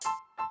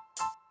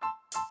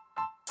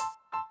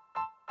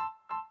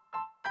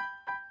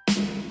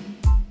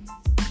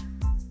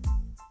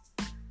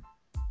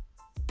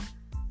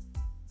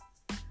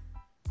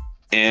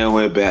And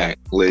we're back,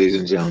 ladies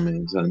and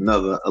gentlemen, to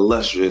another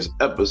illustrious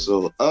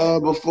episode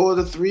of Before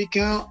the Three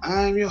Count.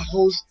 I'm your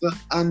host, the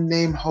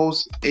unnamed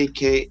host,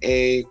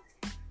 aka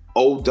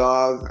Old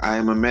Dog. I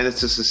am a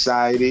menace to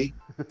society.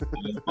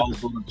 I'm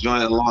also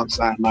joined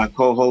alongside my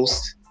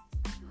co-host.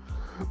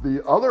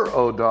 The other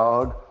O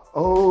Dog,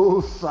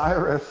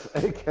 Osiris,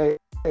 aka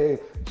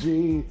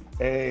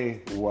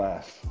G.A.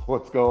 West.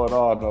 What's going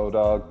on, O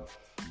Dog?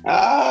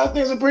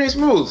 Things are pretty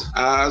smooth.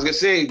 I was gonna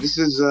say this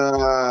is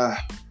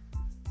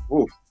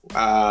oof,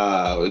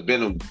 it's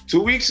been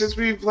 2 weeks since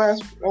we've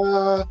last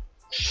I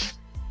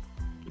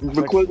think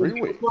recorded.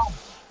 3 weeks.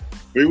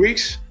 3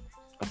 weeks?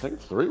 I think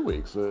it's 3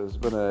 weeks. It's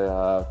been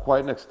a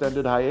quite an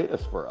extended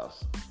hiatus for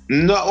us.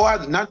 No,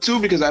 not two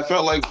because I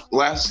felt like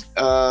last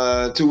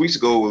 2 weeks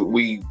ago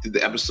we did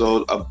the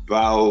episode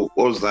about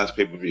what was the last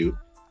pay-per-view?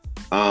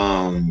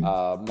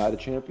 Night of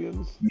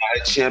Champions,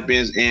 Night of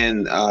Champions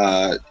and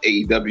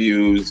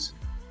AEW's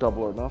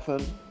Double or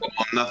Nothing.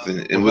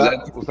 Nothing. And Was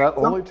that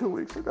only 2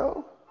 weeks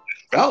ago?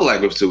 felt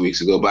like it was 2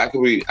 weeks ago, but I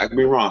could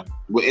be wrong.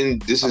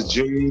 This is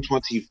June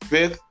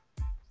 25th.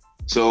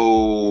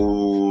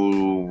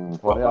 So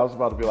Funny, I was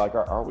about to be like,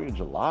 are we in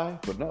July?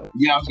 But no.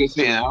 yeah, I was gonna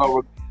say, and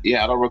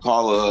I don't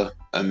recall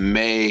a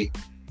May.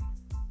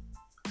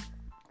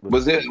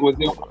 Was it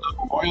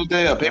Memorial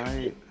Day or pay?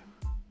 Night.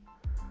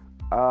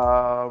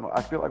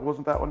 I feel like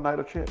wasn't that when Night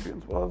of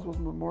Champions was? Was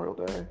Memorial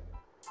Day?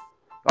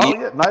 Oh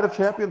yeah, Night of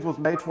Champions was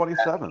May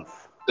 27th.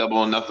 Double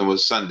or Nothing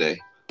was Sunday.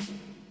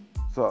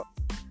 So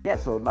yeah,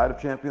 so Night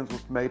of Champions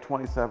was May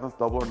 27th.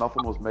 Double or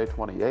Nothing was May 28th.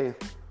 All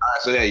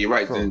right, so yeah, you're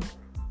right. So, Then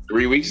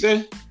 3 weeks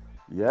then.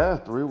 yeah,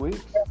 3 weeks.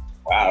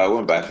 Wow, it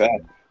went by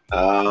fast.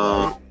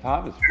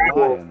 Time is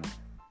flying.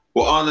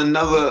 Well, on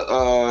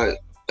another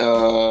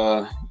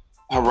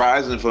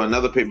horizon for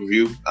another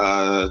pay-per-view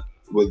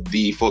with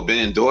the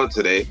Forbidden Door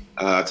tonight.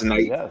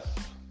 Yes,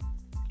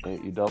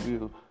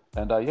 AEW,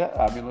 and yeah,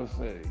 I mean, let's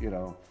say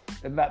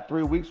in that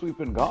 3 weeks we've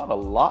been gone, a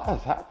lot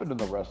has happened in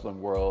the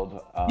wrestling world.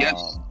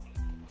 Yes.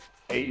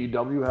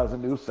 AEW has a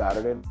new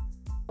Saturday.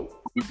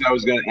 Which I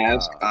was going to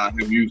ask, have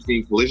you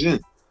seen Collision?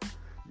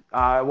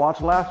 I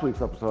watched last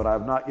week's episode. I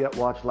have not yet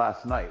watched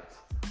last night's.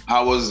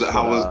 How was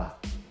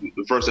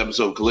the first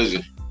episode of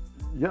Collision?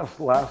 Yes,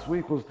 last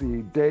week was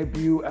the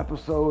debut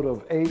episode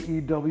of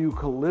AEW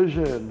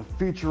Collision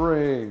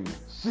featuring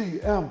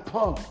CM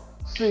Punk.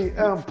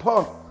 CM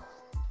Punk.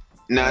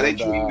 Now, they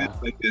treating this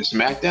like the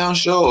SmackDown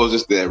show or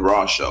just the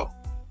Raw show?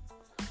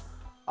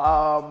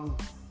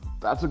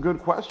 That's a good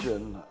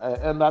question,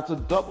 and that's a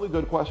doubly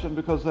good question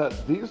because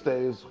these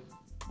days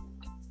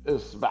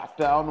is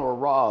SmackDown or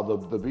Raw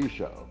the B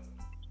show.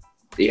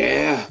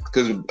 Yeah,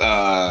 because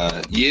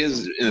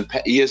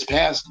years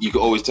past, you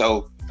could always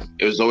tell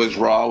it was always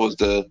Raw was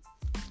the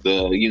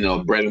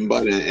bread and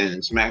butter,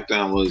 and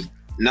SmackDown was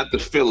not the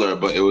filler,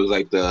 but it was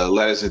like the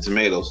lettuce and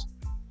tomatoes.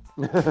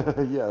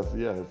 Yes,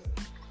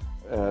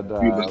 and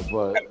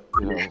but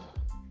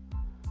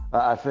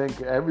I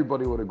think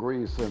everybody would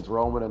agree since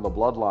Roman and the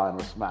Bloodline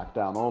were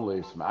SmackDown only,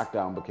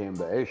 SmackDown became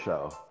the A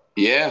show.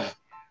 Yeah,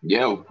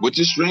 which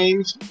is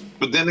strange,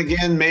 but then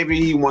again, maybe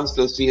he wants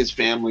to see his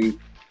family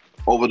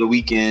over the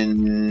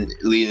weekend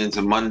leading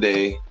into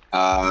Monday,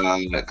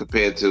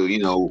 compared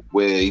to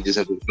where he just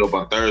has to show up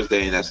on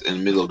Thursday and that's in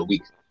the middle of the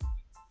week.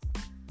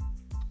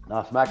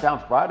 Now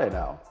SmackDown's Friday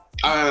now.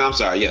 I'm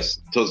sorry, yes,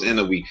 so it's in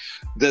the week.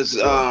 Does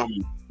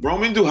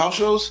Roman do house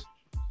shows?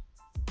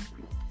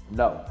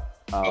 No.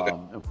 Okay.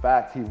 In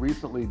fact, he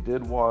recently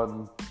did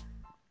one.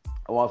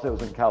 I want to say it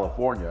was in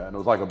California, and it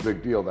was like a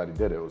big deal that he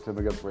did it. It was him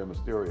against Rey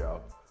Mysterio.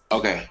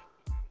 Okay.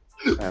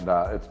 And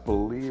it's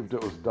believed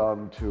it was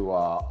done to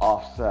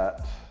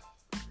offset.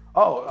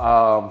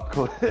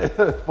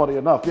 Funny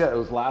enough, yeah, it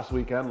was last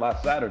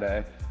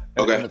Saturday. And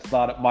Okay. it's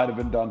thought it might have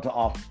been done to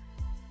offset.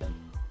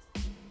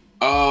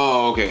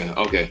 Oh,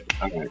 okay.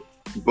 All right.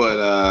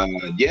 But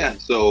yeah,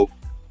 so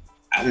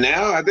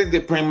now I think they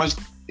pretty much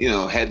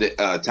had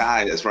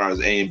tied as far as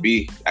A and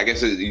B. I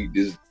guess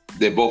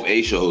they're both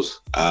A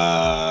shows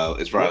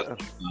as far as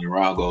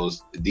Raw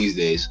goes these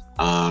days.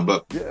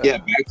 But yeah,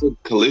 back to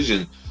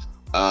Collision.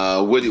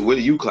 What do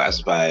you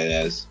classify it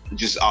as?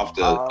 Just off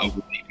the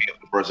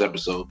first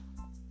episode.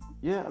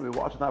 Yeah, I mean,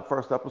 watching that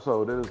first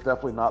episode, it is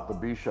definitely not the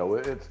B show.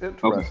 It's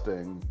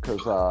interesting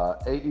because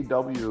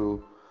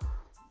AEW,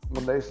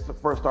 when they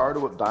first started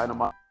with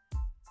Dynamite,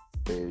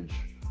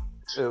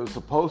 it was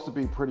supposed to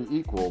be pretty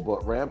equal,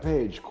 but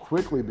Rampage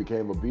quickly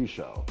became a B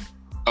show.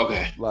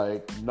 Okay.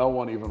 Like, no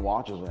one even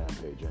watches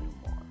Rampage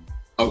anymore.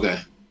 Okay.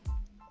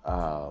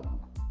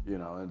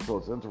 And so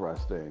it's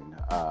interesting.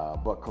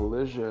 But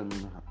Collision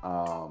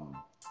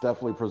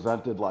definitely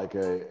presented like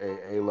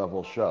a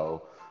level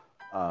show.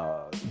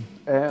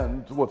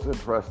 And what's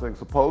interesting,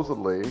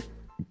 supposedly,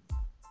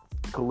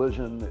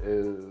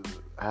 Collision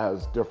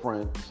has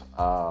different,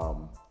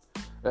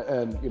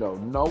 and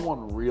no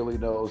one really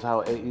knows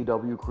how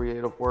AEW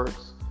creative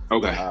works.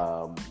 Okay.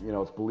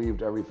 It's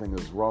believed everything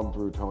is run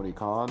through Tony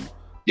Khan.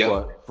 Yeah.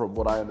 But from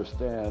what I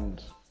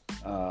understand,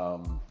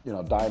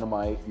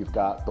 Dynamite. You've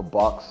got the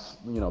Bucks.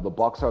 The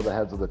Bucks are the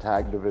heads of the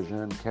tag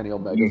division. Kenny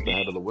Omega's the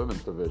head of the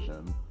women's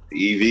division. The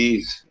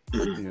EVs.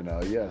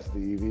 Yes, the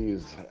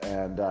EVs.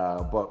 And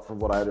but from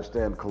what I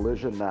understand,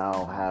 Collision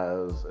now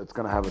it's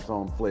going to have its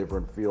own flavor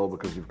and feel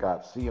because you've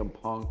got CM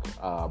Punk,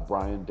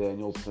 Bryan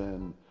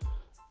Danielson,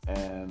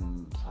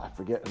 and I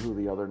forget who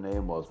the other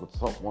name was, but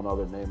one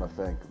other name I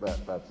think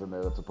that's in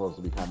there that's supposed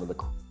to be kind of the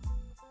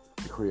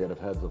creative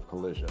heads of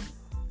Collision.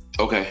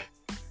 Okay.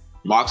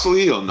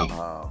 Moxley or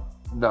no?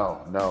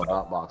 No,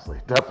 not Moxley.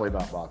 Definitely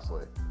not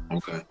Moxley.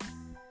 Okay.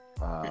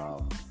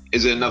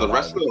 Is it another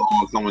wrestler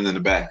or someone in the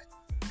back?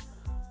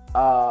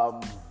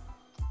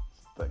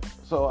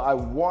 So I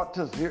want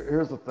to.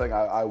 Here's the thing.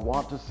 I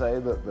want to say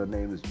that the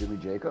name is Jimmy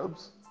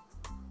Jacobs.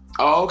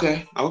 Oh,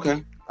 okay.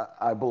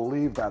 I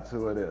believe that's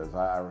who it is.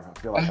 I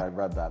feel like I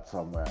read that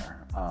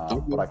somewhere,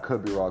 but I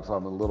could be wrong. So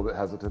I'm a little bit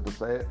hesitant to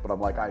say it. But I'm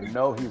like, I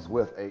know he's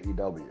with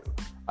AEW.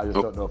 I just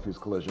don't know if he's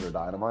Collision or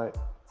Dynamite.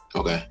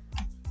 Okay.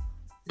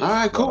 All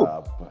right. Cool.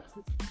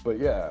 But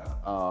yeah,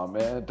 and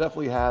it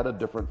definitely had a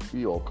different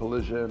feel.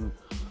 Collision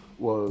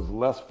was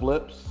less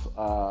flips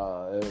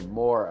and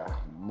more.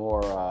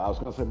 I was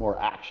gonna say more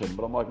action,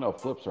 but I'm like, no,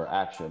 flips are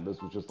action.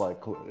 This was just like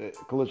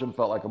Collision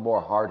felt like a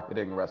more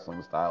hard-hitting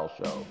wrestling style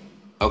show.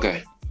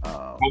 Okay.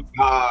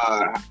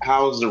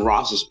 How's the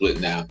roster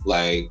split now?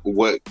 Like,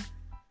 what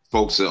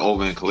folks are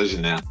over in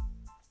Collision now?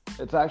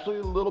 It's actually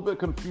a little bit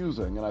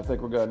confusing, and I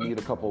think we're gonna need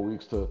a couple of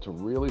weeks to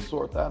really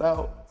sort that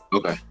out.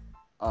 Okay.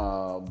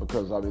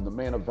 Because the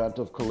main event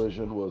of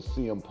Collision was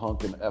CM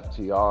Punk and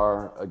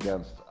FTR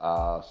against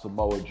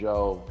Samoa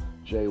Joe,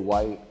 Jay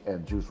White,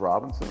 and Juice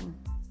Robinson.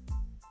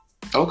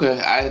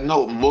 Okay, I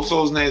know most of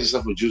those names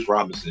except for Juice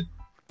Robinson.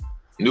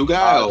 New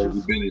guy, or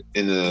he's been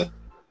in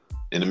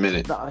a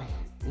minute? Nah,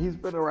 he's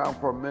been around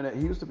for a minute.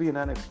 He used to be in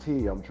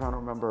NXT. I'm trying to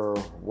remember,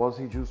 was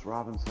he Juice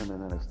Robinson in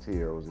NXT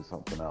or was he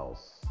something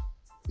else?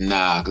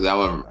 Nah, because I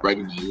wouldn't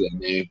recognize that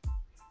name.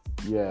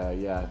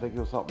 Yeah, I think he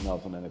was something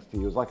else in NXT. He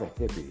was like a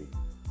hippie.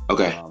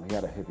 Okay. He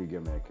had a hippie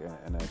gimmick in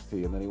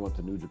NXT, and then he went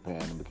to New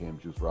Japan and became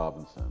Juice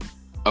Robinson.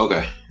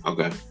 Okay. All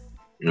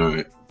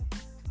right.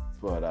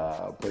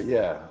 But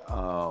yeah,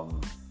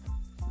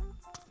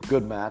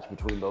 good match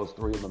between those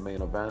three in the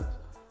main event.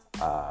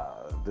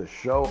 The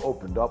show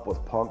opened up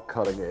with Punk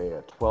cutting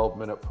a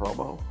 12-minute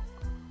promo.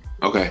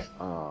 Okay.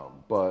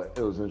 But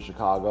it was in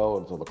Chicago,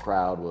 and so the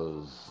crowd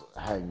was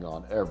hanging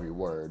on every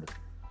word.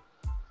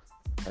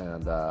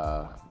 And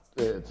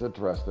it's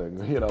interesting.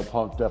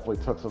 Punk definitely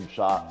took some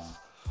shots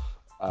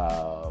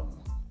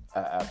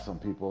at some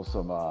people,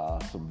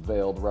 some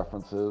veiled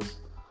references.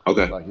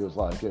 Okay. Like he was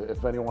like,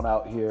 if anyone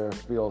out here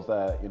feels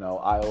that,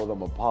 I owe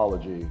them an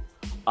apology,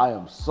 I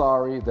am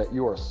sorry that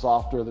you are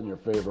softer than your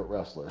favorite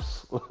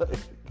wrestlers.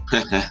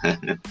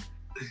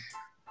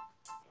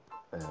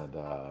 And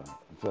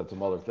said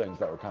some other things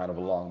that were kind of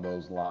along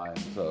those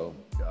lines. So,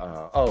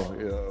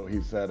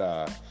 he said,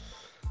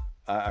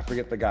 I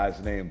forget the guy's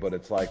name, but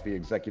it's like the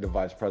executive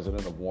vice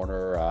president of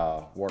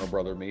Warner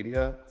Brother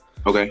Media.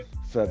 Okay.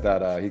 Said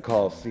that he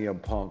calls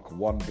CM Punk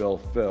One Bill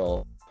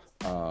Phil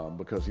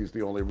because he's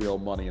the only real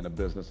money in the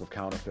business of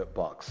counterfeit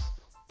bucks.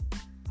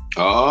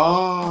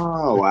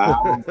 Oh,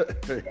 wow.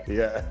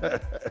 Yeah.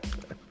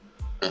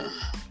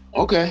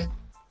 Okay.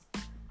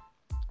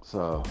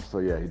 So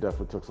yeah, he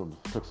definitely took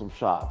some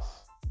shots,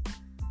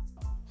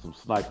 some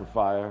sniper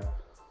fire,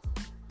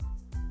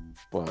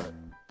 but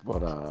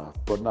no,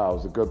 it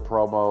was a good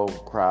promo.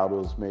 Crowd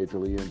was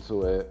majorly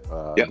into it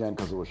again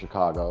because it was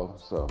Chicago.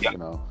 So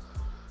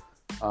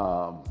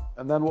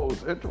and then what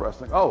was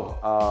interesting?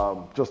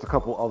 Just a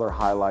couple other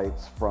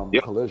highlights from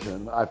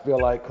Collision. I feel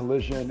like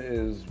Collision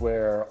is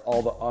where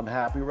all the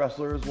unhappy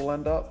wrestlers will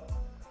end up.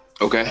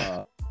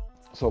 Okay.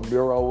 So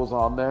Miro was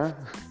on there.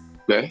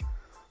 Okay.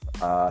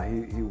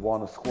 He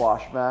won a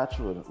squash match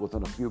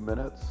within a few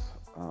minutes.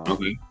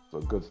 Okay. So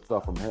good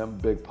stuff from him.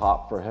 Big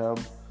pop for him.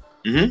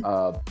 Mm-hmm.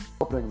 The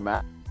opening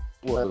match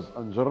was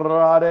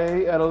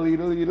Andrade and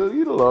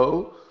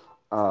Idolo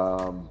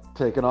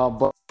taking on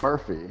Buddy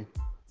Murphy.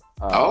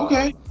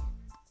 Okay.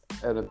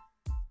 And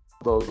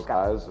those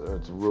guys,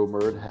 it's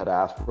rumored, had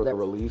asked for their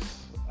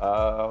release.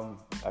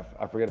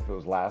 I forget if it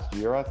was last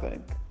year, I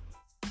think.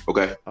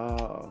 Okay.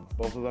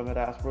 Both of them had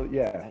asked for it.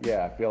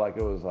 Yeah. I feel like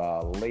it was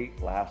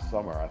late last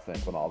summer, I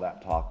think, when all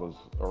that talk was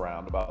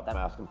around about them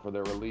asking for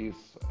their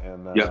release.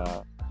 And then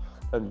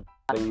and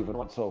they even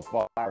went so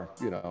far,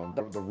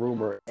 the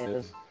rumor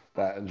is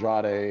that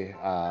Andrade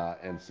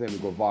and Sammy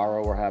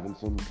Guevara were having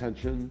some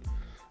tension.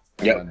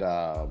 And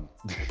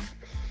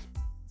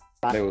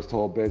Andrade was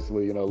told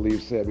basically,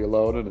 leave Sammy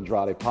alone, and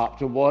Andrade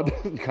popped him one,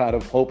 kind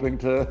of hoping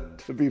to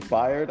be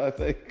fired, I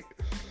think.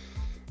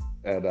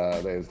 And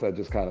they instead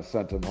just kind of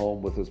sent him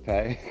home with his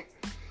pay.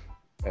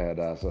 And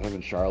so him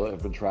and Charlotte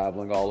have been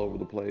traveling all over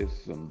the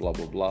place and blah,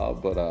 blah, blah.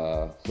 But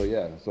so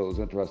it was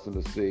interesting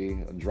to see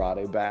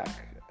Andrade back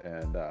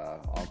and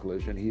on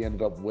Collision. He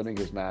ended up winning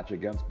his match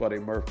against Buddy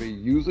Murphy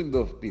using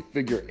the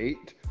figure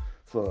 8.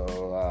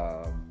 So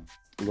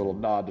a little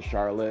nod to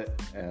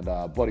Charlotte. And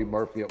Buddy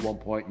Murphy at one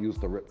point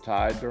used the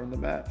Riptide during the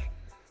match.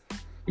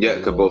 Yeah,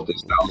 because both the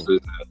spouses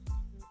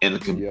and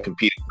the Yep.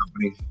 competing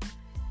companies.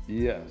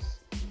 Yes.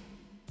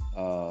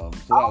 So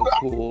that was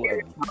cool.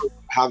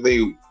 How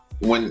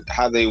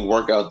they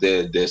work out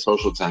their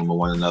social time with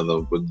one another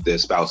with their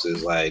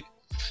spouses, like,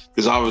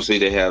 because obviously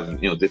they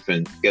have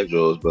different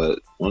schedules, but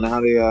I wonder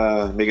how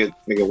they make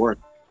it work.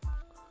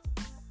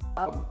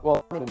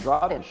 Well,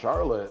 Andrade and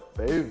Charlotte,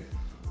 they've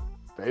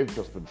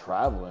just been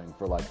traveling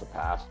for like the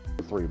past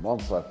 3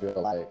 months. I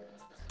feel like,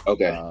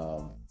 Okay.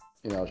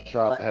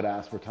 Charlotte had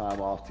asked for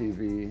time off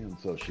TV, and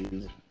so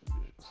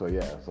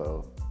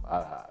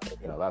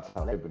that's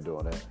how they've been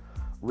doing it.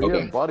 Rhea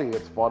and Buddy,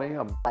 it's funny.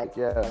 I'm like,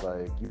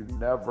 like you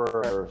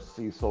never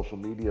see social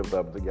media of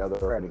them together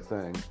or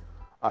anything.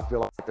 I feel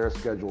like their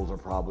schedules are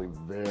probably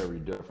very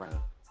different.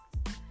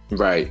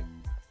 Right.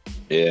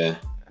 Yeah.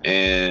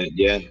 And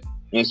I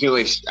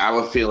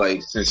would feel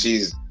like since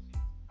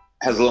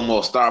has a little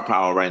more star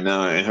power right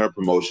now in her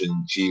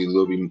promotion, she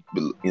will be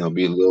a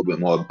little bit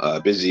more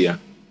busier.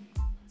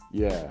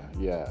 Yeah.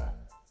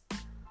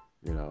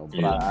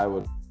 But I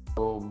would.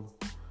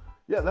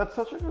 Yeah, that's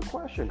such a good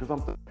question because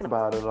I'm thinking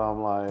about it.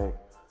 I'm like,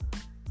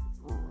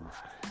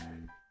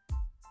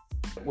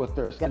 with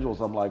their schedules,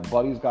 I'm like,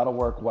 Buddy's got to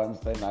work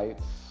Wednesday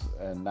nights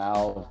and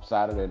now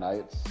Saturday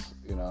nights.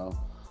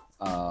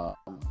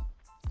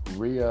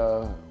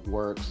 Rhea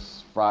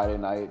works Friday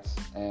nights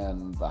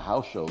and the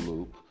house show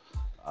loop,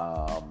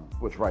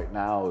 which right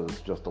now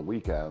is just the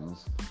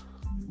weekends.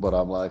 But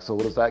I'm like, so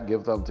what does that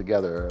give them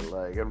together?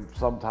 Like, and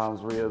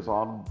sometimes Rhea's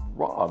on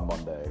Raw on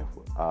Monday.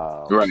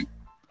 Right.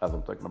 As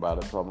I'm thinking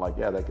about it, so I'm like,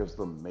 yeah, that gives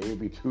them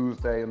maybe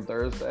Tuesday and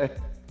Thursday.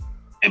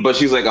 But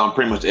she's like on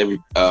pretty much every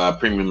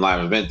premium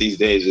live event these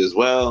days as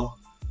well.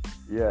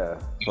 Yeah.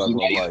 So I'm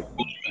like,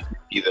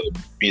 either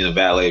being a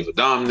valet for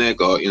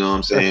Dominic or what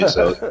I'm saying.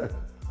 So.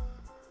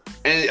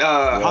 And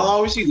how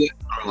long is she that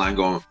storyline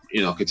going?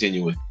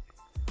 Continuing.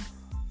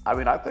 I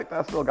mean, I think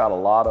that still got a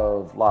lot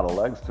of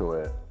legs to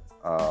it.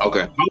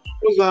 Okay. What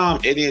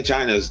was Eddie and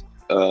China's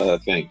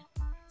thing?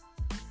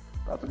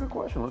 That's a good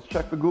question. Let's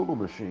check the Google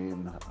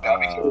machine.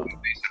 They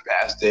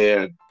surpassed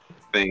their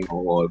thing,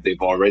 or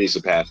they've already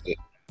surpassed it.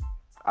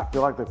 I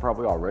feel like they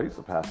probably already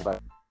surpassed it.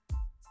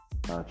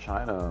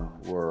 China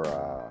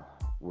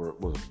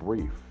was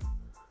brief.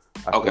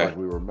 I feel like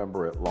we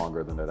remember it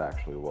longer than it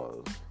actually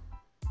was.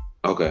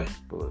 Okay.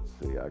 But let's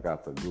see. I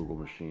got the Google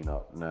machine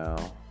up now.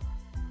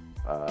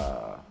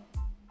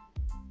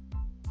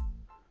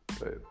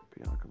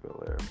 Bianca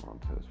Belair,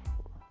 Montez Ford.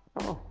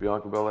 Oh,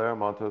 Bianca Belair,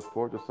 Montez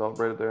Ford just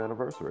celebrated their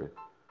anniversary.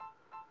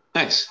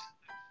 Nice.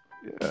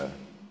 Yeah.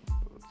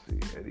 Let's see.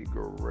 Eddie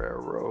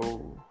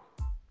Guerrero,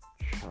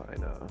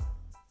 China.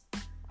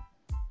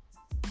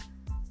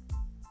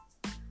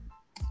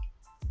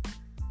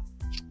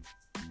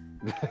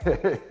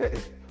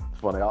 It's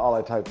funny. All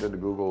I typed into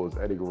Google was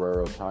Eddie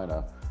Guerrero,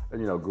 China.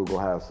 And, Google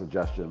has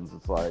suggestions.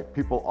 It's like,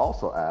 people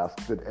also ask,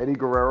 did Eddie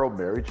Guerrero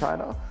marry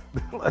China?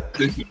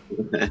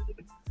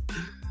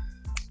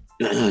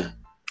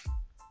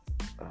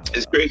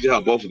 It's crazy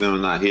how both of them are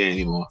not here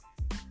anymore.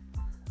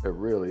 It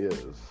really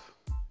is.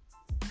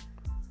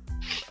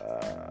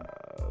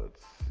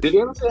 Did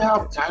you ever say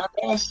how China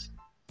passed?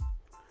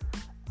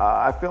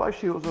 I feel like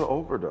she was an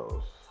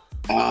overdose.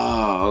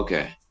 Oh,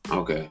 okay. If I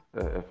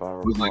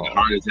recall. It was like a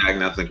heart attack,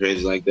 nothing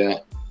crazy like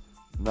that?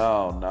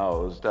 No,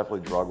 it was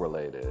definitely drug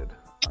related.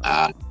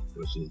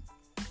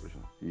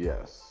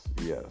 Yes.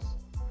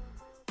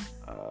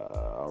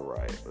 All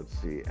right, let's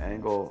see.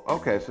 Angle.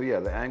 Okay, so yeah,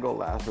 the angle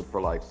lasted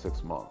for like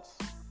 6 months.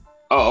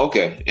 Oh,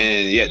 okay.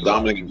 And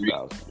Dominic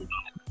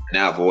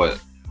now for what?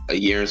 A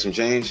year and some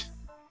change?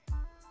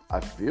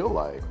 I feel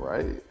like,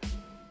 right?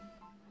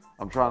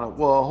 I'm trying to.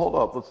 Well, hold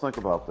up. Let's think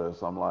about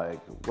this. I'm like,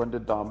 when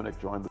did Dominic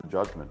join the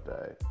Judgment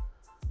Day?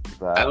 Was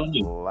that I don't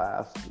know.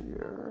 Last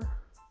year?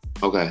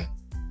 Okay.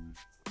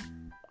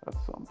 At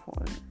some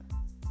point.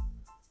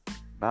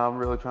 Now I'm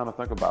really trying to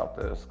think about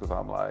this because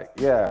I'm like,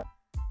 yeah,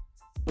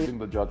 leading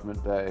the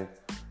Judgment Day,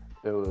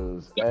 it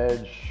was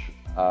Edge,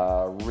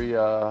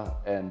 Rhea,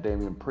 and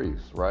Damian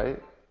Priest, right?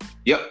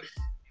 Yep.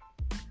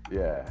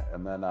 Yeah,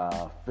 and then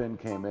Finn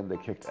came in. They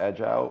kicked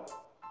Edge out.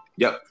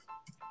 Yep.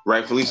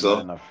 Rightfully so.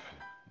 Then, I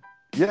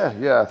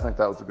think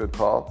that was a good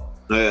call.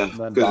 Yeah. And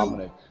then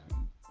Dominic.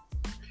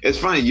 It's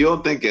funny, you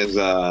don't think as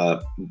Finn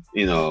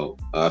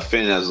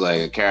as like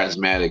a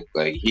charismatic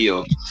like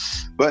heel,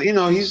 but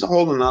he's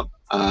holding up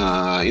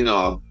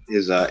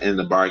his in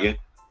the bargain.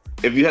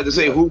 If you had to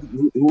say who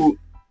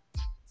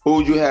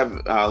would you have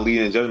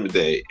leading Judgment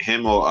Day,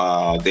 him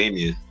or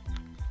Damian?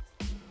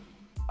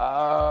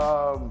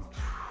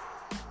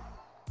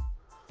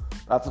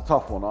 That's a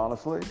tough one,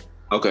 honestly.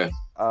 Okay.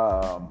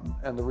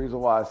 And the reason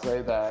why I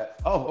say that,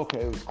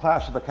 it was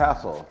Clash of the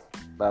Castle.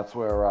 That's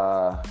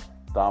where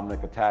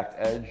Dominic attacked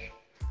Edge.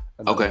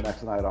 And then the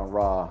next night on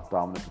Raw,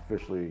 Dominic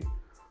officially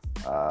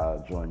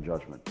joined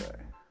Judgment Day.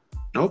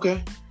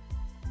 Okay.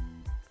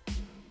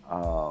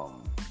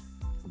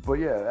 But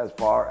yeah, as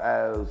far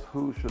as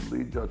who should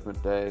lead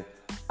Judgment Day,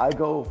 I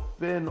go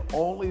Finn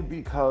only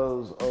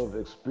because of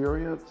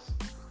experience.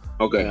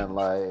 Okay. And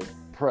like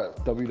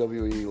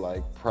WWE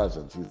like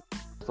presence.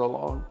 so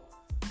long.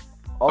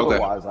 Okay.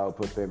 Otherwise, I would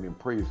put Damian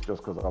Priest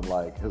just because I'm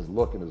like his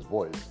look and his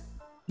voice.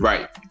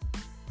 Right.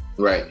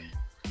 Right.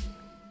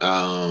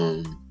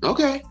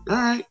 Okay. All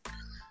right.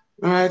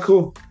 All right.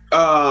 Cool.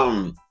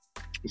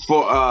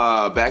 For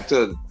back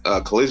to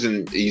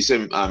Collision, you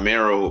said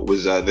Mero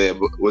was there.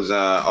 Was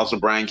also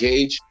Brian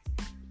Cage?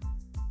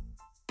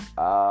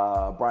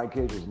 Brian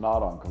Cage was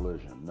not on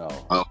Collision. No.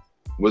 Oh,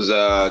 was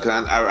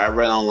 'cause I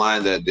read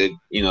online that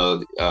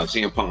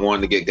CM Punk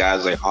wanted to get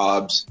guys like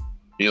Hobbs,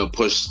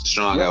 push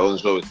strong. Yep. I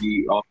wasn't sure if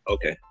he. Oh,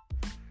 okay.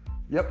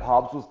 Yep,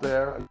 Hobbs was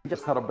there. He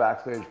just cut a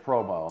backstage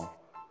promo.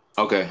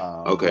 Okay.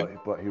 Okay.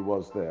 But he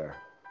was there.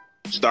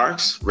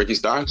 Ricky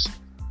Starks.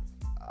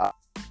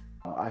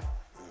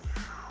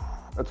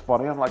 It's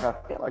funny. I'm like, I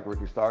feel like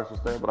Ricky Starks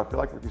was there, but I feel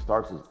like Ricky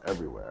Starks is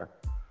everywhere.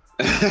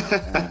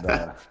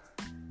 And,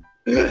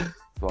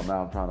 so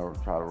now I'm trying to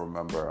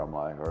remember. I'm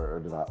like,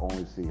 or did I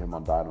only see him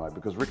on Dynamite?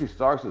 Because Ricky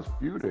Starks is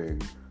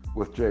feuding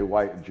with Jay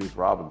White and Juice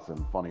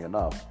Robinson. Funny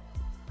enough.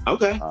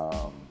 Okay.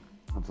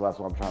 And so that's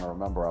what I'm trying to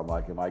remember. I'm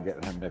like, am I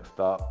getting him mixed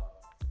up?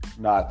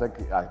 No, I think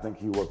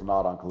he was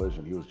not on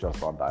Collision. He was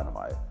just on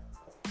Dynamite.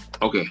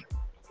 Okay.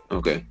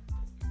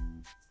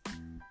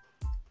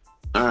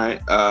 All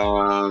right.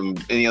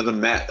 Any other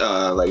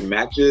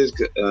matches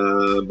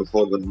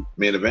before the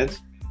main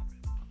event?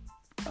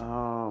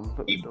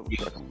 Let me double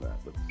check on that.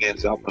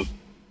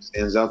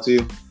 Stands out to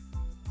you?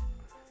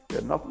 Yeah,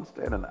 nothing's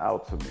standing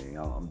out to me.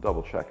 I'm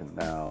double checking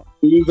now.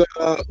 Who's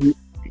the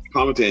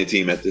commentating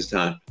team at this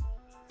time?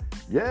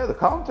 Yeah, the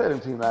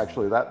commentating team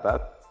actually.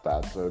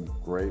 That's a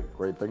great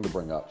thing to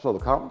bring up. So the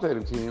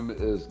commentating team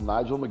is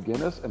Nigel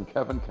McGuinness and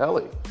Kevin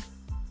Kelly.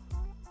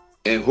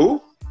 And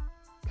who?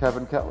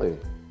 Kevin Kelly.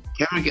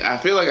 I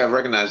feel like I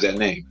recognize that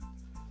name.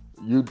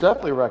 You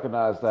definitely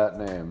recognize that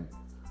name.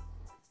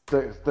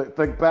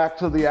 Think back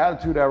to the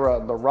Attitude Era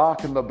and The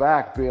Rock in the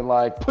back being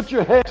like, "Put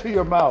your head to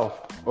your mouth,"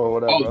 or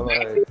whatever. Oh,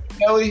 like,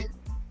 Kelly?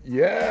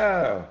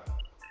 Yeah.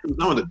 He was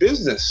on the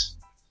business.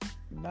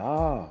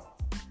 Nah.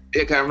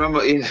 Yeah, I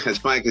remember. Yeah, it's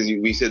funny because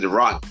we said The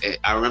Rock.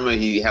 I remember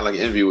he had like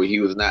an interview where he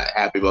was not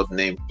happy about the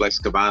name Flex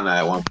Cabana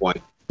at one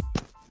point.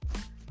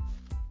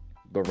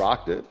 The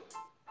Rock did?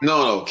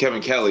 No,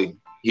 Kevin Kelly.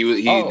 He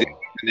did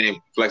the name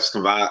Flex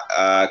Cabana.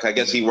 I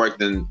guess he worked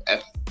in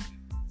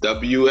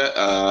FW.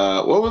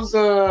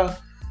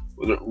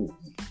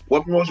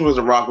 What promotion was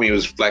The Rock when he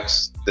was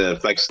the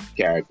Flex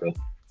character?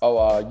 Oh,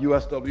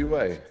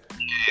 USWA.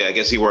 Yeah, I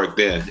guess he worked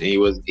there. And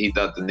he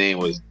thought the name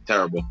was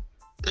terrible.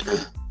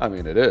 I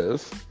mean, it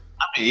is.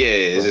 I mean, yeah,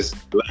 it's just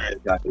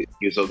hilarious.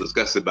 He was so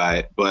disgusted by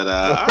it. But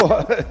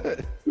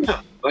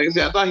like I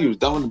said, I thought he was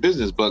done with the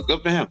business, but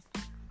good for him.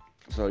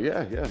 So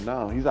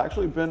no, he's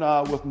actually been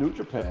with New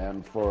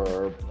Japan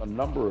for a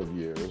number of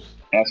years.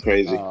 That's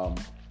crazy.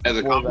 As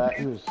a commentator,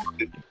 he was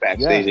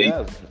backstage.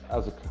 Yeah,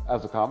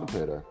 as a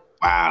commentator.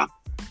 Wow,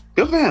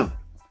 good for him.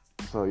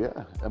 So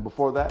and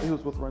before that, he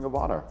was with Ring of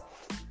Honor.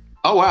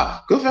 Oh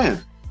wow, good for him.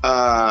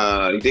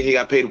 You think he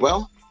got paid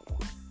well?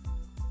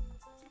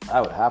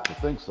 I would have to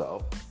think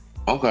so.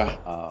 Okay.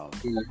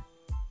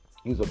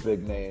 He's a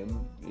big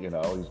name.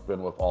 He's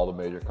been with all the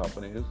major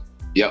companies.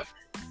 Yep.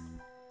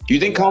 Do you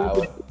think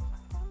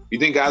you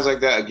think guys like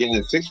that are getting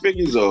in six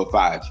figures or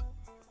five?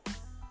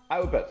 I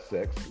would bet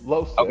six,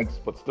 low six, Okay.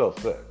 but still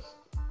six.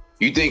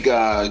 You think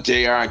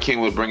JR and King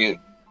would bring it,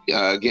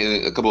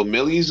 getting a couple of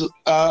millies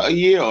a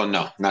year, or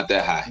no, not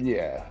that high?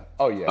 Yeah.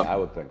 Oh yeah, I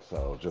would think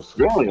so. Just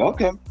Really?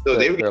 Okay. So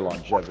their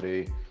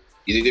longevity.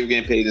 You think they were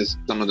getting paid as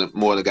some of the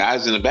more of the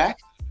guys in the back?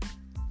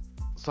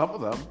 Some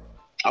of them.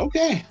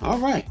 Okay. All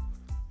right.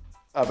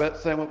 I bet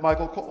same with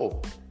Michael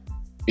Cole.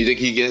 You think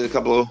he get a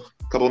couple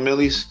of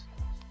millies?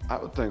 I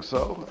would think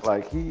so.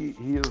 Like he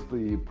is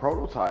the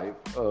prototype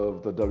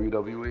of the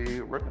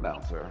WWE ring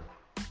announcer.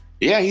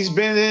 Yeah, he's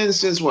been in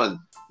since what,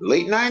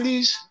 late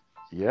 90s?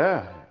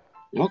 Yeah.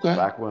 Okay.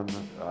 Back when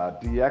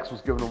DX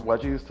was giving him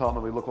wedgies, telling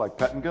him he looked like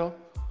Pettingill.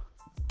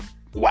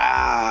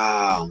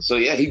 Wow. So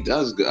yeah, he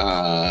does.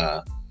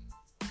 Yeah,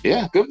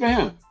 good for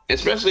him.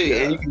 Especially,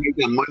 and you can make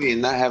that money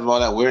and not have all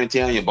that wear and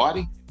tear on your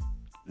body.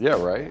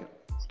 Yeah, right.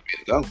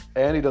 Go.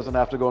 And he doesn't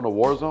have to go into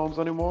war zones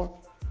anymore.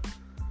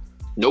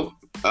 Nope.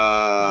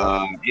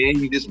 And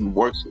he just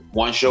works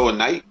one show a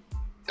night,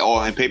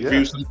 or in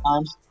pay-per-view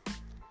sometimes.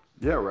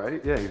 Yeah,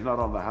 right. Yeah, he's not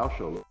on the house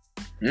show.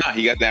 Nah,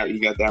 he got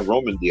that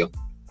Roman deal.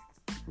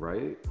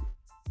 Right.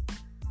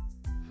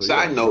 So,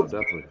 Side note,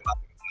 definitely.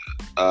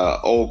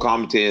 Old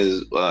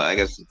commentators, I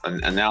guess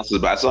announcers,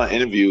 but I saw an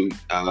interview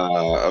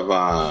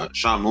of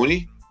Sean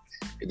Mooney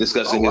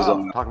discussing his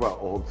talk about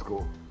old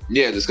school.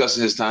 Yeah,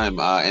 discussing his time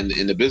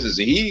in the business,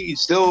 and he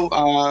still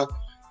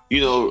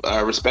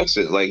respects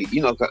it. Like,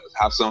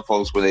 how some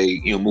folks when they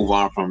move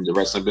on from the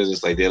wrestling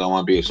business, like they don't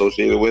want to be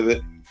associated with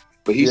it,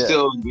 but he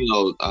still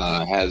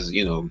has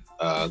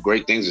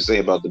great things to say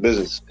about the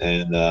business,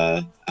 and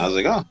I was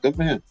like, oh, good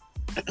for him.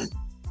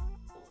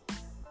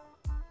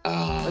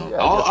 I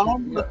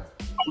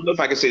don't know if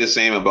I can say the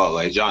same about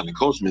like John the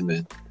Coachman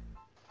then.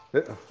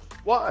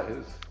 Why?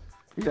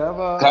 He have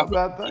a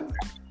bad thing?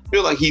 I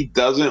feel like he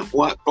doesn't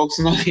want folks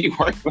to know that he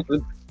worked for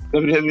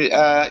WWE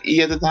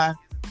at the time.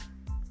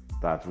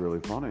 That's really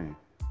funny.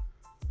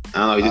 I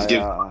don't know. He just I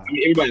gives. I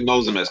mean, everybody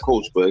knows him as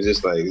coach, but it's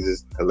just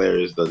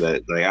hilarious though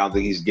that like I don't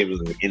think he's giving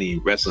like, any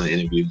wrestling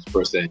interviews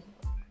per se.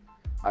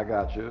 I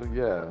got you.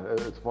 Yeah,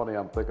 it's funny.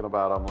 I'm thinking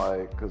about. I'm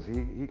like, because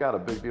he got a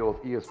big deal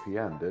with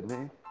ESPN,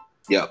 didn't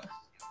Yep.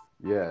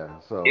 he? Yeah.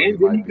 So he And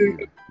didn't he might do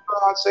be.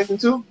 second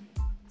too?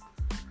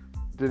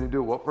 Did he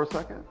do what for a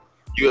second?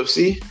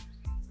 UFC.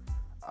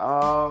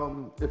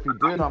 If he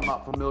did, I'm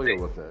not familiar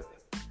with it.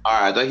 All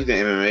right, I thought he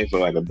did MMA for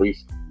like a brief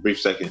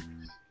second.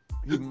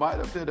 He might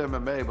have did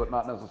MMA, but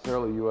not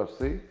necessarily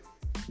UFC.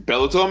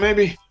 Bellator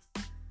maybe.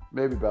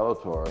 Maybe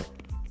Bellator.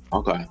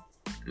 Okay.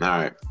 All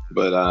right,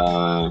 but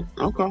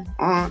okay, all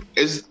right.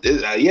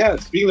 Yeah.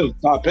 Speaking of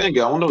Todd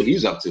Pettengill, I wonder what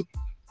he's up to.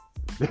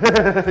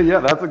 Yeah,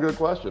 that's a good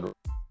question.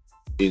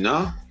 You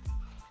know?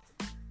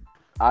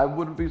 I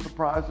wouldn't be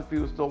surprised if he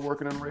was still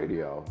working in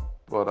radio.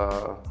 But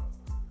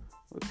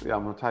let's see.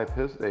 I'm gonna type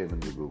his name in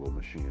the Google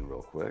machine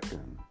real quick.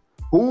 And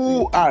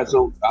Who? All right.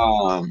 So,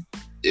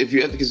 if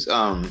you had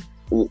to,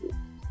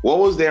 what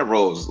was their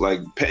roles?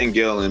 Like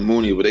Pettengill and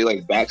Mooney, were they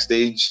like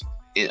backstage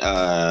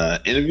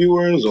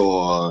interviewers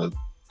or?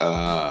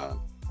 Yeah.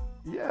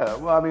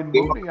 Well, I mean,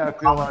 Mooney, I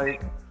feel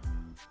like.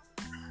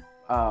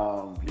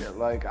 Yeah,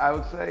 like I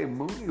would say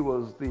Mooney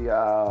was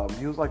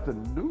he was like the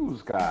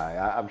news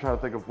guy. I'm trying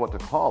to think of what to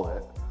call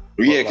it.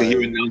 Yeah, because he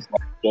would announce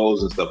like,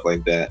 shows and stuff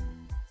like that.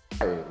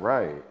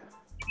 Right.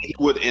 He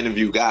would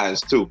interview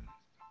guys too.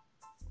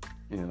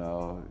 You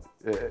know,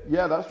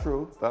 yeah, that's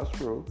true. That's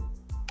true.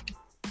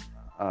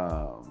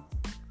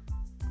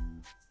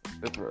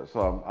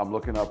 So I'm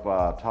looking up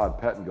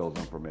Todd Pettengill's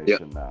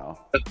information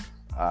now.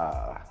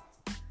 I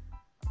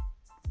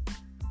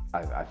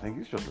think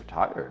he's just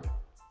retired.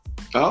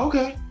 Oh,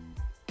 okay.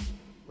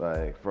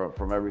 Like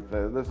from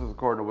everything, this is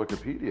according to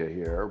Wikipedia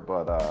here,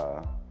 but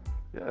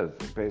yeah,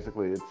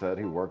 basically it said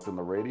he worked in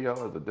the radio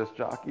as a disc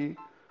jockey,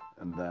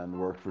 and then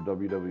worked for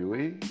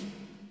WWE,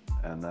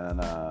 and then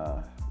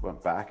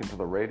went back into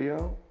the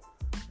radio,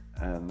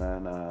 and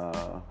then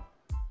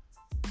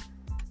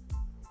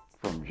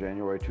from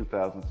January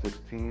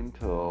 2016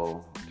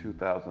 till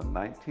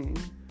 2019,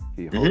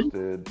 he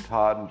hosted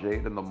Todd and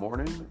Jade in the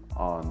Morning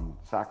on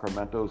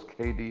Sacramento's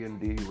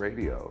KD&D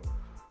Radio.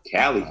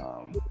 Cali.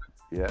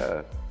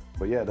 Yeah.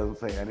 But yeah, it doesn't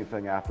say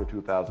anything after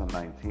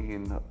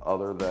 2019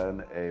 other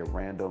than a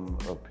random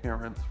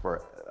appearance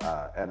for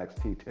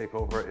NXT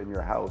TakeOver in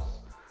Your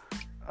House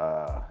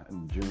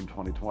in June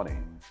 2020.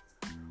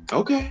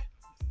 Okay.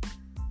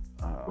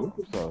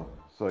 So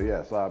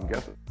yeah, so I'm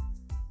guessing.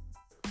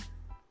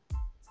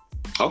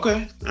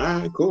 Okay. All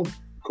right. Cool.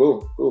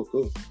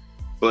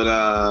 But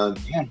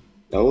yeah,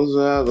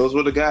 those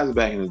were the guys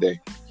back in the day.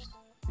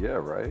 Yeah.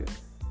 Right.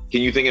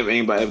 Can you think of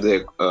anybody of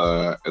their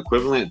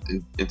equivalent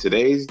in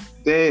today's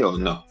day, or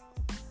no?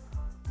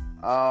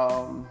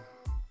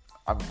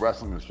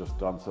 Wrestling is just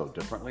done so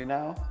differently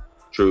now.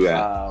 True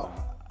that.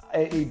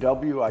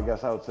 AEW, I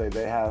guess I would say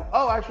they have.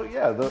 Oh, actually,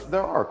 yeah,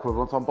 there are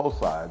equivalents on both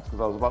sides. Because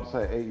I was about to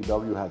say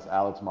AEW has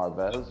Alex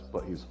Marvez,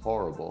 but he's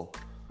horrible.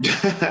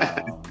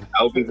 I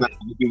hope he's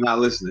not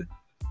listening.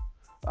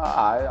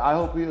 I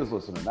hope he is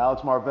listening.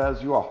 Alex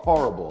Marvez, you are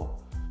horrible.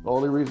 The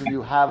only reason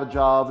you have a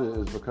job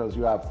is because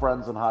you have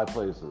friends in high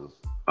places.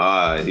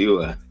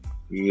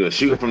 You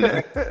shoot from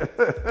there.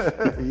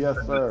 Yes,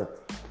 sir.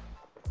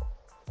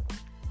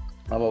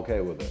 I'm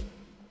okay with it.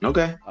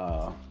 Okay.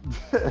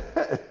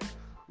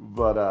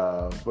 But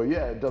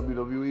yeah,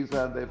 WWE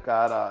said they've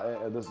got,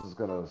 and this is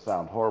gonna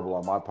sound horrible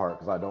on my part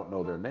because I don't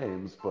know their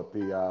names, but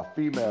the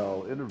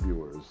female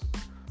interviewers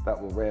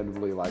that will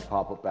randomly like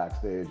pop up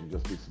backstage and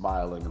just be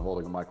smiling and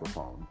holding a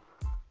microphone.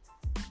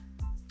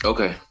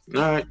 Okay.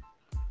 All right.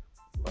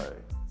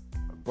 Like,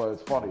 but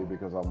it's funny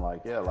because I'm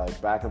like, yeah,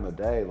 like back in the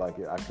day, like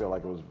I feel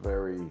like it was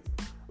very,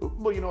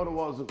 well, you know what it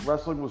was?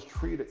 Wrestling was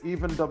treated,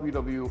 even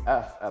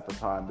WWF at the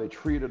time, they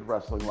treated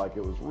wrestling like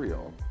it was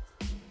real.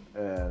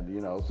 And,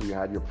 you know, so you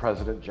had your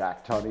president,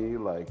 Jack Tunney,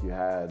 like you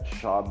had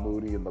Sean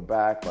Mooney in the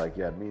back, like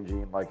you had Mean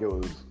Gene, like it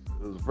was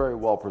very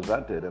well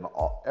presented, and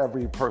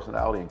every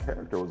personality and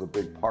character was a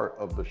big part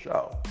of the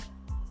show.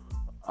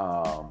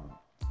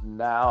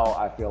 Now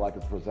I feel like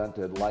it's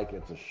presented like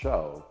it's a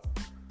show.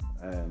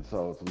 And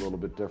so it's a little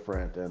bit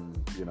different, and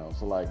you know,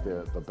 so like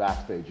the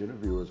backstage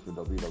interviewers for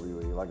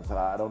WWE, like I said,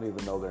 I don't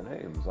even know their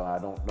names, and I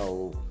don't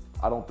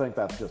think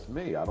that's just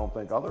me. I don't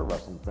think other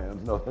wrestling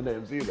fans know their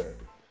names either.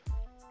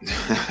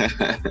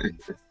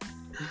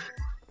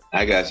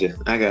 I got you.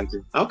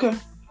 Okay.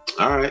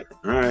 All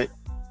right.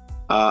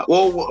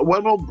 Well, what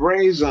about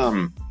Bray's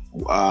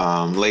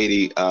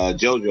lady,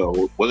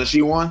 JoJo? Wasn't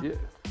she one? Yeah.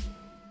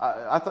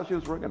 I thought she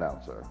was ring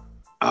announcer.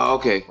 Oh,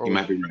 okay. You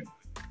might be right.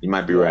 You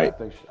might be right.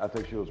 I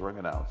think she was ring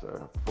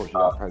announcer before she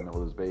got pregnant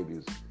with his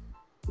babies.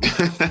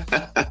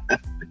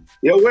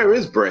 Yo, where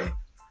is Bray?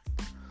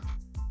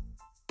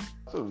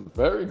 That's a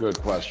very good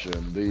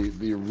question.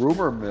 The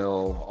rumor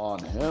mill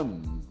on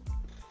him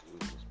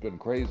has been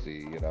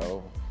crazy. You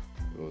know,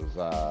 it was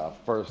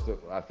first.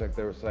 I think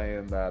they were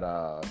saying that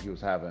he was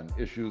having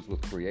issues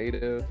with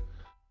creative.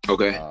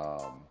 Okay.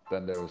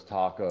 Then there was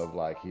talk of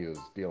like he was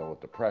dealing with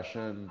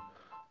depression.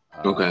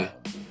 Okay. Um,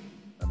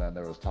 and then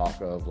there was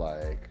talk of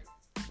like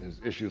his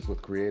issues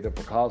with creative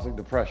for causing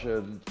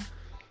depression.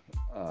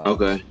 Um,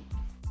 Okay.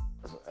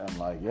 and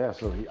like yeah,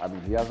 so I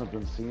mean, he hasn't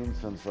been seen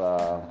since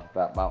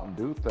that Mountain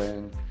Dew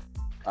thing.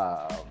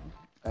 Um,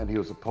 and he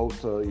was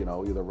supposed to,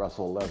 either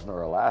wrestle Lesnar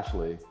or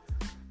Lashley.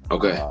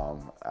 Okay.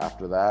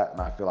 After that,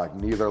 and I feel like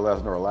neither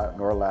Lesnar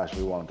nor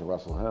Lashley wanted to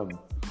wrestle him.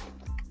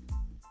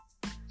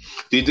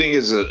 Do you think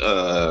it's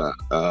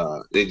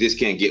they just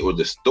can't get with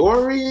the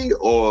story,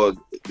 or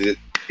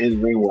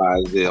in ring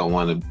wise they don't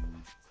want to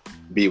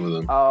be with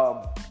him?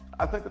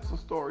 I think it's the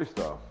story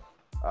stuff.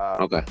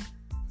 Okay.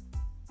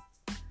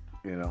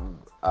 You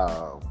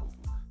know,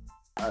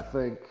 I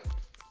think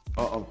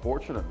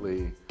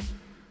unfortunately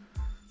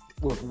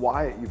with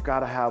Wyatt, you've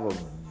got to have a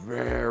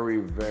very,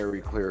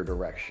 very clear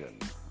direction.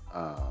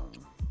 I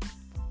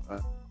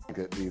think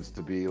it needs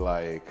to be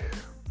like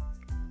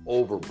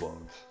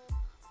overbooked,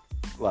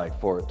 like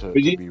for it to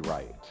be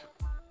right.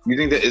 You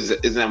think that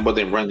isn't that what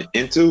they run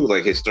into?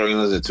 Like his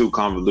storylines are too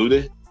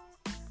convoluted.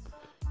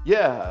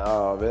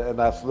 Yeah, and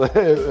that's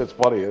it's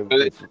funny.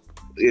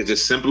 It's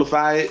just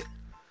simplify it.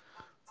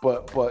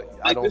 But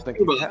I don't think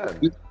you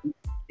can.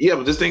 Yeah,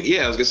 but just think.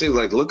 Yeah, I was gonna say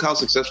like, look how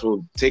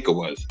successful Taker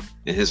was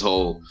in his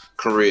whole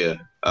career.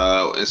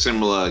 And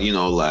similar,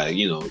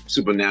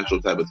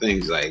 supernatural type of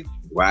things. Like,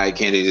 why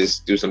can't they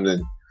just do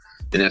something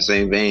in that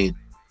same vein?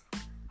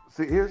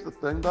 See, here's the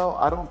thing, though.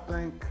 I don't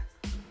think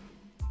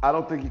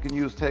you can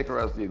use Taker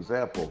as the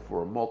example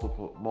for a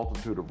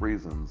multitude of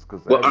reasons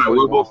because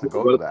everybody wants to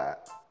go to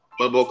that.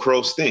 What about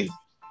Crow Sting?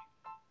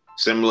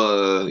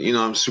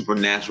 Similar,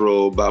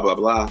 supernatural, blah blah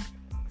blah.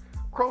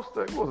 Crow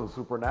Sting wasn't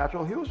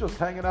supernatural. He was just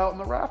hanging out in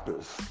the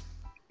rafters.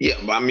 Yeah,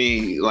 but I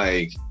mean,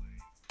 like,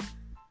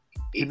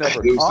 he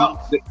never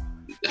talked.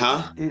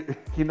 Huh?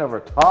 He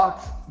never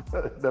talked.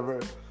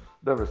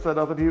 Never said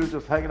nothing. He was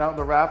just hanging out in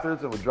the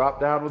rafters and would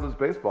drop down with his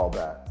baseball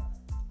bat.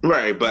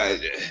 Right,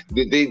 but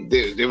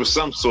there was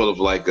some sort of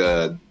like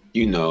a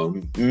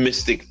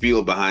mystic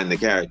feel behind the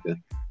character.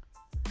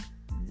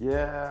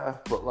 Yeah,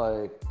 but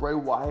like Bray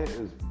Wyatt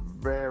is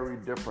very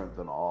different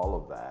than all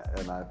of that,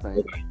 and I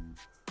think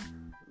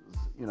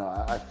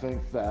I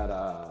think that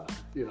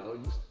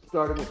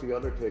starting with the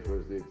Undertaker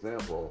as the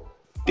example.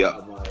 Yeah.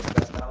 Like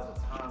that was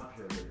a time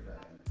period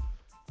thing.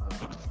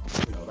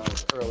 That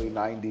was early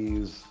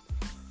 '90s,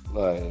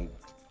 like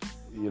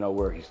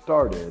where he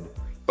started.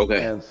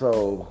 Okay. And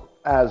so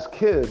as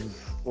kids,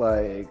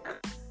 like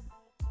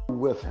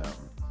with him.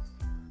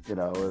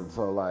 And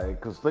so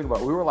like, cause think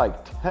about it, we were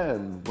like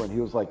 10 when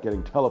he was like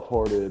getting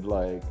teleported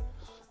like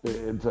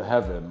into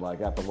heaven,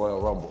 like at the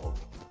Royal Rumble.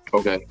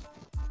 Okay.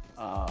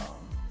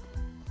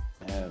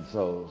 And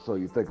so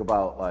you think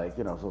about like,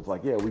 so it's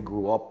like, yeah, we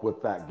grew up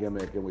with that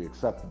gimmick and we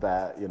accepted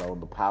that,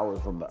 the powers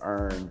from the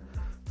urn.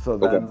 So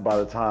then by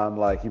the time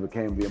like he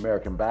became the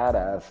American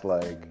Badass,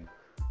 like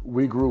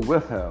we grew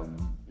with him,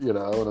 and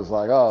it's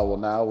like, oh, well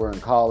now we're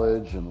in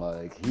college and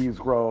like he's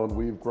grown,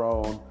 we've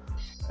grown.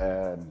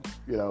 And,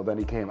 then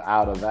he came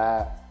out of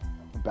that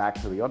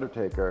back to The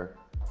Undertaker.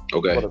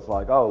 Okay. But it's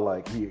like, oh,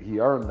 like he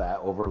earned that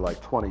over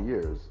like 20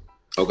 years.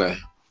 Okay.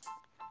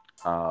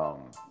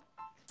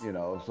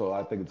 So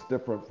I think it's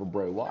different for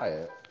Bray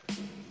Wyatt.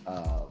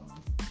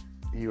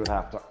 He would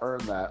have to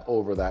earn that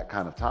over that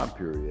kind of time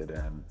period,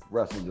 and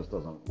wrestling just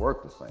doesn't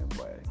work the same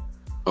way.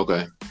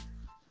 Okay.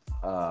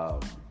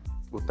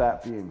 With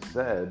that being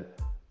said,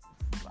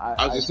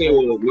 I was just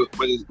saying,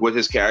 would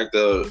his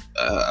character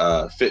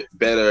fit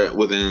better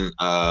within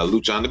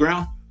Lucha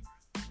Underground?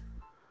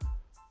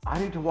 I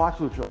need to watch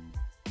Lucha.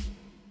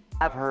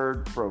 I've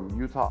heard from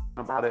you talking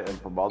about it and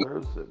from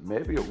others,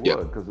 maybe it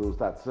would because it was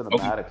that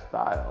cinematic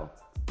style.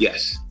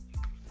 Yes.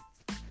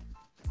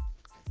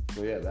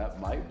 So yeah, that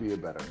might be a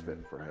better fit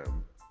for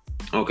him.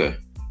 Okay.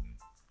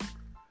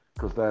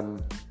 Because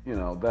then,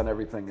 then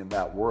everything in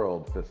that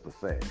world fits the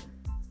same.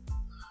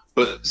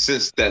 But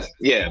since that's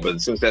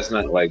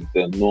not like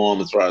the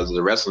norm as far as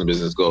the wrestling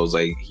business goes,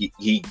 like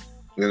he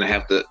gonna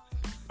have to.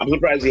 I'm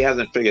surprised he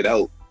hasn't figured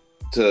out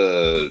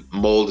to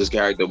mold his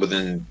character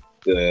within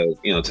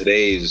the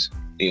today's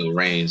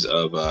range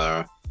of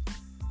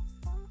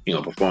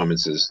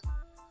performances.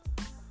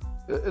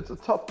 It's a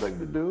tough thing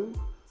to do,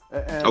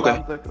 and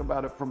I'm thinking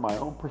about it from my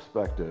own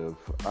perspective.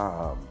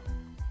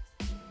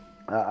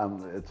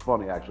 It's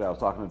funny actually. I was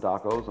talking to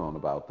Doc Ozone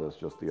about this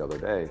just the other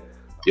day.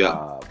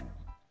 Yeah.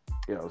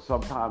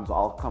 Sometimes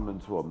I'll come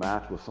into a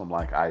match with some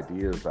like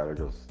ideas that are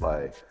just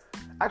like,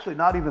 actually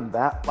not even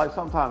that, like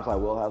sometimes I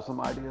will have some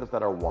ideas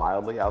that are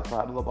wildly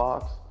outside of the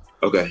box.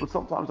 Okay. But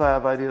sometimes I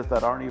have ideas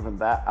that aren't even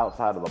that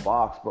outside of the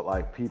box, but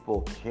like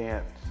people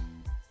can't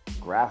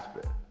grasp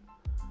it.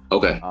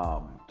 Okay.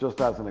 Just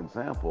as an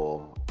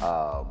example,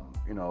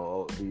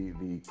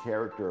 the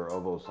character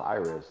of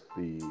Osiris,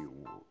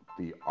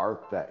 the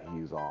arc that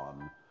he's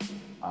on,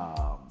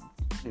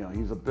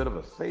 he's a bit of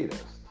a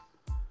sadist.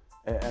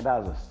 And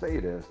as a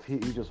sadist, he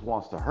just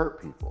wants to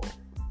hurt people.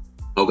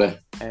 Okay.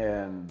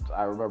 And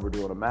I remember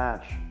doing a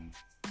match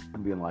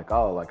and being like,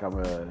 oh, like I'm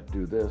gonna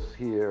do this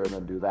here and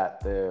then do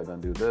that there and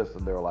then do this,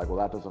 and they were like, well,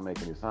 that doesn't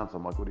make any sense.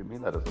 I'm like, what do you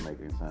mean that doesn't make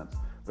any sense?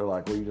 They're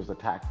like, well, you just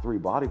attacked 3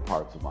 body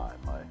parts of mine,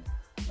 like,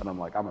 and I'm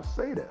like, I'm a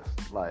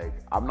sadist. Like,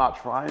 I'm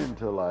not trying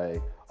to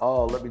like,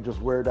 oh, let me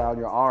just wear down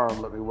your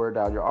arm, let me wear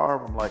down your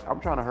arm. I'm like, I'm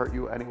trying to hurt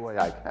you any way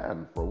I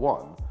can. For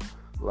one,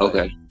 like,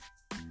 Okay.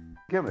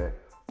 gimmick,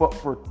 but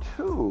for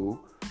two,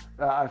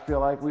 I feel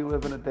like we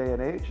live in a day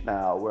and age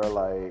now where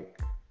like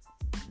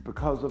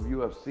because of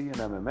UFC and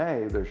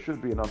MMA, there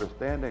should be an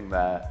understanding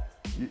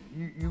that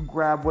you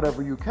grab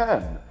whatever you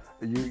can.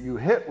 You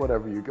hit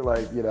whatever you can.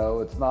 Like,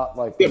 it's not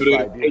like Yeah, this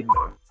but idea.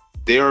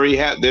 they already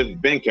have. There've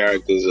been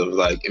characters of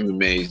like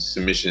MMA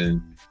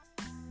submission,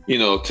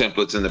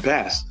 templates in the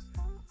past.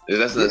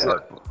 That's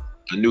not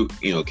a new,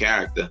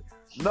 character.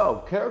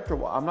 No, character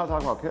wise. I'm not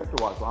talking about character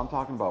wise, but I'm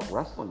talking about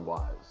wrestling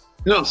wise.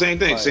 No, same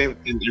thing. Like, Same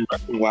in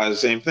wrestling wise,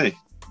 same thing.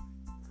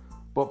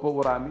 But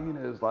what I mean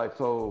is like,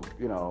 so,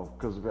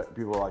 because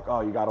people are like,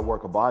 oh, you got to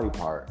work a body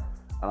part.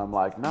 And I'm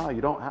like, no,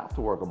 you don't have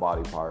to work a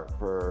body part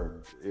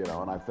for,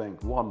 and I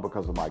think one,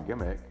 because of my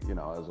gimmick,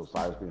 as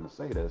Osiris being a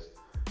sadist,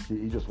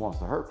 he just wants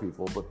to hurt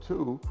people. But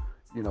two,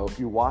 if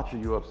you watch a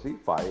UFC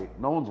fight,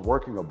 no one's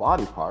working a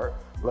body part.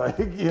 Like,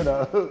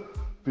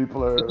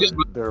 people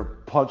they're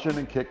punching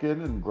and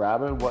kicking and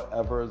grabbing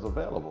whatever is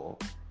available.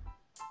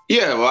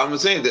 Yeah, well, I'm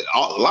saying that a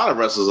lot of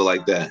wrestlers are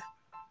like that.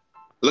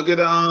 Look at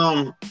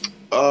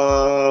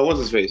what's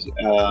his face?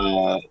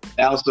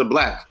 Aleister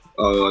Black.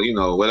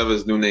 Whatever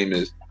his new name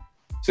is.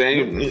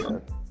 Same.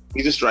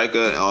 He's a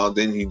striker.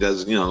 Then he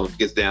does.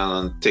 Gets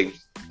down and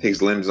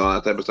takes limbs on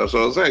that type of stuff.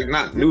 So it's like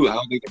not new. I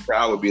don't think the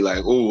crowd would be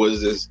like, "Oh, what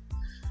is this?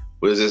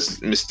 What is this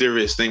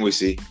mysterious thing we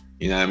see?"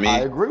 You know what I mean? I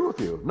agree with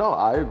you. No,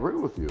 I agree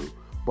with you.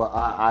 But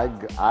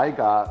I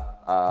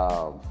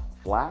got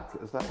flack.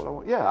 Is that what I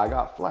want? Yeah, I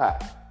got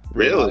flack.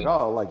 Really? Like,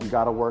 oh, like you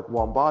got to work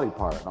one body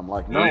part. And I'm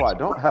like, no, I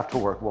don't have to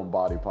work one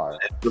body part.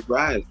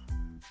 Surprise.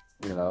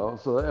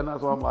 So, and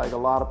that's why I'm like, a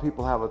lot of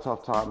people have a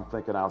tough time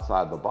thinking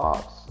outside the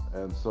box.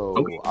 And so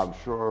I'm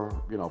sure,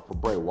 for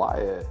Bray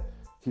Wyatt,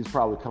 he's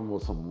probably coming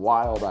with some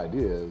wild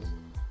ideas.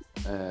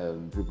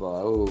 And people are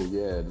like, oh,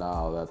 yeah,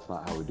 no, that's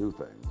not how we do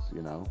things,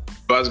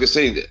 But I was going to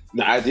say, that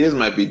the ideas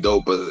might be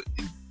dope, but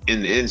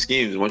in the end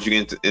schemes, once you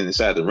get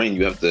inside the ring,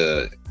 you have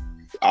to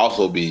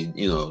also be,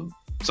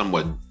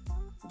 somewhat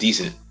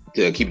decent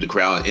to keep the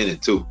crowd in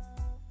it, too.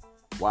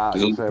 Wow,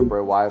 you saying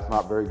Bray Wyatt's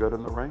not very good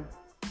in the ring?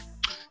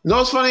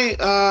 No, it's funny.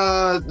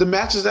 The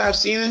matches that I've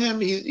seen in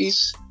him,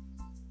 he's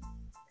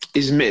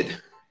mid.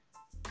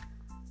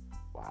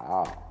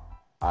 Wow.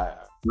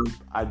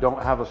 I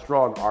don't have a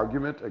strong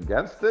argument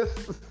against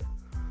this.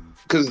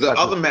 Because the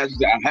other matches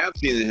that I have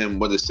seen in him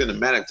were the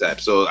cinematic type.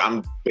 So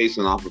I'm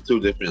basing off of two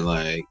different,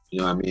 like, you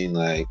know what I mean?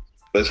 Like,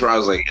 but as far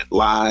as like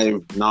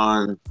live,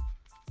 non,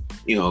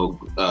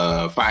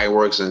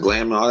 fireworks and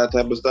glam and all that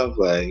type of stuff,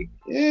 like,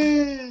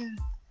 yeah.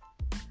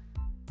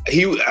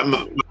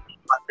 My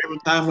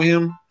favorite time with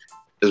him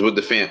is with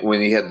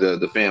when he had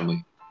the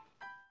family.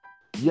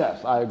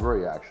 Yes, I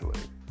agree, actually.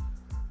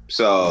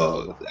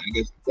 So I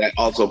guess that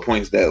also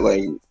points that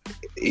like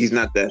he's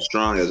not that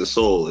strong as a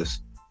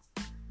soulless.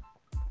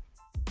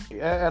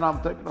 And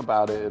I'm thinking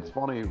about it. It's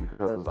funny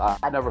because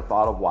I never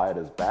thought of Wyatt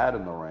as bad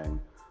in the ring,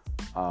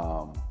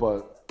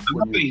 but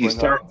when he's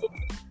terrible.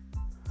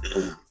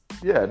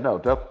 Yeah, no,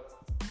 definitely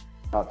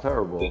not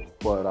terrible.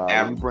 But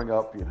when you bring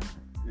up,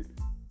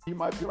 you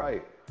might be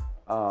right.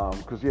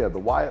 Because the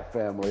Wyatt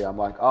family, I'm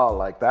like, oh,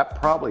 like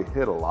that probably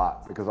hit a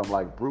lot because I'm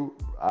like,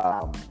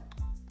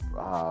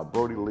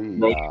 Brody Lee,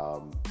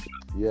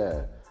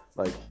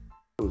 like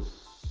he was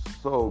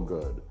so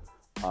good.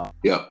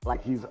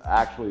 Like he's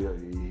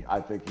actually, I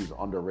think he's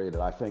underrated.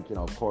 I think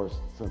of course,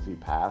 since he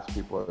passed,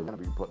 people are going to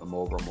be putting him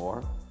over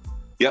more.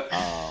 Yep.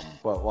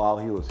 But while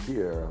he was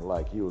here,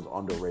 like he was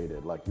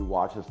underrated. Like you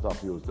watch his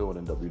stuff he was doing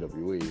in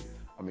WWE.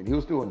 I mean, he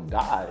was doing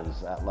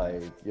dives at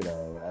like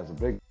as a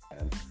big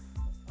man.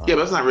 Yeah,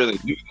 but that's not really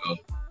new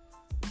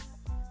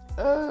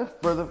though.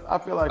 I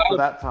feel like for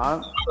that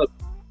time,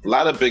 a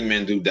lot of big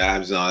men do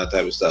dives and all that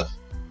type of stuff.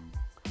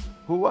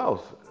 Who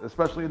else?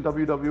 Especially in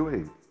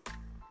WWE.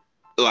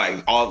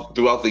 Like all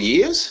throughout the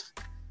years?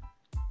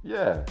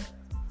 Yeah.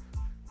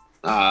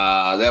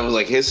 That was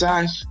like his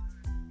size?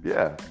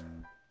 Yeah.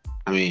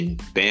 I mean,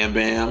 Bam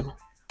Bam.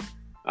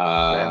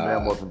 Bam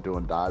Bam wasn't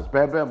doing dives.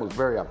 Bam Bam was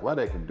very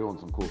athletic and doing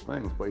some cool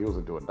things, but he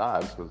wasn't doing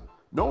dives because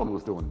no one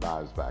was doing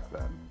dives back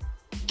then.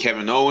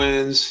 Kevin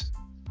Owens.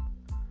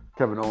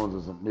 Kevin Owens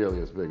isn't nearly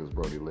as big as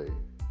Brody Lee.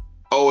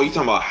 Oh, are you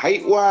talking about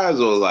height-wise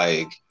or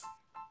like...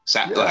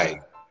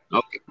 Like,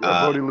 okay.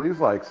 Yeah, Brody Lee's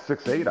like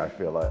 6'8", I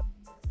feel like.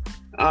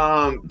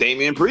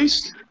 Damian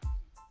Priest.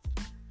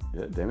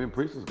 Yeah, Damian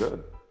Priest is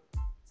good.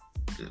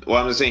 Well,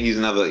 I'm just saying he's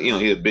another,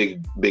 he's a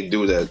big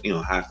dude that,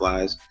 high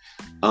flies.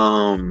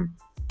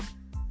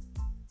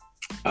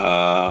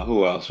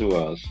 Who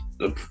else?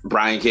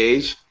 Brian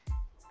Cage.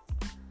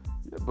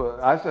 Yeah, but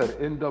I said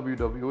in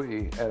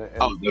WWE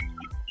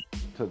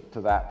and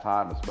to that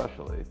time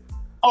especially.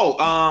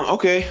 Oh,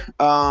 okay.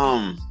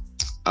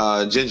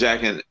 Jin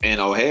Jack and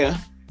O'Hare.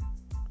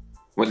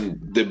 when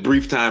the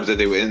brief times that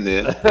they were in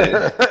there.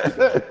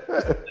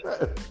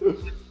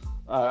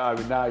 I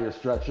mean, now you're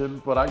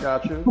stretching, but I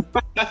got you.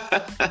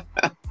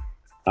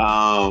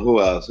 Who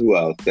else? Who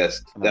else?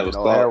 That was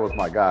O'Haire was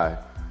my guy.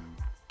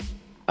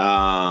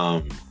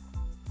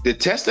 Did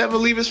Test ever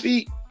leave his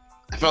feet?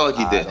 I felt like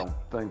he did. I don't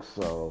think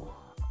so.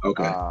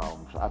 Okay.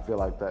 I feel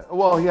like that.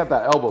 Well, he had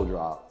that elbow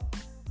drop.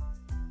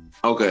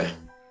 Okay.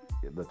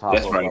 The top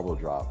elbow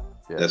drop.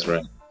 Yeah. That's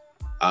right.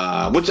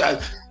 What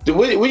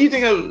do you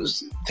think of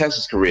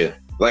Test's career?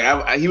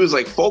 Like, he was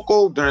like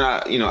focal during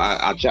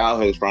our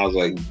childhood as far as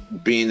like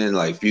being in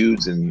like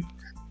feuds and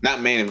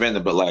not main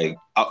eventer, but like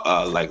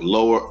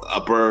lower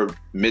upper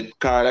mid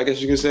card, I guess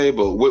you could say.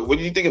 But what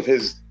do you think of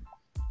his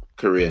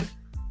career?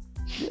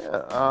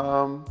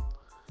 Yeah.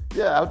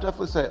 Yeah, I would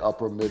definitely say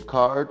upper mid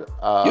card.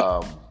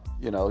 Yep.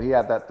 He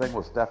had that thing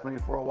with Stephanie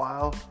for a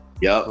while.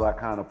 Yeah. So that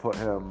kind of put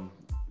him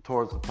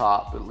towards the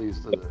top, at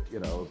least,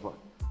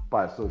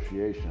 by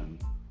association.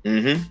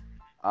 Mm-hmm.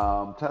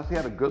 Test, he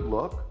had a good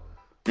look.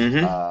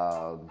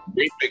 Mm-hmm.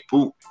 Great big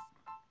boot.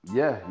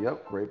 Yeah,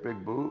 yep, great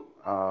big boot.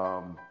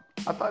 I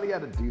thought he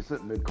had a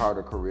decent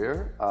mid-carder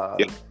career.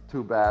 Yep.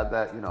 Too bad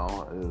that,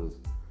 his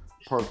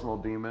personal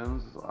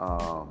demons,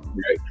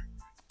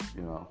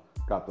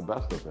 got the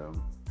best of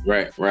him.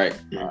 Right.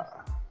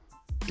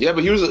 Yeah,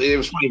 but it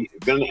was funny.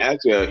 During the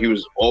actor, he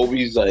was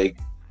always like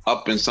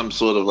up in some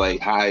sort of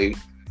like high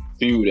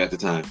feud at the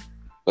time.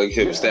 Like you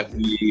said, with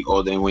Stephanie,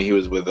 or then when he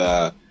was with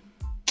what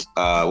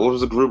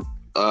was the group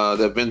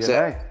that Vince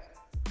had?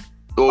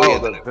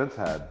 That Vince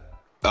had.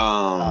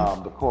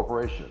 The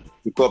Corporation.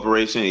 The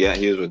Corporation, yeah,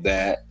 he was with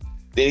that.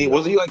 Then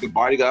wasn't he like the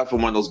bodyguard for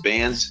one of those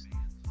bands?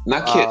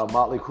 Not Kid.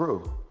 Motley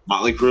Crue.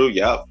 Motley Crue,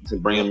 yep, to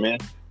bring him in.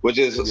 Which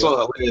is so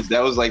hilarious.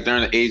 That was like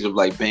during the age of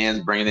like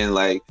bands bringing in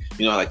like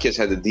Kiss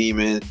had the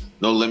Demon,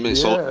 No Limit.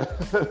 Yeah.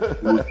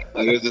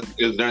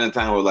 It was during the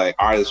time where like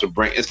artists would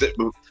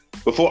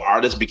before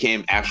artists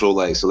became actual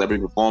like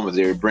celebrity performers,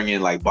 they were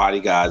bringing like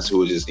bodyguards who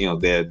were just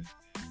dead,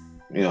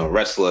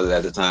 wrestlers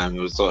at the time. It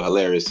was so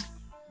hilarious.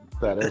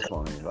 That is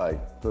funny.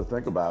 Like to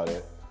think about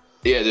it.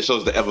 Yeah, it just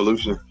shows the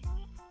evolution.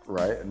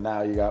 Right, and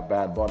now you got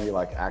Bad Bunny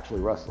like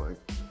actually wrestling.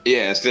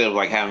 Yeah, instead of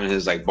like having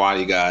his like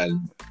bodyguard,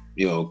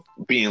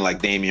 being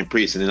like Damian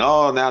Priest, and then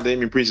now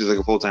Damian Priest is like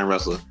a full-time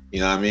wrestler. You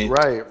know what I mean?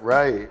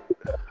 Right.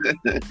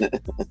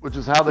 Which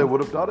is how they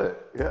would have done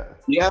it. Yeah.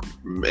 Yeah,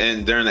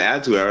 and during the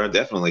Attitude Era,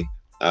 definitely.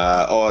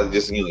 Or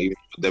just even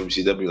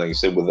WCW, like you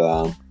said, with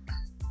No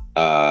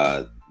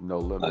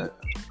Limit.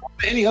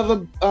 Any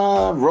other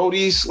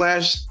roadies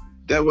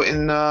 / that were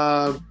in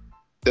that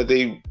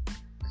they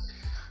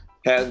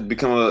had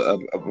become a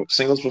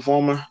singles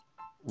performer?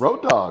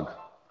 Road Dogg.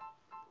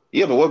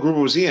 Yeah, but what group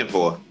was he in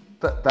for?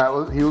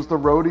 He was the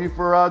roadie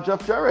for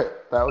Jeff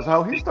Jarrett. That was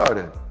how he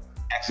started.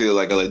 Actually,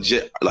 like a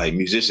legit like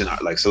musician,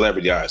 like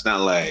celebrity artist,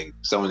 not like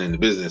someone in the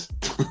business.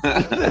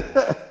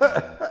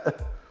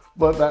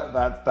 But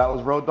that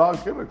was Road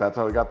Dogg's gimmick. That's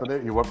how he got the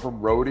name. He went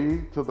from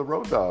roadie to the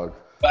Road Dogg.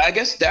 But I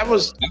guess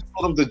that's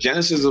one of the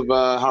genesis of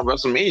how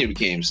WrestleMania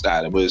became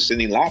started with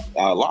Sidney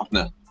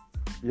Lauper.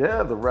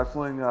 Yeah, the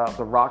wrestling,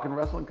 the Rock and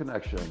Wrestling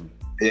connection.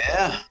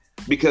 Yeah,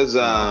 because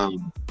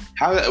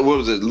what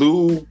was it?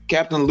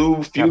 Captain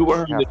Lou feud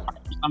where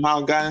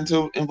somehow got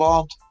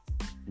involved.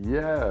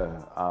 Yeah,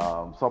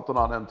 something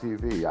on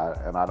MTV.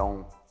 I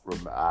don't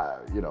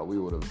remember. We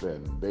would have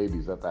been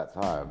babies at that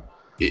time.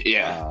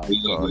 Yeah, so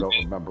I don't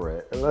remember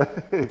it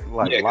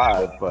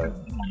live. But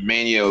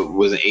Mania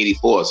was in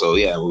 '84, so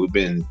yeah, we've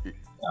been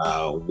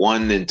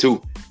 1 and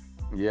 2.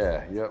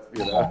 Yeah, yep.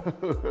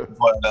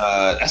 But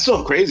that's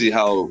so crazy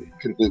how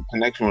the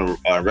connection with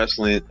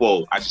wrestling.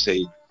 Well, I should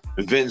say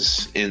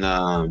Vince in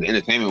the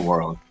entertainment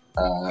world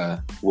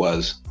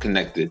was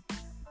connected.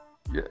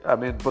 Yeah, I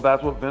mean, but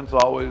that's what Vince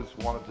always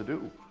wanted to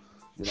do.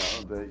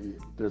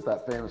 There's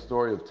that famous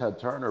story of Ted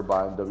Turner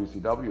buying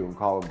WCW and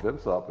calling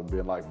Vince up and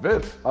being like,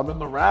 "Vince, I'm in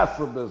the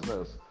wrestling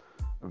business,"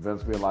 and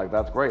Vince being like,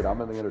 "That's great.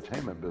 I'm in the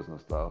entertainment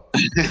business, though."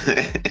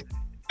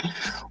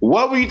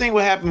 What would you think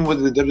would happen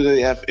with the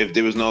WWF if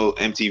there was no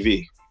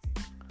MTV?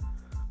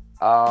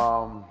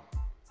 I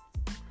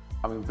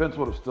mean, Vince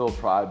would have still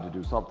tried to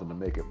do something to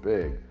make it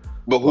big.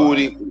 But who would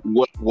he?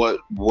 What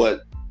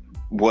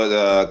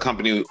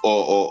company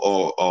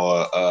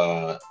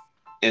or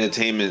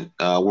entertainment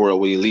world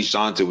would he leash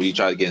onto? Would he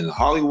try to get into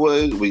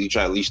Hollywood? Would he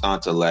try to leash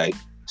onto like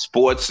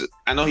sports?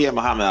 I know he had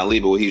Muhammad Ali,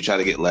 but would he try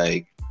to get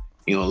like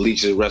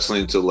leash his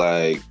wrestling to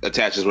like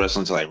attach his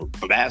wrestling to like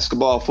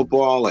basketball,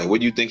 football? Like, what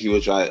do you think he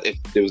would try if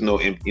there was no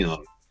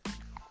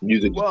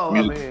music? Well,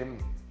 I mean,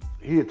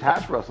 he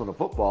attached wrestling to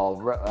football.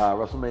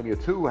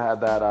 WrestleMania 2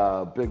 had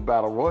that big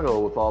battle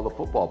royal with all the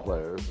football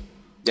players.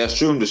 That's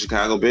true. The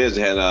Chicago Bears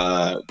had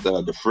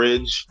the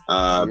Fridge,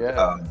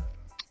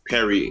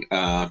 Perry,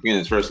 I forget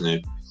his first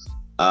name.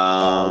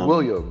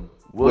 William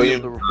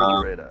the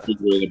Refrigerator.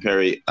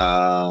 Perry.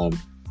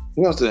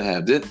 Who else did I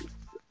have?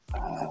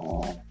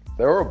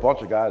 There were a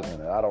bunch of guys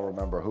in it. I don't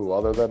remember who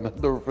other than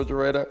the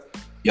Refrigerator.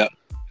 Yep.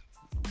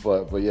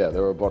 But yeah,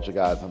 there were a bunch of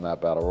guys in that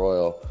battle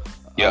royal.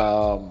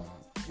 Yep.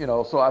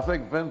 So I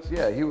think Vince,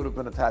 yeah, he would have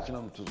been attaching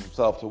them to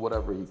himself to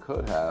whatever he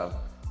could have.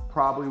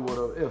 Probably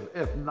would have,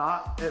 if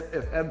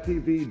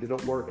MTV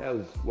didn't work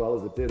as well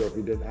as it did, or if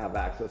he didn't have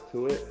access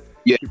to it,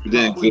 Yeah, he but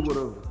then probably would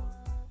have,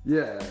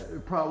 yeah,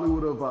 it probably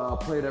would have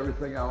played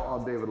everything out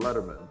on David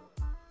Letterman.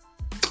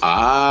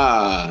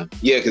 yeah,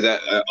 because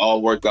that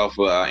all worked out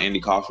for Andy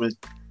Kaufman.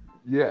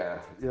 Yeah,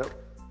 yep.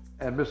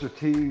 And Mr.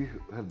 T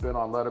has been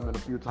on Letterman a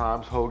few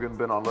times. Hogan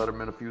been on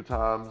Letterman a few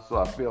times. So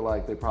I feel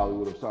like they probably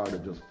would have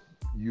started just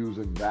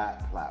using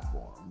that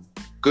platform.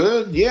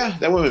 Good, yeah,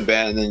 that wouldn't be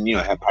bad. And then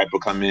have Piper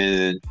come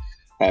in and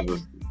have a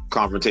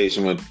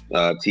confrontation with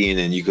T, and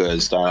then you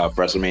could start off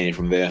WrestleMania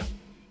from there.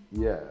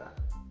 Yeah.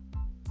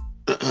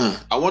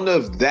 I wonder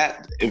if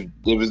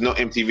there was no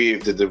MTV,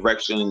 if the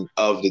direction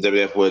of the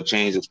WWF would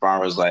change as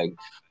far as like,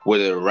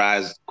 would it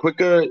rise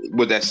quicker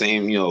with that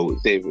same,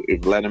 say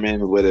if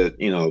Letterman, would it,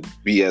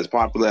 be as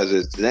popular as it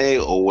is today,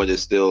 or would it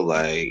still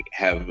like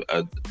have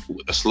a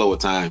slower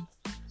time?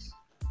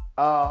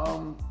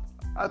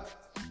 That's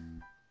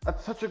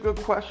such a good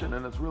question,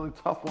 and it's a really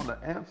tough one to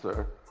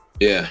answer.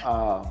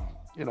 Yeah.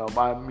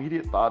 My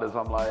immediate thought is,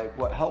 I'm like,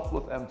 what helped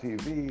with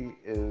MTV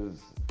is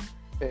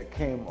it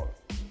came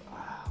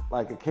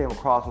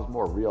across as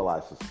more real, I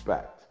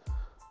suspect.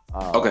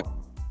 Okay.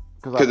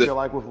 Because I feel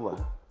like with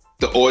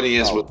the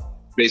audience was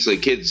basically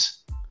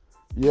kids.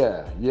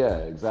 Yeah,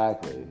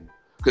 exactly.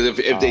 Because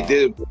if they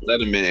did it with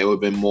Letterman, it would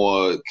have been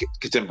more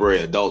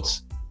contemporary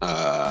adults.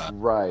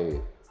 Right.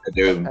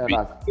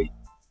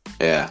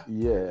 Yeah.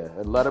 Yeah,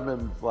 and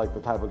Letterman's like the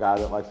type of guy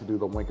that likes to do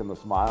the wink and the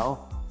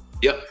smile.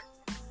 Yep.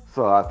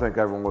 So I think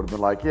everyone would have been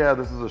like, yeah,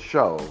 this is a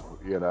show,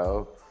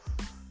 Well,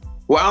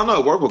 I don't know.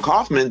 It worked with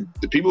Kaufman.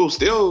 The people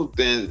still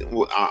then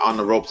are on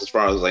the ropes as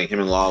far as like him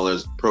and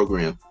Lawler's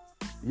program.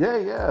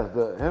 Yeah.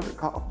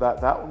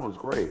 That one was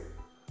great.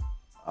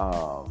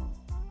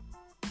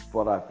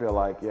 But I feel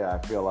like,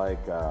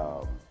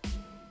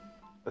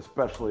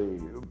 especially,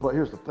 but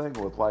here's the thing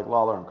with like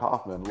Lawler and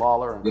Kaufman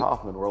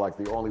were like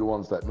the only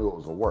ones that knew it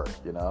was a work,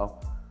 Yeah,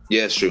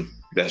 it's true.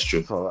 That's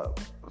true.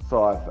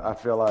 So I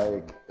feel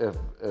like if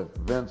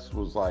Vince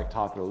was like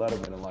talking to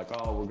Letterman and like,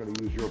 oh, we're gonna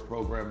use your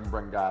program and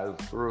bring guys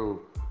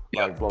through,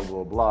 like blah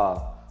blah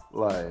blah,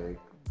 like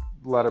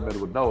Letterman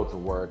would know it's a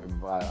work,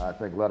 and I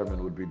think Letterman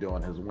would be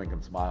doing his wink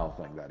and smile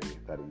thing that he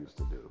used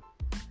to do,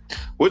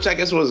 which I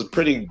guess was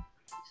pretty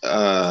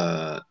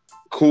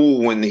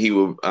cool when he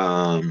would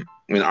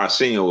when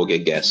Arsenio would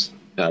get guests,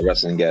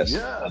 wrestling guests.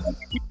 Yeah,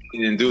 he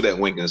didn't do that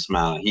wink and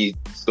smile. He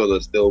sort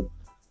of still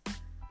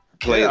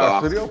played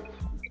off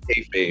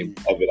kayfabe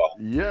of it all.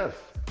 Yes,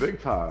 big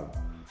time.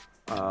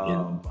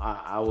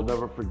 I will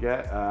never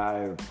forget.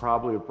 I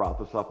probably have brought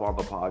this up on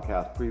the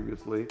podcast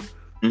previously.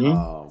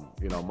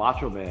 Mm-hmm.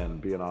 Macho Man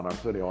being on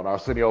Arsenio, and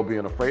Arsenio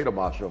being afraid of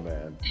Macho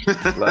Man.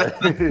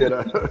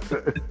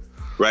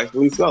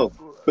 Rightfully so.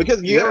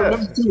 Because you gotta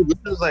remember too, this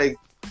was like,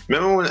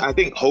 remember when I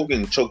think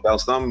Hogan choked out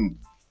some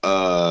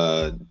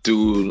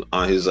dude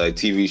on his like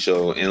TV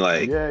show and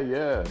like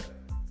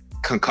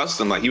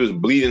concussed him, like he was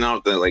bleeding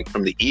out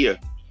from the ear.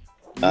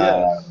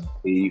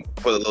 He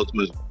put a little too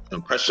much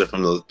pressure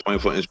from those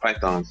 24-inch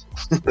pythons.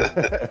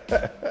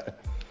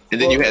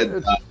 And then you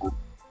had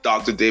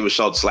Dr. David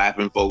Schultz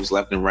slapping folks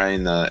left and right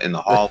in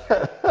the hall.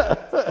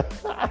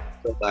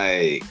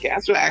 Like,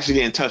 cats were actually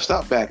getting touched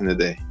up back in the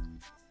day.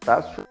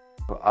 That's true.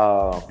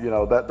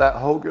 That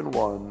Hogan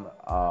one,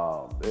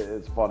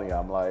 it's funny.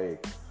 I'm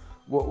like,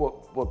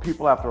 what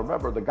people have to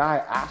remember, the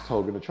guy asked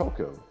Hogan to choke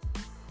him.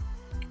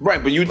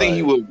 Right, but you think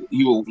he would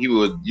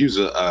use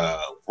a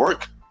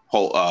work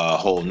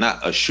hold,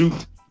 not a shoot?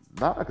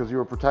 Nah, because you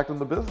were protecting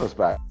the business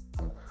back.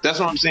 That's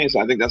what I'm saying.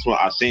 So I think that's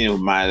what Arsenio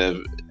might have.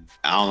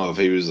 I don't know if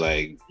he was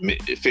like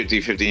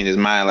 50-50 in his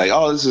mind, like,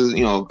 oh, this is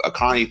a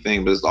Connie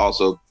thing, but it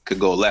also could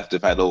go left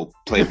if I don't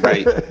play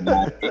right.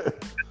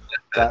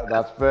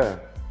 That's fair.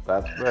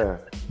 That's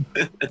fair.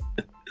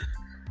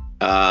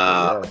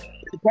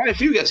 Quite a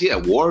few guys. He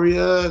had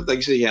Warrior, like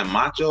you said. He had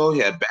Macho. He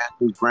had Bad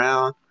News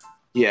Brown.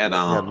 He had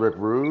Rick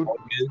Rude.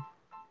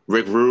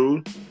 Rick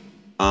Rude.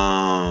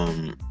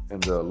 In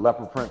the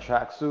leopard print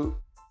tracksuit.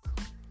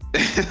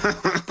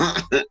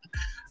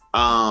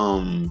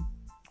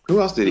 Who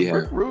else did he have?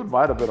 Rick Rude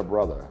might have been a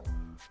brother.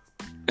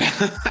 He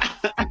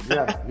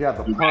had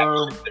the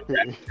perm.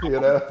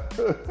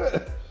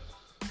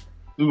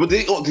 But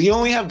did he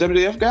only have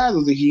WWF guys,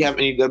 or did he have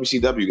any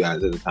WCW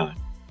guys at the time?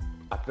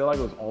 I feel like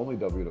it was only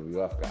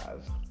WWF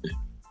guys.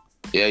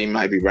 Yeah, you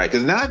might be right.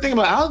 Because now I think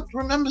about it, I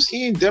remember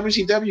seeing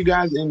WCW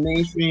guys in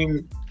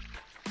mainstream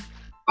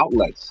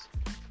outlets.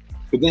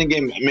 But then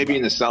again, maybe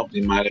in the South,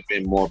 it might have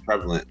been more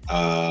prevalent.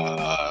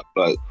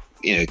 But,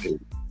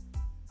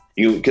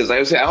 because like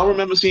I said, I don't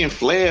remember seeing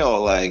Flair or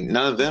like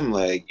none of them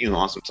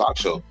on some talk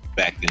show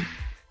back then.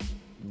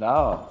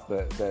 No,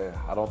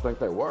 I don't think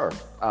they were.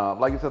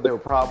 Like you said, they were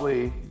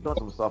probably doing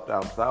some stuff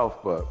down south,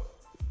 but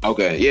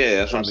okay, yeah,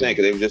 that's what I'm saying,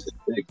 because they were just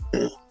big.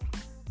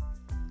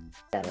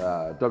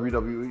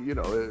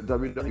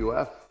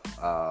 WWF,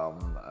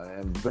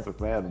 and Vince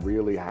McMahon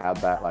really had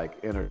that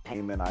like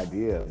entertainment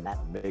idea, and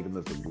making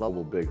this a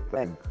global big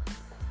thing.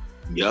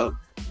 Yep.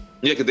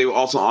 Yeah, because they were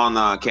also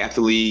on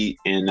Kathy Lee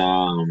and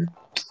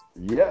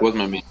Yes, what's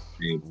my man's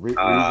name?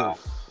 Regis.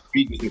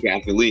 Regis and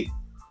Kathy Lee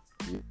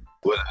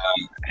would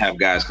have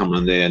guys come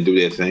on there and do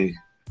their thing.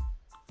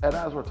 And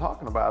as we're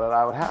talking about it,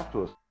 I would have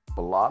to assume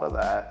a lot of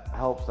that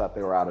helps that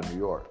they were out of New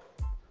York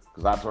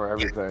because that's where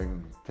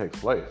everything takes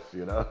place,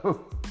 you know?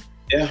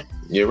 Yeah,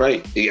 you're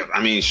right. Yeah,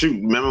 I mean,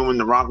 shoot, remember when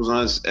The Rock was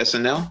on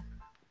SNL?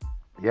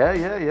 Yeah.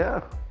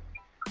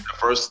 The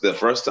first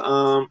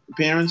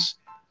appearance?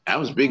 That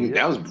was big. That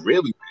Yeah. was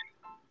really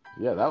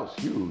Yeah, that was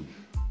huge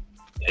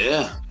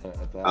yeah.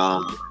 at that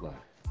Um, point.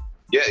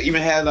 yeah,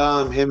 even had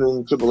him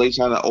and Triple H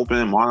had an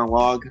opening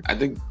monologue. I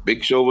think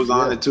Big Show was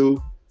on Yeah. it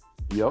too.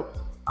 Yep.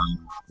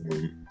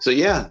 So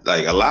yeah,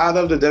 like a lot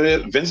of the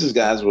Vince's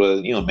guys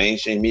were,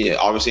 mainstream media.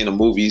 Obviously in the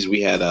movies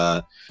we had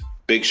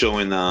Big Show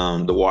and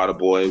the Water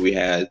Boy. We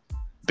had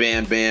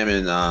Bam Bam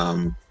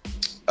and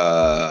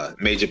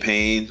Major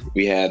Payne.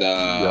 We had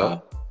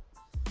Yep.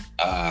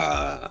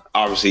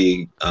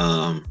 obviously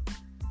No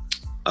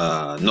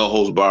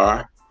Holds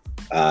Bar.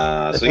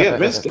 So yeah,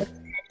 Vince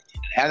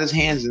had his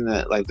hands in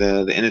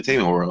the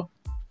entertainment world.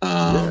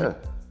 I don't Yeah. know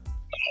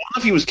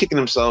if he was kicking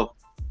himself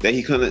that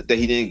he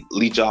didn't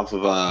leech off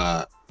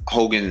of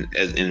Hogan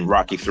in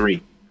Rocky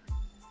 3.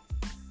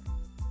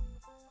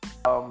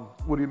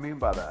 What do you mean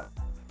by that?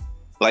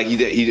 Like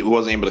he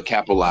wasn't able to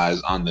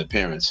capitalize on the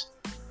appearance.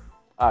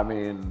 I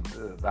mean,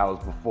 that was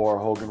before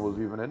Hogan was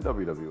even in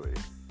WWE.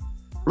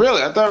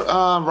 Really? I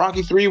thought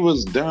Rocky 3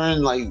 was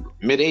during like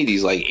mid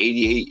 80s, like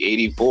 88,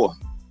 84,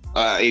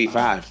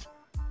 85.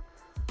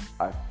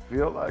 I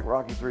feel like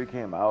Rocky 3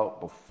 came out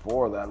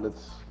before that. This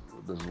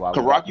is why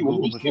Because we got Rocky the 1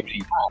 Google was machine.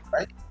 75,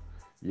 right?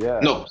 Yeah.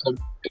 No.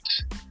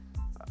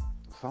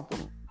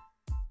 Something.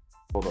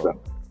 Hold on.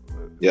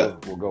 Yeah.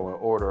 We'll go in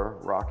order.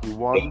 Rocky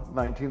 1,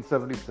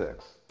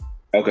 1976.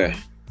 Okay.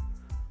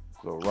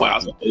 So Wow,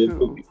 Rocky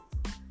 2.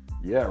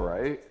 Yeah,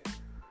 right?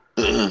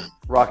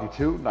 Rocky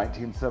 2,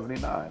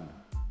 1979.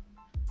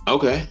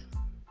 Okay.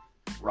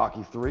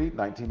 Rocky 3,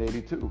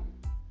 1982.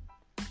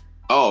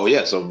 Oh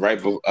yeah, so right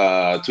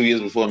 2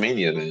 years before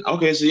Mania then.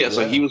 Okay, so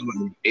so Yeah. he was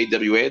with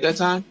AWA at that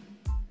time?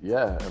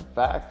 Yeah, in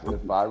fact,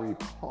 if I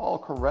recall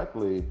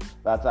correctly,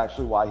 that's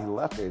actually why he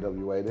left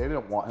AWA. They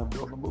didn't want him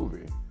doing the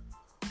movie.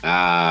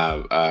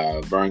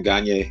 Vern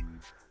Gagne.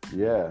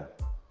 Yeah.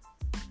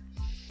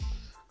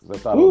 Because they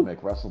thought it would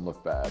make wrestling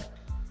look bad.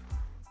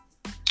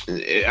 All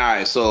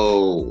right,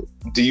 so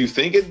do you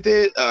think it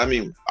did? I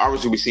mean,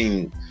 obviously we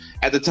seen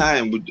at the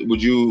time.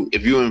 Would you,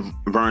 if you were in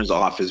Vern's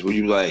office, would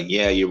you be like,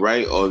 yeah, you're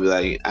right, or be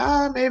like,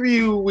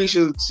 maybe we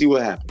should see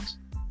what happens?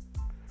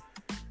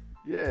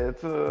 Yeah,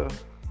 it's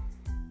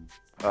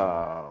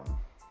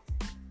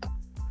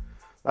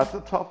that's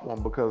a tough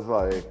one because,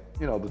 like,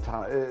 the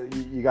time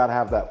you got to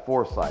have that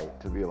foresight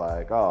to be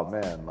like, oh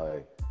man,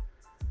 like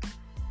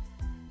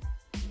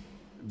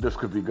this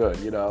could be good,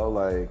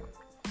 like.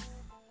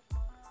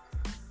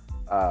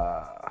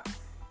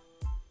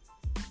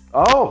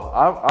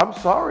 I'm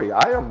sorry,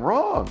 I am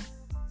wrong.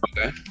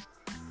 Okay.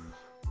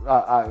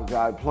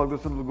 I plugged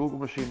this into the Google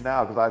machine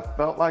now because I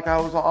felt like I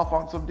was off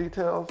on some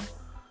details.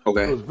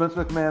 Okay. It was Vince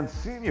McMahon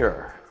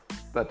Sr.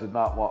 that did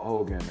not want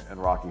Hogan in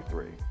Rocky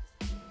 3.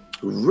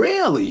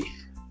 Really?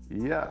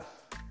 Yes.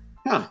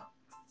 Huh.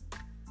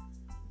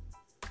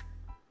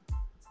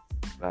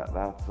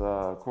 That's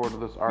according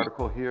to this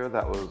article here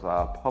that was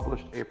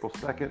published April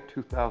 2nd,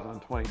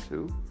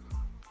 2022.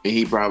 And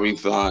he probably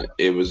thought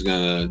it was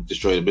gonna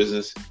destroy the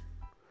business.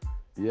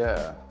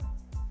 Yeah.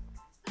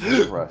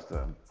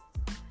 Interesting.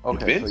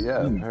 Okay, Vince? so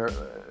yeah,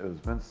 it was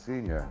Vince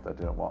Sr. that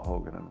didn't want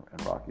Hogan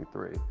in Rocky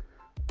 3.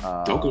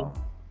 Okay.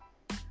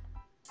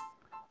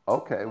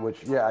 Okay,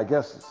 which, yeah, I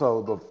guess,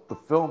 so the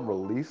film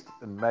released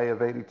in May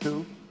of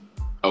 82,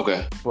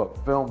 Okay. but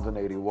filmed in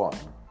 81.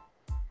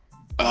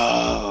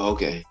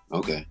 Okay.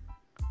 Wow,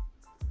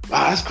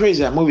 that's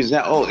crazy. That movie's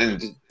that old,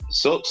 and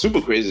so super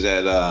crazy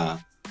that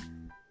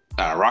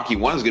Rocky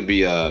 1's gonna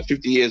be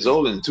 50 years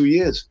old in 2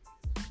 years.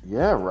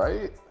 Yeah,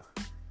 right?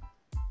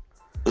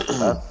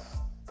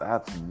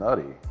 That's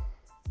nutty.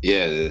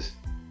 Yeah, it is.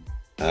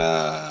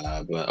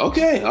 But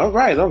okay, all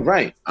right.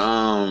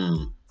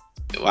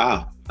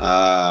 Wow.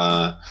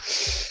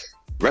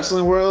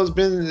 Wrestling world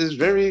is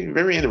very,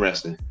 very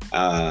interesting.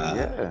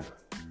 Yeah.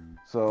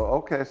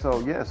 So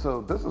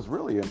this is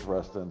really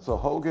interesting. So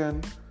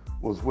Hogan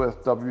was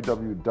with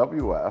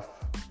WWF.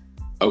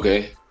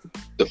 Okay.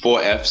 The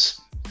 4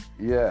 Fs.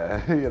 Yeah,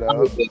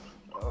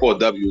 4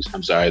 Ws.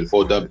 I'm sorry, the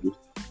 4 Ws.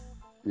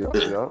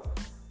 Yep.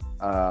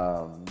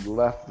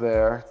 Left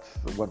there,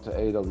 went to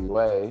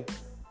AWA.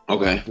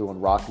 Okay. Doing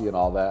Rocky and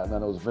all that, and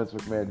then it was Vince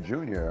McMahon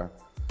Jr.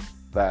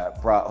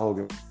 that brought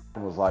Hogan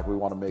and was like, "We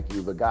want to make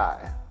you the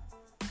guy."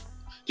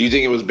 Do you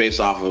think it was based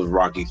off of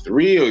Rocky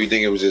 3, or you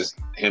think it was just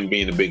him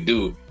being a big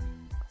dude?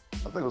 I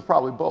think it was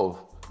probably both.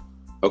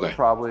 Okay.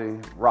 Probably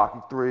Rocky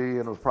 3,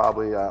 and it was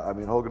probably,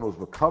 Hogan was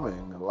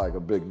becoming like a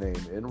big name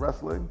in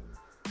wrestling.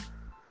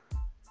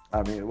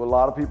 I mean, what a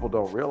lot of people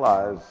don't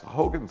realize,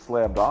 Hogan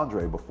slammed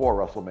Andre before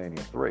WrestleMania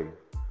 3.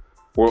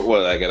 What,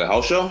 like at a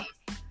house show?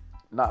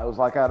 No, it was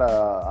like at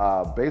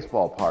a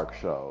baseball park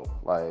show.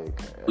 Like,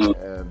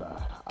 Mm, and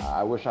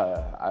I wish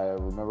I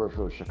remember if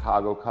it was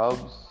Chicago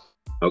Cubs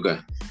okay.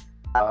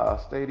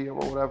 stadium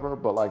or whatever,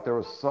 but like there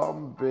was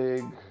some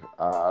big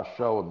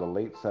show in the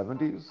late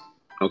 '70s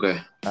Okay.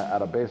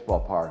 at a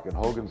baseball park, and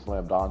Hogan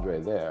slammed Andre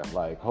there.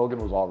 Like Hogan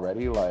was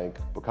already like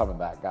becoming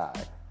that guy.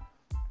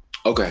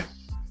 Okay.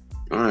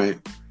 All right.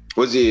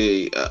 Was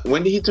he?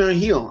 When did he turn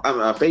heel?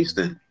 Face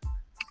then,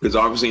 because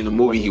obviously in the When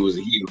movie he he was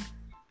a heel.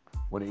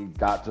 when he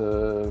got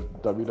to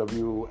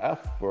WWF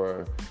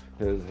for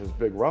his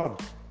big run.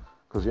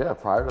 Because yeah,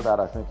 prior to that,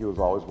 I think he was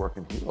always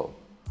working heel.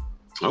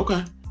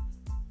 Okay.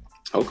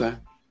 Okay.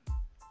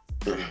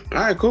 All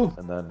right. Cool.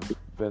 And then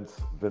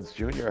Vince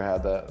Jr.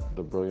 had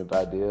the brilliant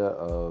idea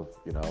of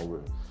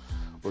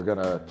we're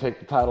gonna take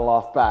the title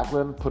off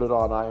Backlund, put it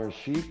on Iron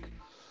Sheik,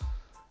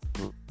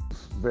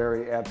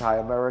 very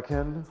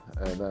anti-American,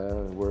 and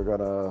then we're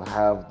gonna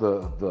have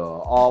the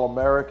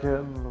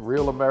all-American,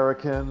 real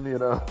American,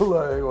 like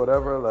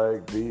whatever,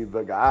 like be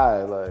the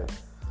guy, like.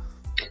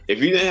 If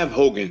you didn't have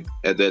Hogan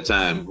at that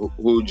time, who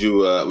would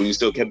you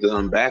still kept it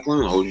on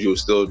Backlund, or would you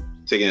still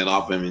taking it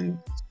off him and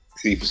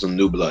see for some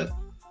new blood?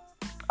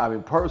 I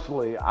mean,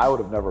 personally, I would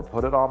have never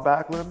put it on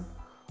Backlund.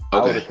 I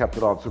would have Okay. kept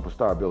it on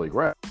Superstar Billy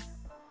Graham.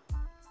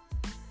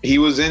 He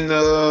was in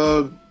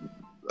the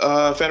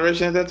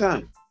Federation at that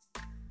time.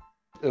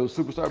 It was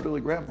Superstar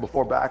Billy Graham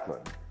before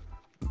Backlund.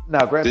 Now,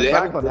 Did granted, they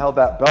have Backlund held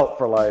that belt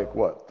for like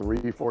what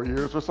 3-4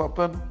 years or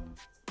something.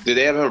 Did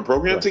they ever have a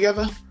program Yeah.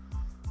 together?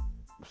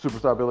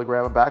 Superstar Billy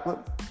Graham and Backlund.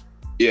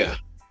 Yeah.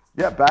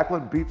 Yeah,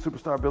 Backlund beat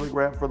Superstar Billy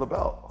Graham for the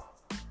belt.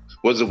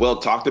 Was it well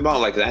talked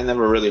about? Like I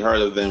never really heard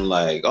of them.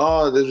 Like,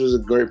 oh, this was a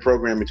great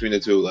program between the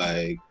two.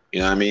 Like, you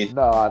know what I mean?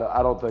 No,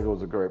 I don't think it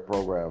was a great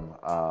program.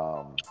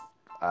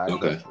 I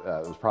Okay. think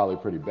it was probably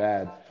pretty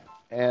bad,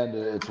 and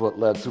it's what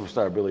led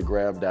Superstar Billy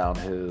Graham down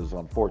his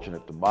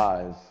unfortunate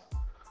demise.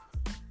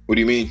 What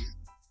do you mean?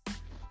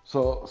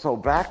 So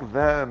back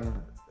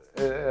then,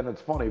 and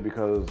it's funny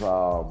because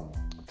I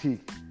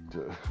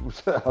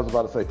was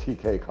about to say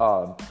TK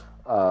Khan,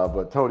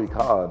 but Tony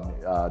Khan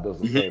does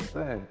the same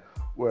thing,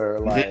 where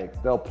like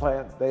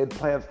they'd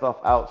plan stuff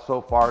out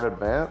so far in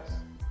advance.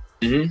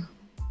 Mm-hmm.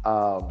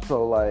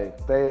 So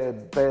like they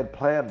had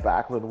planned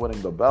Backlund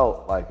winning the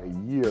belt like a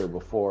year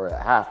before it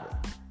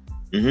happened.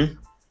 Mm-hmm.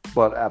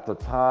 But at the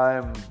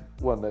time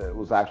when it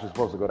was actually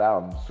supposed to go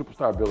down,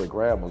 Superstar Billy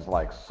Graham was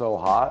like so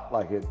hot,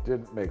 like it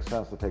didn't make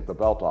sense to take the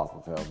belt off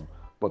of him.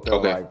 But they're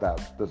Okay.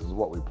 like, this is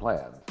what we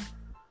planned.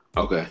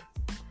 Okay.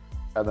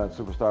 And then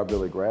Superstar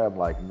Billy Graham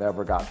like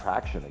never got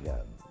traction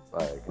again,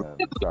 like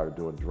and started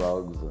doing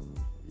drugs and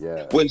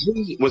yeah.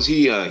 Was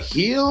he a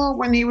heel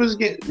when he was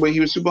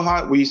super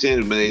hot? Were you saying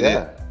when they did?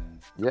 Yeah,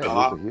 yeah, he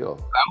was a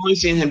heel. I only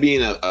seen him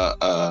being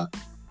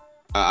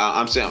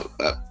I'm saying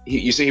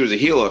you say he was a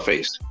heel or a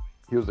face?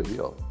 He was a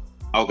heel.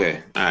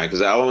 Okay, all right,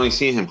 because I only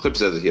seen him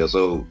clips as a heel.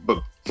 So,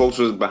 but folks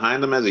was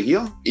behind him as a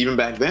heel even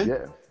back then.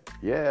 Yeah,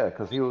 yeah,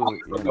 because he was,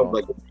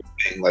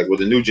 Like with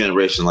the new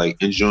generation, like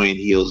enjoying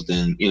heels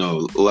than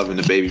loving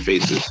the baby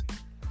faces.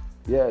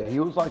 yeah, he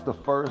was like the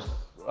first.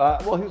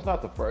 Well, he's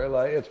not the first.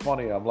 Like, it's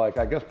funny. I'm like,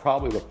 I guess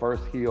probably the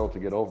first heel to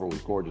get over was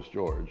Gorgeous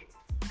George.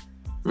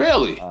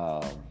 Really?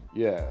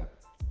 Yeah,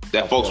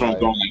 That folks feel from like-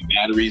 throwing like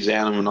batteries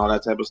at him and all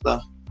that type of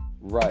stuff.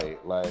 right.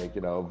 Like,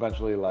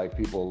 eventually, like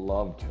people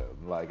loved him.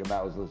 Like, and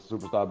that was the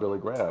Superstar Billy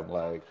Graham.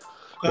 Like,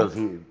 because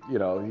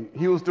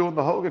he was doing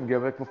the Hogan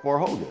gimmick before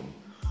Hogan.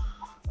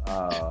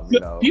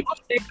 People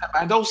think that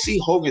I don't see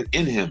Hogan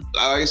in him.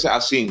 Like I said,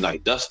 I've seen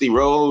like Dusty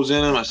Rhodes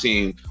in him. I've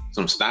seen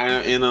some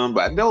Steiner in him,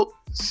 but I don't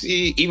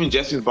see even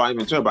Jesse's Bobby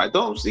Ventura. But I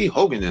don't see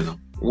Hogan in him.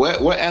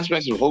 What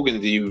aspects of Hogan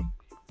do you?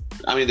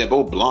 I mean, they're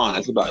both blonde.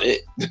 That's about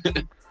it.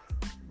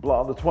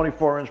 Blonde, the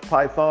 24-inch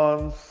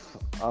pythons.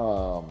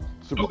 Superstar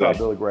Okay.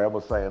 Billy Graham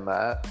was saying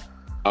that.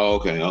 Oh,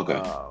 okay,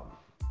 okay.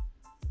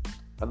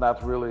 And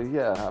that's really,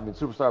 yeah. I mean,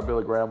 Superstar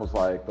Billy Graham was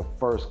like the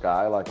first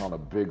guy, like on a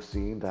big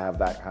scene, to have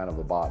that kind of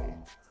a body.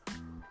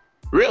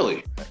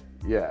 Really?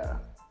 Yeah.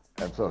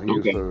 And so he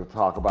used to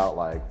talk about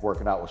like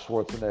working out with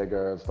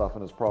Schwarzenegger and stuff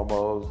in his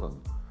promos, and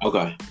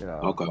Okay.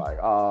 like,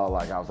 oh,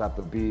 like I was at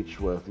the beach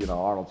with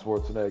Arnold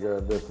Schwarzenegger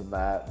and this and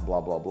that, and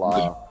blah blah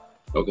blah.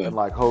 Okay. And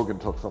like Hogan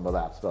took some of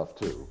that stuff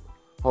too.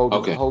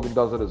 Hogan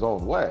does it his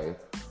own way,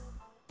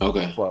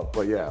 Okay.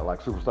 but yeah,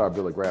 like Superstar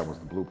Billy Graham was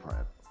the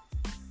blueprint.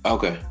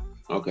 Okay.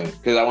 Okay.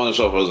 Because I want to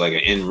show if it was like an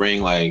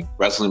in-ring, like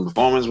wrestling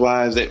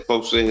performance-wise, that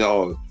folks say,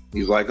 oh,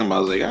 he's like him. I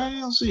was like, I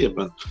don't see it,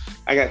 but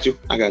I got you.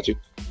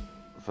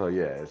 So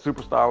yeah,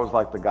 Superstar was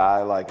like the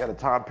guy, like at a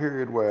time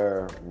period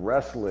where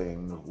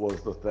wrestling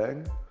was the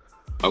thing.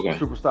 Okay.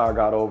 Superstar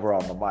got over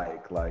on the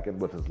mic, like, and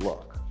with his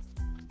look.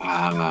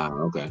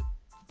 Okay.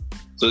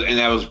 So, and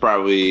that was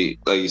probably,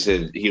 like you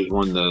said, he was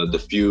one of the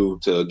few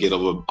to get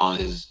over on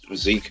his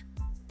physique.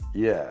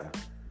 Yeah.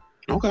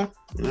 Okay.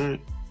 All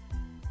right.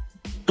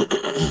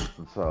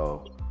 And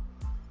so,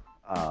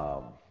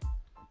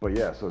 but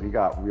yeah, so he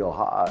got real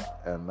hot,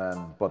 and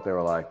then but they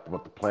were like,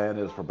 what the plan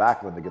is for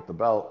Backlund to get the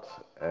belt,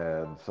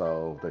 and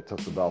so they took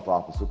the belt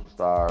off of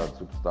Superstar, and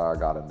Superstar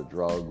got into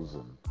drugs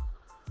and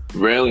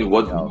Really? everything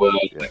What else.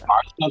 like Yeah.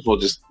 hard stuff or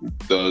just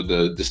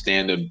the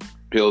standard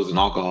pills and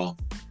alcohol?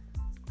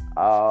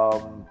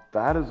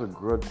 That is a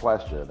good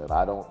question, and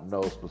I don't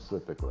know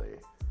specifically.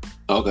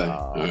 Okay.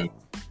 All Um, right.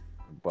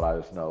 but I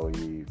just know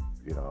you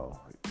know,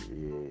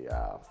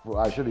 well,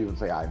 I shouldn't even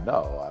say I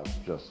know.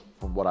 I've just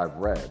from what I've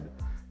read,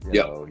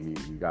 Yep.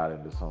 he got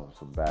into some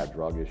bad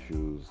drug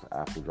issues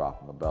after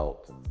dropping the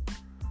belt and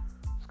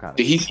just kind of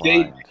Did he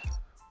stay? declined.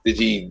 Did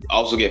he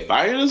also get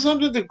fired or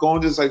something to go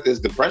into like this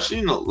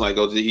depression? Like,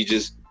 or did he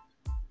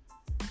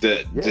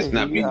Yeah, just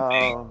not he be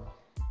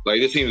like?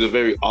 This seems a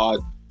very odd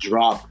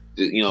drop.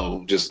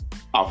 Just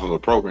off of a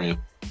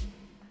program.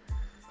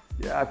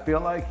 yeah, I feel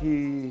like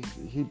he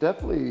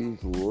definitely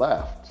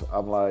left.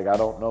 I'm like, I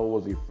don't know,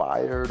 was he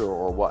fired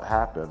or what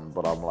happened,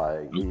 but I'm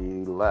like,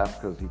 he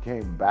left because he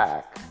came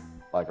back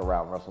like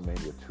around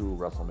WrestleMania 2,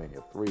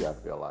 WrestleMania 3, I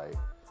feel like,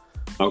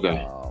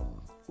 Okay.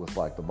 with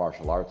like the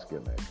martial arts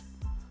gimmick.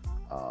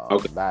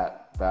 Okay.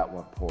 That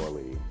went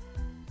poorly,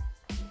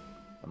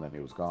 and then he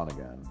was gone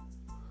again.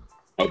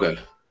 Okay.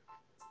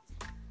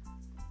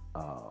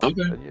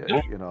 Okay. And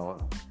yeah, Yeah.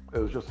 it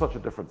was just such a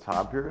different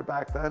time period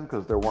back then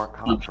because there weren't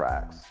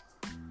contracts,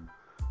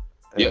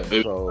 Yeah. and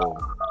It so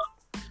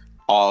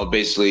all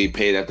basically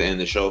paid at the end of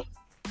the show.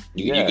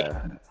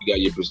 yeah, You got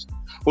your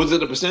was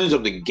it a percentage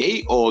of the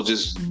gate or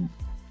just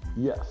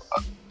yes,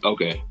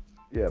 okay?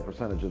 yeah,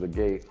 percentage of the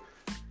gate,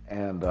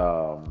 and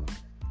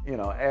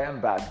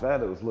and back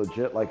then it was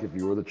legit. Like if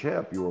you were the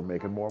champ, you were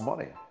making more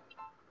money.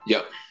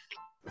 Yep.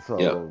 Yep.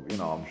 So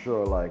I'm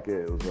sure like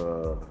it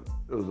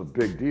was a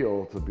big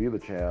deal to be the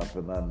champ,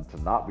 and then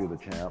to not be the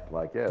champ,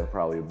 like yeah,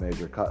 probably a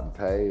major cut in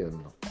pay and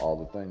all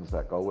the things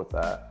that go with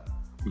that.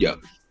 Yep.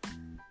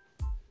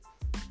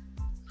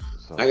 I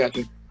So got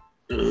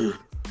you.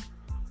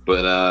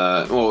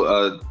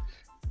 But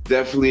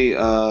definitely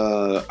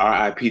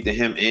RIP to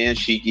him and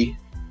Shiki.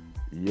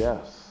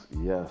 yes,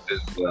 yes,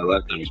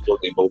 Last time we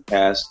spoke, they both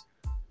passed.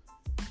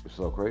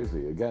 so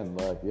crazy. Again,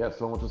 like yeah,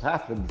 so much has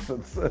happened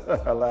since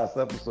our last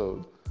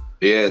episode.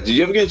 Yeah. Did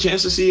you ever get a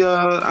chance to see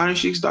Iron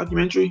Sheik's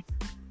documentary?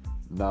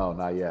 No,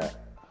 not yet.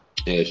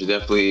 Yeah, you should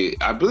definitely.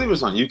 I believe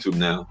it's on YouTube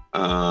now.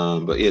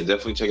 But yeah,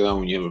 definitely check it out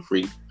when you have a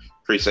free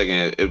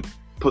second. It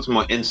puts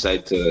more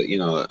insight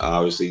to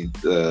obviously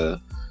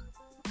the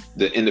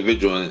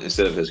individual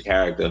instead of his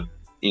character.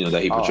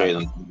 That he portrayed Oh,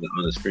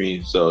 on the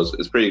screen. So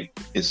it's pretty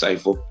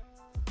insightful.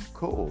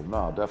 cool.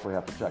 No, definitely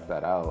have to check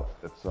that out.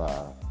 It's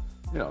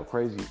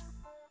crazy.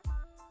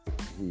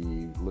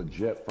 He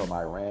legit from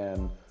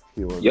Iran.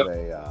 He was Yep.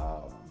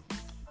 a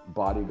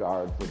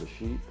bodyguard for the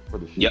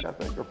Yep. Sheik, I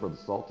think, or for the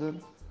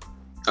Sultan.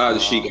 The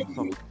Sheik.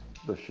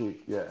 The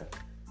Sheik, yeah.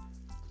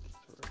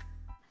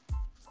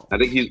 I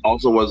think he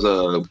also was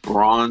a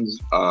bronze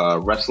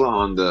wrestler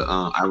on the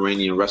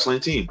Iranian wrestling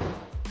team.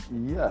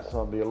 Yes,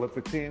 on the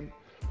Olympic team.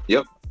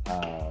 Yep.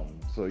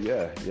 So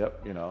yeah,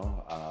 yep.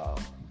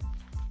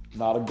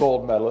 Not a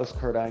gold medalist.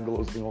 Kurt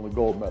Angle is the only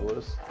gold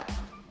medalist.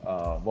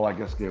 Well, I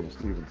guess Gable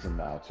Stevenson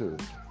now too.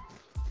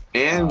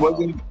 And Um,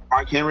 wasn't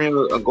Mark Henry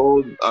a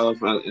gold in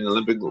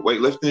Olympic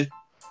weightlifting?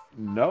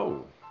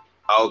 no,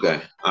 Oh,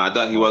 okay. I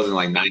thought he no, was in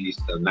like 90,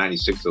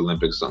 96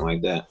 Olympics, something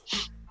like that.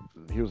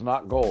 he was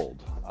not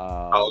gold.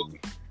 Oh,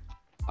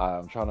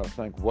 I'm trying to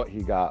think what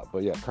he got,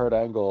 but yeah, Kurt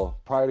Angle.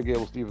 Prior to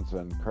Gable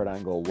Stevenson, Kurt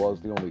Angle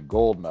was the only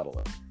gold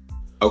medalist.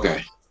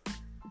 okay.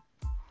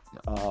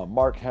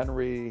 Mark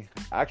Henry,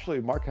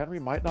 actually, Mark Henry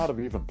might not have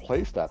even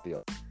placed at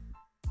the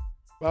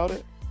about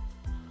it.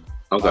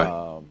 Okay.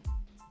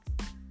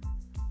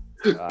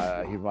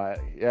 He might,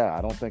 yeah.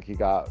 I don't think he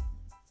got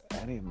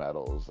any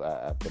medals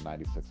at the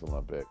 '96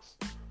 Olympics.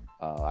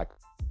 I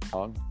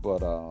wrong, but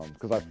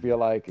because I feel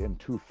like in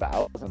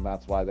 2000,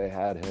 that's why they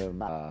had him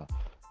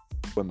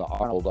win the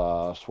Arnold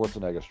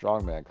Schwarzenegger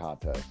strongman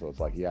contest. So it's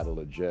like he had a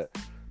legit.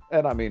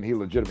 And I mean, he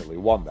legitimately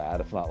won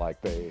that. It's not like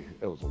it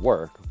was a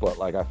work, but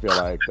like I feel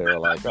like they were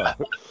like, oh.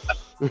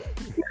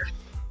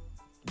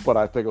 But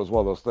I think it was one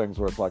of those things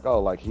where it's like,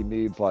 oh, like he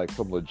needs like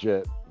a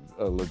legit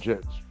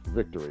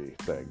victory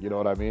thing. You know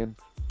what I mean?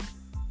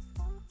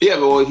 Yeah,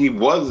 but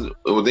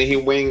did he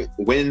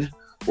win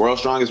World's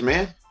Strongest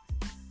Man?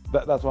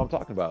 That's what I'm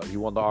talking about. He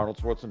won the Arnold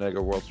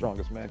Schwarzenegger World's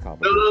Strongest Man No,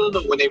 competition. no, no,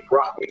 no. When he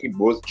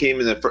came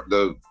in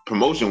the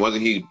promotion,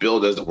 wasn't he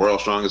billed as the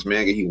World's Strongest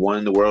Man? He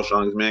won the World's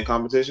Strongest Man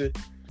competition.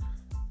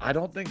 I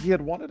don't think he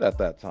had won it at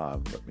that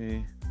time. Let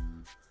me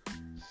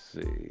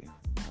see.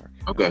 Mark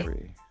Okay.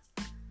 Henry.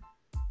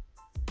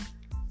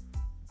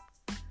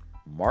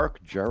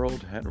 Mark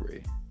Gerald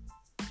Henry.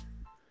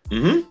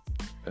 Mm-hmm.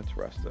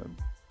 Interesting.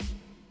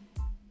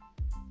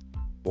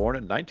 Born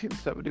in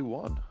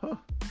 1971. Huh.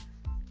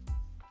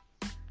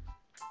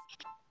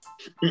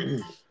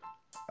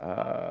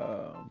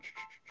 Um,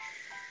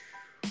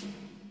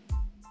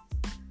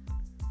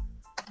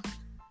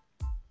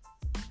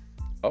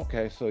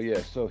 okay, so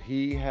yeah, so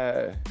he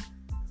had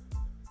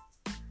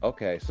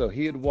Okay, so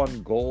he had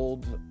won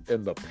gold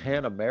in the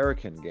Pan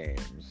American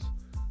Games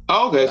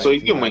Oh, in okay, so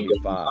you can win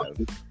gold.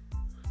 1995.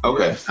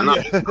 Okay, Yes, I know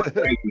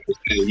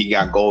yeah. he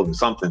got gold in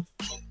something.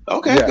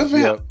 Okay, good Yes, for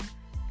him. yep.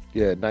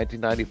 Yeah,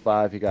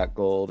 1995 he got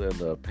gold in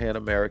the Pan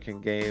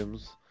American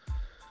Games.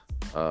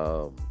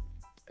 Um,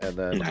 and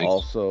then Nice.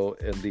 also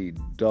in the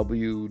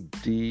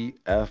WDFPF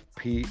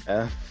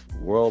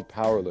World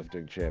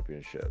Powerlifting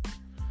Championship.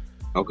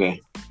 Okay.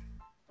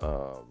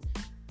 Um,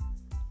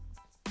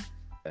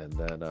 and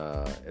then in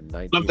I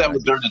wonder if that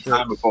was during the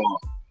time 1996, before.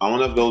 I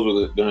wonder if those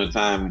were during the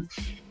time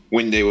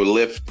when they would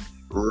lift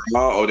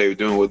raw, or they were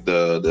doing with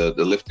the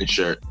lifting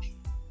shirt.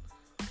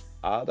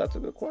 that's a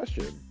good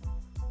question.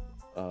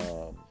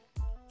 Um,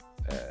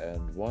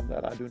 and one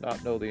that I do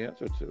not know the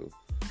answer to. You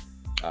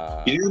know,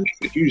 Uh, it makes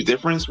a huge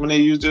difference when they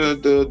use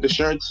the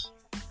shirts.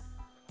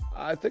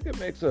 I think it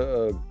makes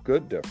a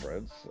good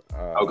difference,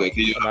 Okay,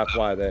 can you and that's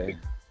why they.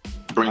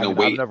 bring I the mean, I've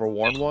weight? never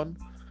worn one.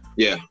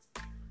 Yeah,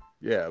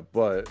 Yeah,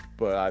 but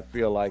I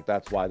feel like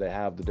that's why they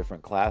have the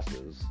different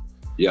classes,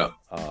 yeah,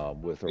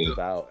 with or yeah.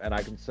 without. And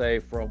I can say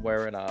from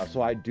wearing,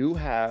 so I do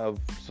have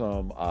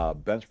some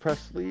bench press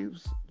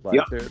sleeves.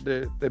 Yeah. Like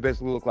they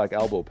basically look like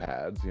elbow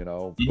pads,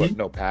 but Hmm.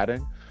 no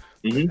padding.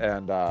 Hmm.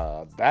 And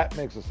that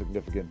makes a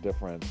significant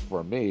difference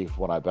for me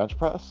when I bench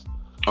press.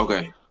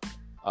 Okay.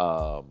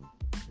 Um,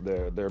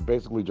 they're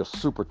basically just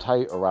super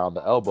tight around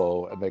the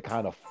elbow, and they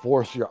kind of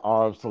force your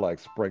arms to like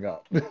spring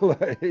up.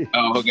 Like,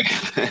 Oh, okay.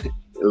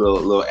 A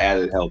little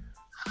added help.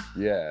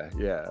 yeah,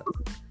 yeah.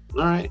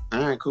 All right,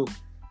 cool.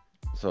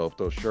 So if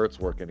those shirts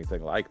work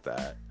anything like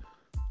that,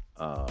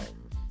 um,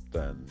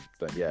 then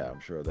yeah, I'm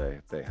sure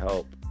they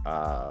help.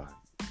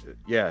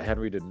 Yeah,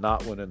 Henry did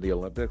not win in the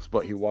Olympics,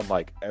 but he won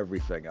like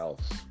everything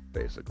else,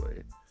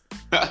 basically.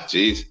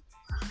 Jeez,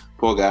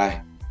 poor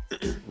guy.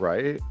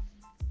 Right?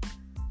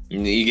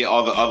 You get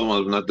all the other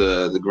ones, but not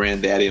the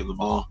granddaddy of them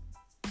all.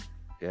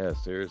 Yeah,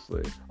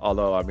 seriously.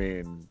 Although, I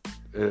mean,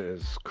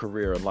 his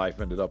career and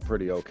life ended up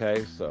pretty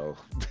okay. So,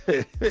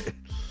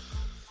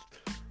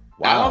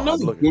 I don't wow, know. I'm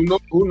looking.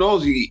 Who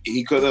knows?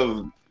 He could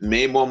have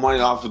made more money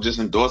off of just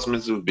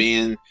endorsements of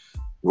being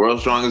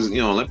world's strongest,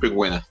 Olympic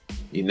winner.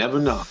 You never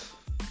know.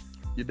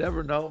 You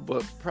never know,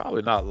 but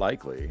probably not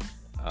likely.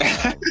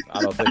 I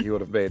don't think he would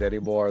have made any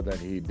more than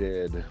he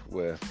did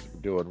with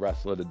doing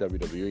wrestling in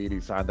WWE. He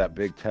signed that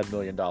big $10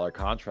 million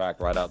contract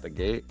right out the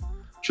gate.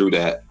 True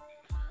that.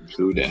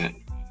 True that.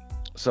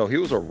 So he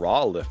was a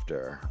raw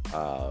lifter.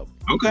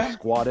 Okay. He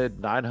squatted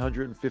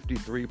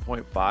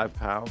 953.5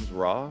 pounds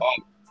raw. Oh,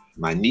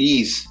 my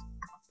knees.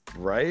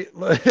 Right?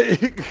 Like,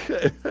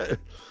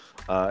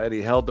 and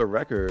he held the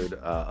record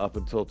up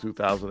until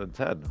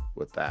 2010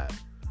 with that.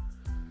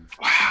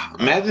 Wow.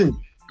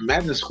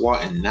 Imagine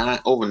squatting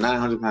over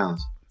 900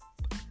 pounds.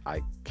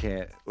 I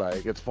can't,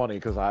 like, it's funny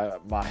because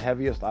my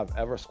heaviest I've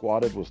ever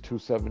squatted was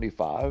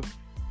 275.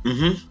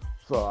 Mm-hmm.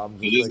 So I'm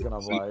just thinking,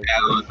 I'm like,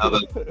 add another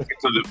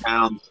 600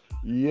 pounds.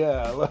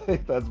 yeah,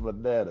 like that's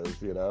bananas.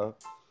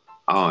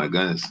 Oh my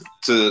goodness.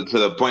 To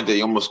the point that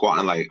you're almost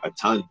squatting like a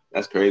ton.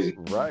 That's crazy.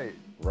 Right,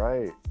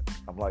 right.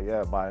 I'm like,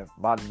 yeah,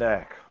 my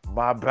neck,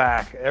 my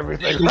back,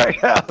 everything right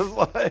now is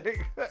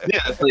like, Yeah,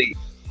 it's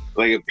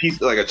like a piece,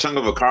 like a chunk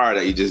of a car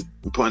that you just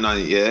putting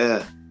on.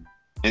 Yeah.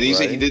 And you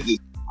say he Right. did this,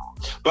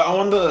 but I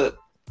wonder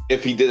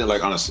if he did it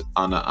like on a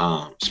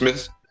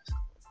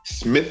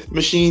Smith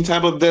machine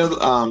type of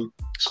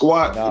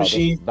squat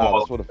machine.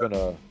 This would have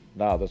been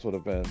this would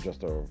have been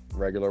just a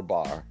regular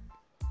bar.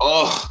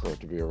 Oh, For it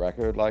to be a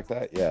record like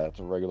that, yeah, it's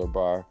a regular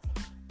bar.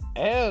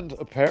 And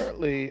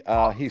apparently,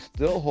 he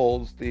still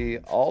holds the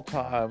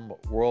all-time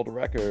world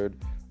record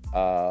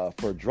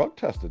for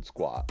drug-tested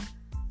squat.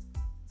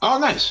 oh,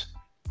 nice.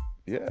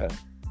 Yeah.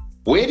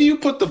 Where do you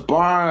put the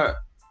bar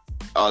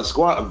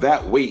squat of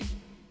that weight?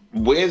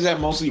 Where does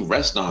that mostly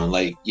rest on?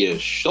 Like your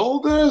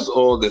shoulders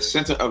or the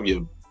center of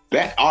your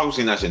back?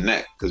 Obviously not your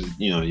neck, because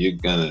you're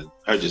gonna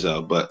hurt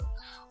yourself. But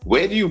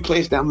where do you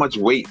place that much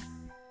weight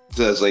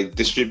to like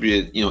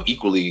distribute it,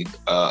 equally?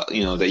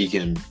 That you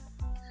can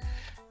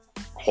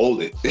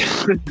hold it.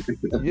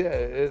 Yeah,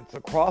 it's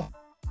across.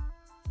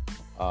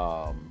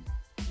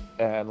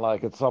 And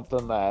like it's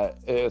something that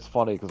it's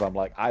funny because I'm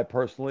like, I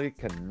personally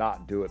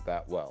cannot do it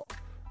that well.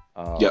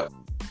 Yeah.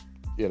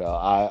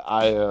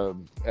 I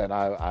am, and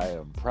I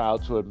am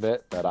proud to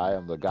admit that I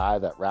am the guy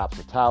that wraps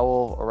a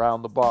towel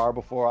around the bar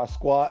before I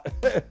squat.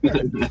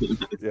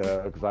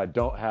 Because I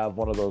don't have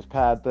one of those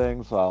pad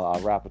things, so I'll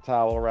wrap a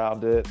towel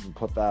around it and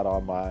put that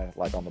on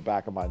on the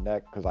back of my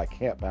neck because I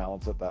can't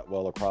balance it that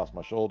well across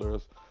my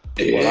shoulders.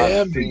 But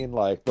Yeah, I've seen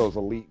like those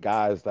elite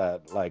guys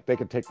that like they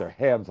can take their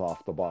hands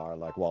off the bar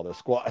like while they're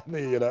squatting,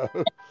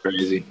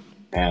 crazy.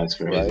 That's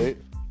crazy. right?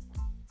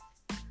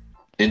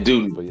 And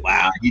dude, But yeah,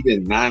 wow, he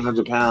did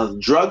 900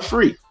 pounds drug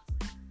free.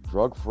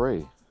 drug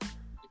free,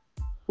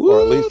 or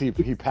at least he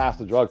passed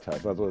the drug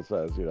test. That's what it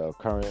says.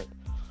 Current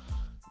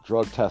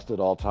drug tested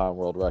all time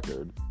world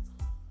record.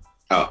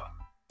 Oh,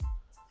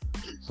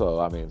 So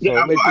I mean,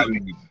 yeah. it makes I it,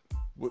 mean,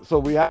 so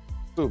we have to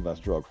assume that's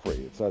drug free.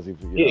 It says if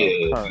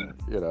Yeah. current,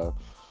 you're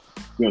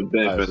I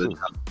benefit. assume.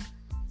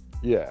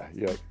 Yeah,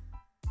 yep.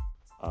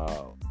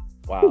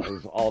 Wow,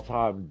 his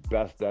all-time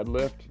best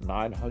deadlift, Mhm.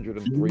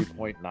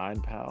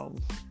 903.9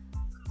 pounds.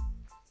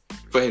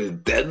 For his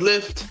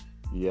deadlift,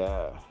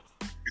 Yeah.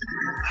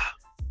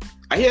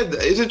 I hear.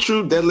 Is it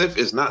true deadlift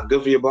is not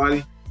good for your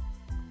body?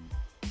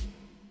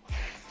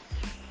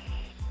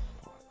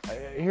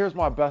 Here's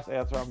my best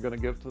answer I'm going to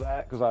give to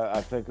that because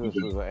I think this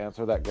Okay. is an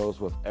answer that goes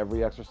with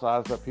every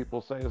exercise that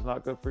people say is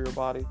not good for your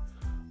body.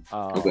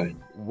 Okay.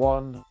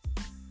 One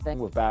thing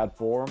with bad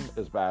form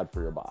is bad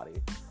for your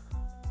body.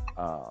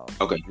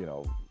 Okay.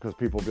 Because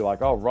people be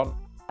like, "Oh, run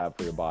bad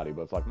for your body,"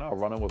 but it's like, no,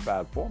 running with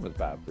bad form is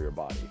bad for your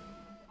body.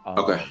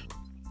 Okay. Um,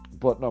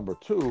 but number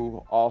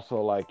two,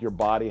 also like your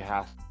body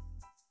has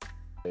to,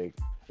 like,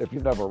 if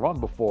you've never run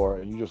before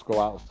and you just go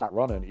out and start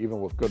running, even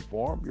with good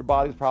form, your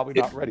body's probably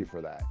Yeah. not ready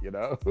for that.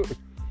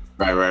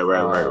 Right. Right.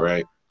 Right. Right. um,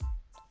 Right.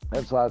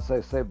 and so I'd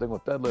say same thing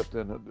with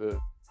deadlifting.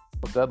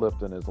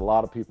 Deadlifting is a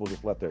lot of people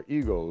just let their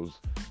egos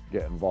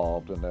get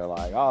involved and they're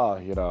like,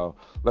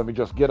 let me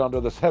just get under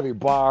this heavy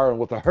bar and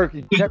with a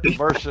herky jerky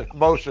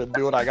motion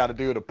do what I got to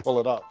do to pull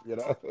it up.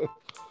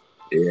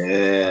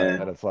 Yeah.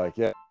 And it's like,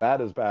 yeah,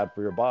 that is bad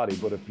for your body.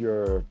 But if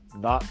you're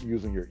not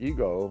using your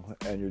ego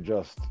and you're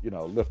just,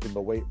 lifting the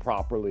weight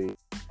properly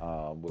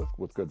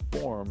with good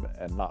form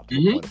and not to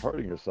the Hmm. point of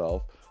hurting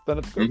yourself, then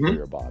it's good for Hmm.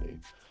 your body.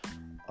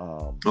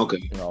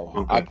 Okay. I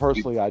Okay.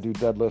 personally, I do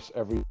deadlifts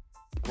every week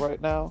right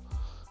now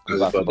I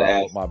because was that's about to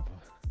about what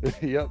ask.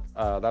 my, yep,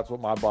 that's what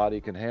my body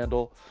can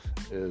handle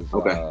is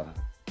Okay.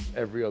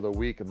 every other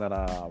week. And then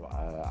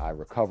I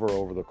recover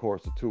over the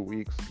course of 2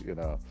 weeks.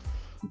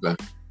 Okay.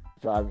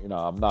 So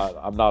I'm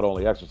not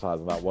only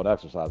exercising that one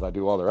exercise. I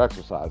do other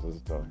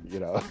exercises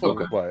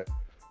Okay.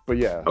 but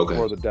yeah, Okay.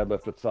 for the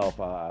deadlift itself,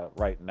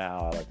 right now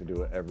I like to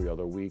do it every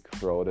other week.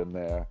 Throw it in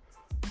there.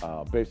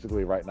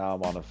 Basically, right now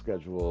I'm on a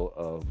schedule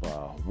of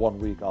 1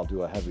 week I'll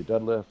do a heavy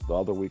deadlift, the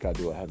other week I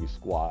do a heavy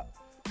squat,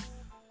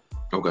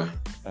 Okay.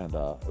 and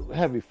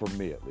heavy for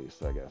me at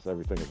least. I guess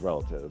everything is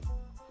relative.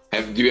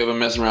 Do you ever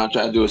mess around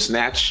trying to do a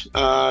snatch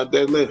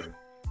deadlift?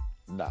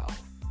 No.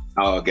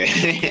 Oh, okay.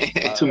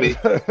 Too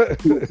Uh,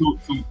 many,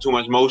 too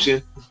much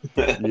motion.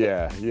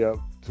 yeah. Yep.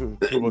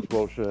 Too much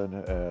motion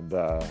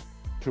and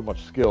too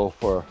much skill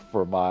for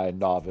my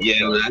novice Yeah,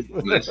 self.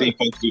 when I see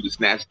folks do the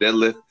snatch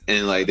deadlift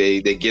and like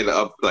they get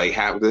up like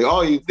half,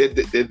 oh, you did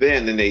there,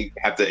 and then they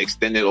have to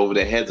extend it over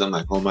their heads. I'm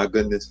like, oh my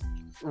goodness,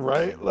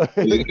 Right?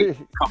 they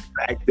come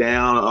back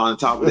down on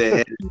top of their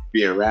head and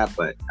being wrapped.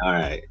 But all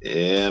right,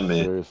 yeah,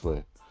 man.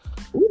 Seriously.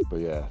 But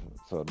yeah,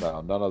 so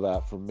no, none of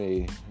that for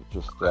me.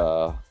 Just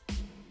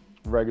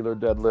regular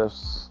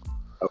deadlifts,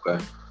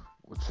 Okay,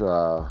 which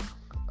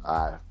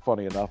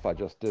funny enough, I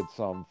just did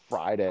some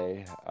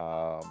Friday.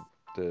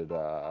 Did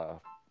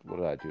what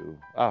did I do?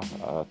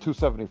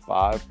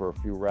 275 for a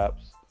few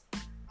reps.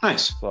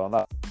 nice. So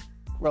not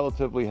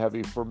relatively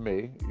heavy for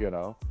me.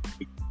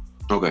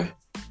 Okay,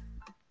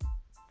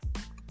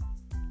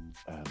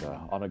 And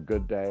on a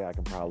good day, I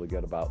can probably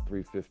get about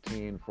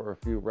 315 for a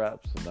few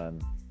reps, and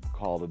then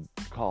call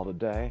it a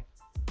day.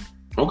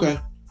 okay,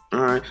 all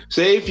right.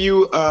 Say if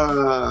you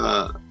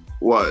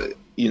what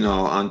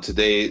on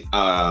today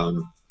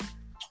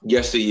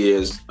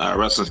yesteryear's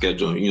wrestling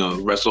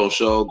schedule, wrestle a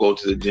show, go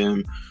to the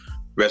gym,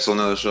 wrestle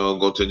another show,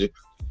 go to the gym.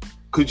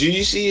 Could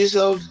you see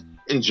yourself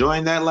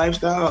enjoying that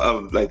lifestyle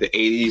of like the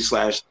 80s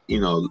slash,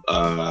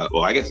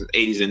 well, I guess the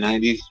 80s and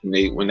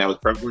 90s when that was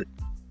prevalent?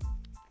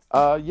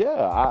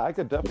 Yeah, I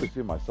could definitely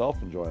see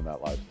myself enjoying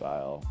that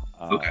lifestyle.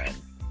 Okay.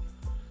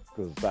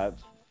 Because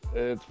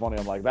it's funny.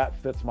 I'm like, that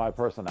fits my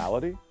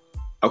personality.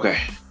 Okay.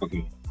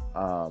 Okay.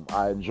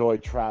 I enjoy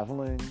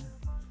traveling.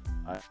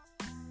 I,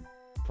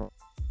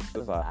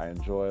 I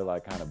enjoy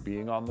like kind of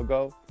being on the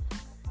go.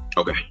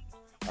 Okay.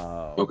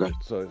 Okay.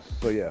 So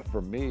yeah,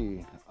 for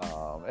me,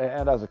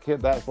 and as a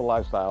kid, that's the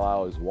lifestyle I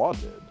always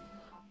wanted.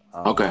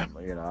 Okay.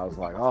 I was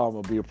like, oh, I'm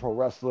gonna be a pro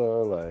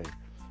wrestler, like,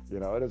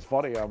 and it's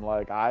funny. I'm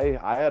like, I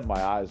had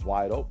my eyes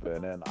wide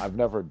open, and I've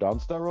never done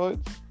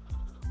steroids,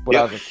 but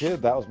Yep. as a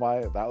kid, that was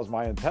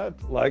my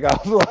intent. Like, I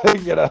was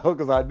like,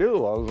 because I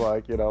knew I was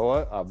like, you know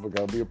what, I'm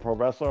gonna be a pro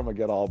wrestler. I'm gonna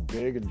get all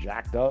big and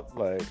jacked up,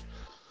 like,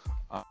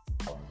 uh,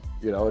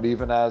 and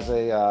even as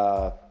a,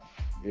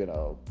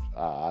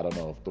 I don't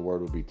know if the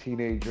word would be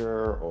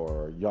teenager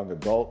or young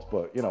adult,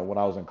 but when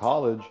I was in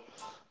college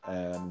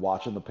and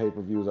watching the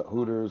pay-per-views at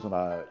Hooters, and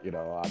I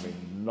mean,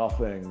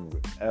 nothing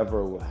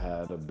ever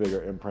had a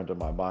bigger imprint in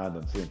my mind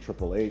than seeing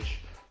Triple H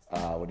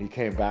when he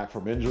came back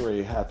from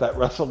injury at that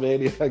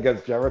WrestleMania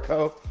against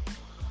Jericho.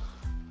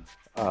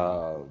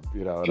 And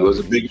He I was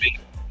a mean, big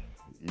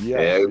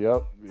yes, man. Yeah.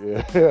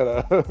 yep,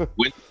 yeah.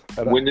 When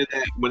and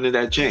when did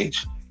that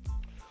change?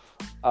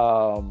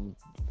 um,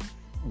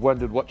 when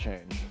did what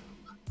change?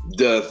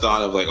 The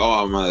thought of like,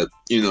 oh, I'm gonna,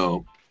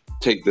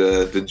 take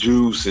the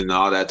juice and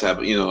all that type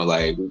of,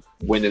 like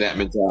when did that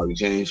mentality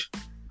change?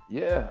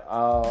 Yeah.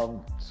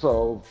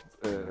 So,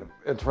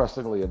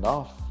 interestingly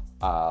enough,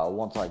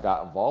 once I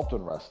got involved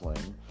in wrestling,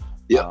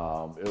 Yep.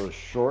 it was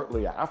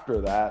shortly after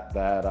that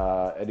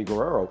Eddie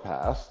Guerrero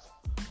passed.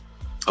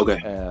 Okay.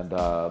 and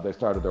they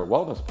started their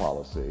wellness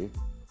policy.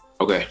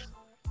 Okay.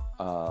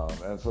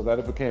 And so then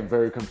it became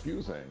very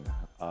confusing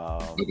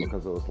Okay.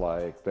 because it was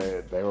like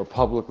they were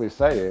publicly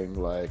saying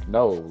like,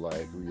 no,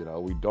 like,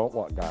 we don't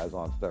want guys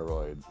on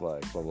steroids,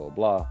 like blah blah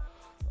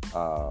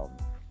blah.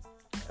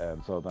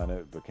 And so then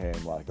it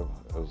became like it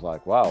was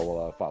like, wow,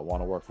 well, if I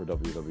want to work for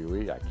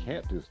WWE, I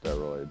can't do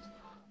steroids.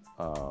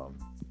 Um,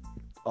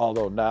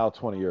 Although now,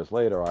 20 years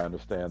later, I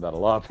understand that a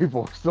lot of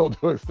people are still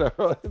doing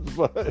steroids,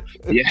 but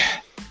Yeah.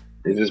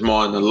 It's just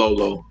more on the low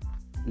low.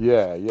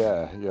 yeah,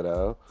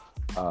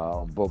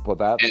 but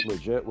that's And,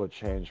 legit what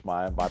changed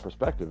my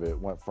perspective. It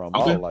went from,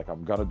 oh, okay. like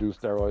I'm gonna do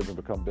steroids and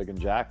become big and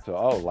jacked, to,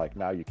 oh, like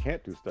now you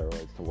can't do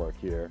steroids to work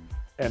here,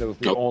 and it was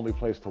the Oh, only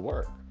place to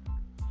work.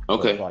 So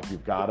it's okay. like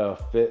you've gotta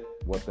fit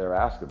what they're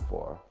asking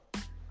for.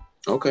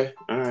 Okay.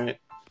 All right.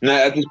 Now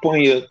at this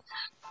point,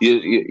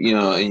 you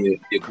know, in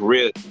your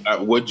career,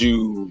 would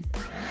you?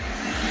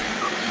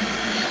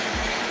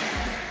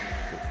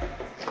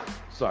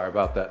 Sorry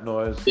about that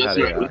noise. Yes,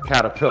 Had sir. a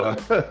caterpillar.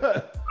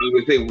 I was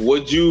gonna say,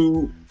 would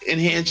you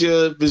enhance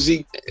your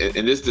physique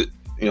in this,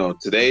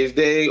 today's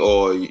day,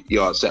 or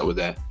you all set with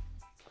that?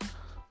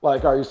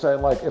 Like, are you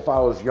saying like if I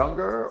was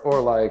younger, or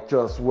like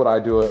just would I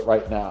do it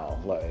right now?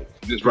 Like,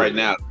 Just right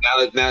period.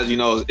 now.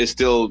 Now it's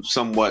still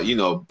somewhat,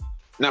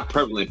 not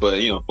prevalent,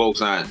 but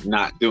folks aren't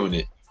not doing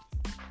it.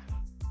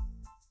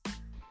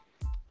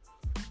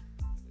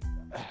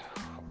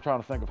 I'm trying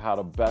to think of how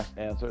to best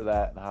answer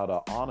that and how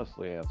to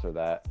honestly answer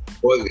that.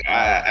 Well,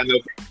 Uh, I know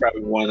people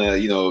probably want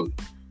to,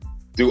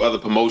 do other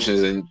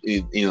promotions and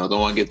don't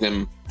want to get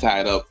them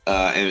tied up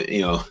and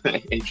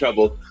in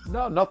trouble.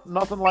 no,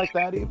 nothing like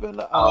that even.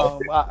 Oh,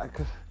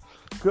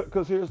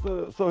 Because here's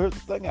the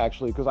thing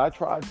actually. Because I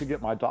tried to get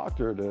my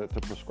doctor to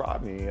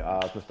prescribe me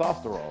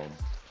testosterone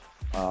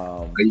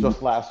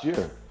just last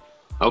year.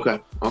 okay,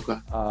 okay,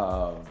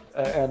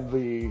 And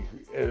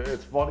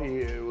it's funny.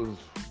 It was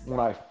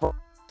when I first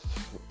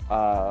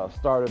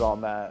started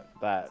on that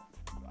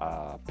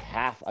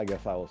path, I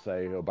guess I will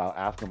say, about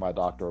asking my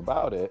doctor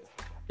about it.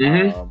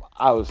 hmm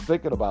I was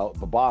thinking about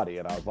the body,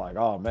 and I was like,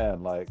 oh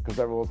man, like, because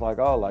everyone was like,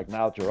 oh, like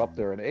now that you're up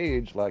there in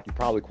age, like you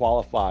probably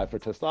qualify for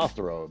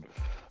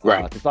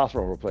right,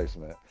 testosterone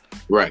replacement.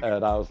 right.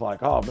 And I was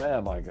like, oh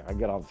man, like I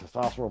get on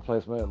testosterone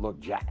replacement, look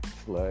jacked,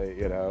 like,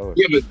 Yeah,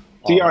 but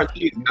all that.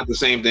 TRT is not the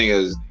same thing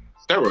as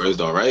steroids,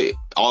 though, right?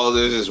 All of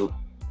this is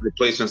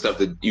replacement stuff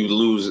that you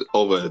lose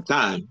over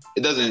time.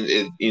 It doesn't,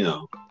 you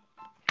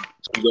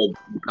go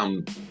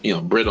become,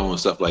 brittle and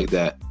stuff like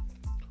that.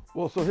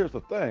 Well, so here's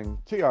the thing: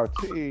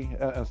 TRT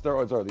and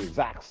steroids are the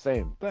exact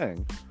same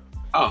thing.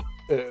 Oh,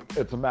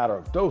 It's a matter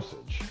of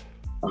dosage.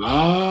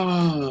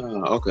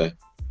 okay,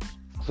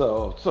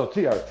 So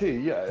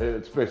TRT, yeah,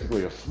 it's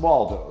basically a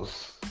small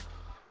dose,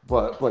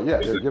 but yeah,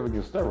 they're giving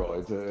you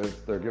steroids.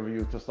 They're giving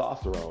you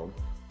testosterone,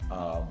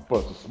 but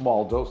it's a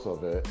small dose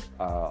of it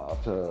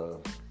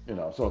So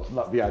it's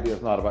not, the idea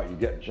is not about you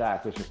getting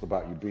jacked. It's just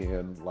about you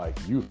being like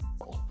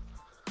youthful.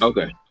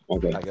 okay,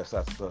 okay. I guess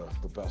that's the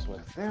best way.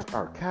 There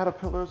are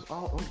caterpillars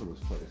all over this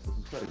place. This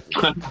is crazy.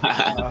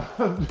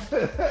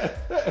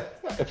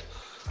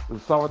 The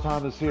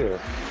summertime is here,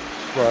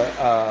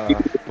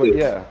 but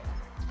yeah.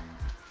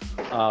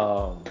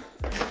 Um,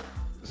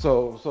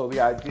 so the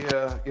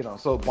idea,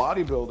 so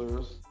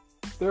bodybuilders,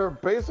 they're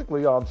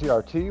basically on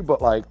TRT,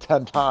 but like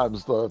 10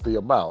 times the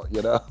amount.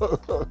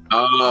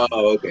 Oh,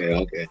 okay,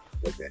 okay,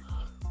 okay,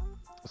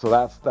 So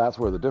that's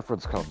where the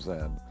difference comes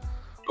in.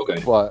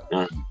 okay. But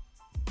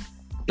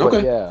But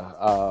Okay.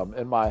 yeah,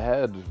 in my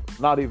head,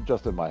 not even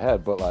just in my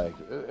head, but like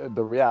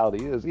the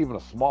reality is, even a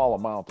small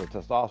amount of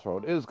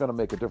testosterone is going to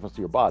make a difference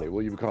to your body.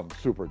 Will you become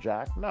super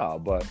jacked? No,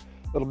 but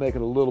it'll make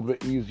it a little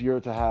bit easier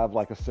to have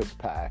like a six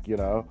pack.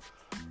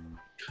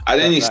 I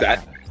didn't That, start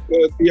that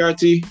with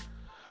PRT.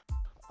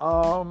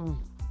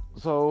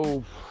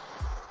 so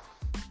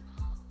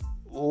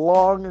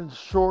long and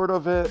short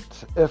of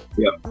it, if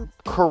Yeah.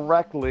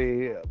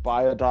 correctly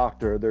by a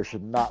doctor, there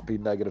should not be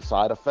negative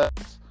side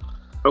effects.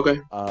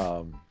 Okay.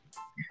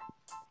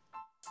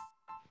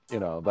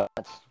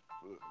 That's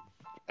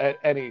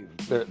any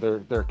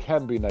there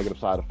can be negative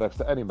side effects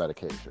to any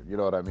medication. You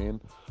know what I mean?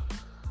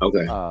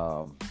 Okay.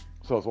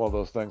 So it's one of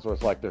those things where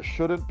it's like there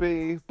shouldn't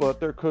be, but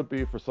there could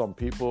be for some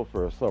people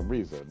for some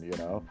reason.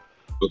 Okay.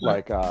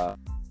 Like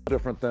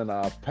different than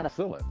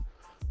penicillin.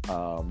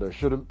 There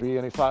shouldn't be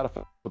any side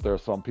effects, but there are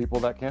some people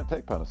that can't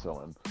take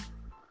penicillin.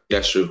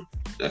 That's true.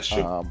 That's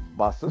true.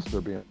 My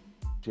sister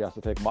she has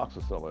to take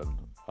moxicillin.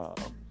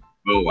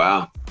 Oh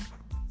wow.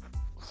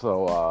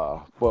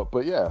 So,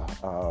 but yeah,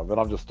 and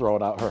I'm just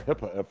throwing out her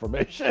HIPAA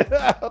information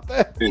out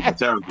there, It's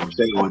terrible.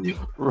 Shame on you.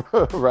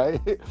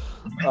 right?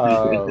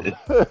 Um,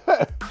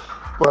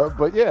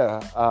 but yeah,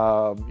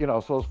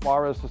 so as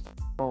far as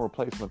testosterone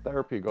replacement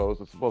therapy goes,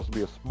 it's supposed to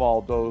be a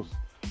small dose,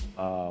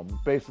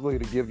 basically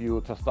to give you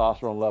a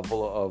testosterone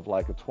level of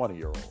like a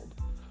 20-year-old.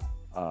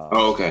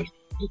 Oh, okay.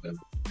 Okay.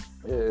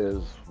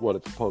 Is what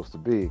it's supposed to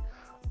be.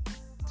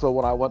 So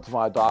when I went to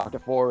my doctor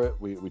for it,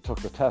 we took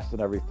the test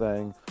and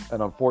everything,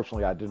 and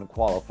unfortunately, I didn't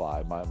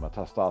qualify. My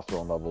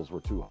testosterone levels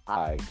were too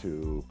high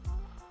to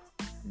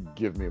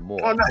give me Oh,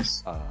 more.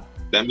 nice. Uh,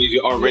 That means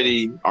you're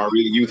already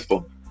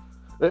youthful.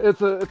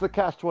 it's a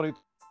catch 20.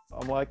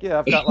 I'm like, yeah,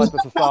 I've got like the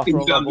You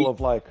testosterone sound- level of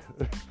like,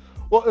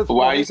 well, it's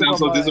Why funny you sound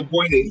because so I'm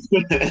like,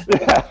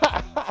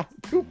 disappointed?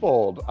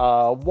 twofold.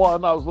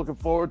 One, I was looking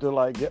forward to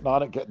like getting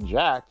on it, getting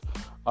jacked.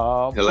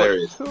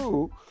 Hilarious. But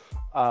two,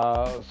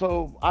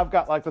 so I've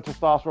got like the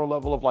testosterone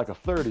level of like a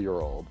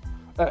 30-year-old,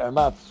 and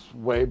that's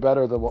way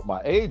better than what my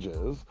age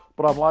is.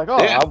 But I'm like,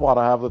 oh, Yeah. I want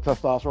to have the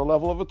testosterone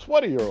level of a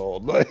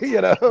 20-year-old, like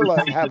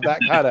have that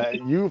kind of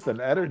youth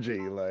and energy,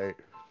 like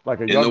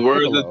a In young the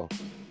words Piccolo.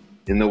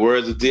 In the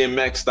words of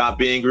DMX, stop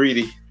being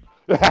greedy.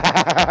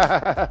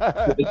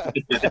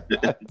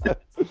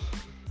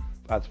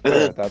 That's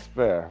fair. That's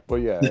fair. But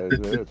yeah,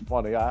 it's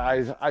funny.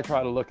 I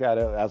try to look at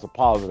it as a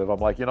positive. I'm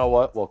like, you know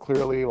what? Well,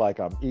 clearly, like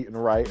I'm eating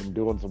right and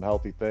doing some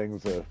healthy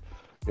things. If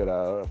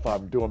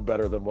I'm doing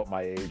better than what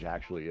my age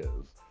actually is.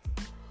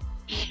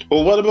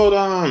 Well, what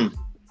about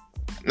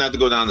not to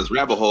go down this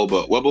rabbit hole,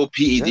 but what about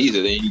PEDs? Yeah.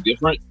 Are they any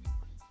different?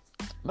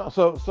 No,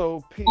 so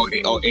Or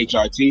PEDs,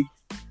 HRT?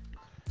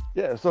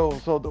 yeah. So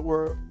that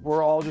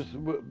we're all just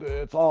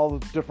it's all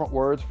different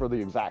words for the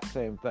exact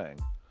same thing.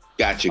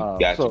 Got you.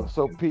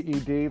 So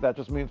PED, that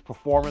just means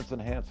performance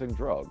enhancing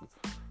drug.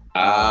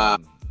 Ah.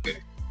 Um,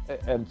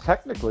 and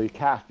technically,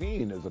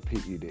 caffeine is a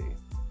PED.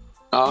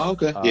 Oh,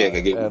 okay. Yeah, I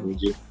get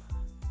and- you.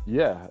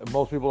 Yeah, and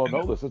most people don't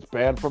know this. It's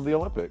banned from the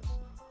Olympics.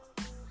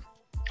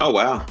 Oh,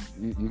 wow.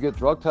 You get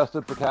drug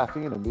tested for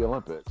caffeine in the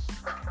Olympics.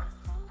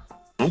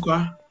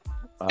 Okay.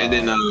 And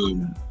then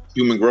Um,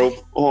 human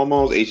growth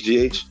hormones,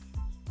 HGH.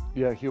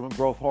 yeah, human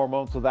growth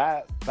hormone. So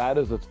that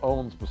is its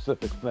own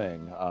specific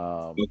thing.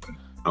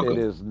 Okay. It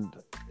is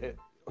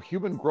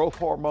human growth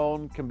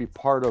hormone can be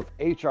part of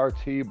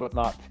HRT, but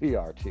not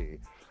TRT.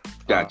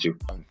 Got you.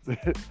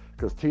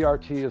 Because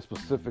TRT is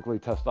specifically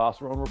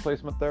testosterone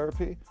replacement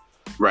therapy.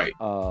 Right.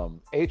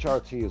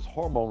 HRT is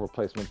hormone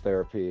replacement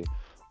therapy,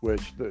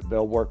 which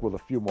they'll work with a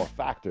few more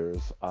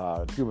factors,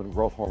 human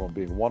growth hormone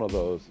being one of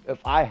those.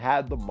 If I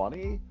had the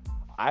money,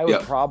 I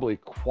would probably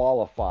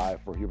qualify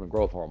for human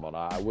growth hormone.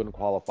 I wouldn't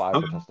qualify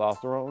for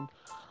testosterone.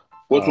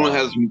 Which one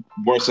has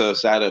worse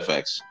side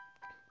effects?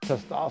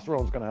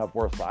 Testosterone is going to have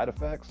worse side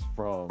effects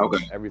from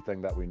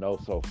everything that we know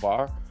so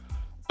far.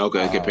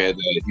 Okay, compared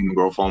to human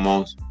growth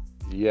hormones.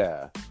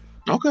 Yeah.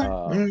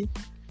 Okay.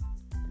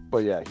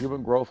 But yeah,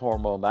 human growth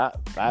hormone,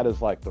 that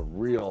is like the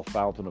real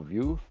fountain of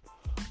youth.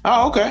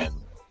 Oh, okay.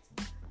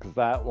 Because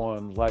that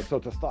one, like, so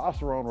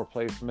testosterone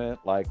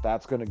replacement, like,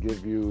 that's going to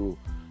give you,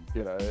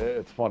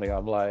 it's funny.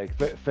 I'm like,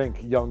 think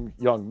young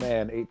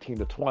man, 18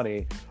 to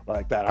 20,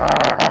 like that,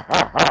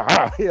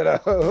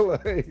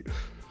 like,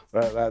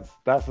 that's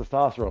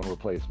testosterone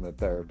replacement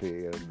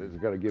therapy, and it's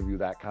going to give you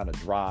that kind of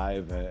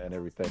drive and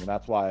everything. And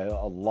that's why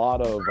a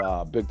lot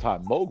of big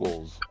time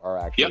moguls are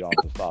actually on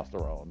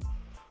testosterone.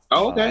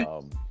 Oh, okay.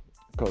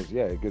 Because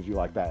it gives you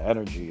like that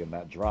energy and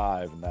that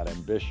drive and that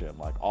ambition,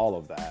 like all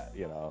of that,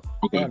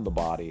 and the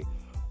body.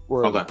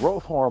 Whereas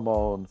growth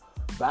hormone,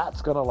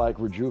 that's gonna like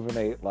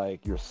rejuvenate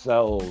like your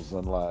cells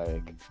and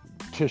like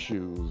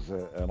tissues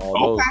and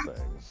all those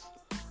things.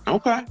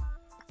 Okay.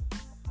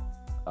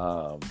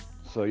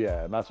 So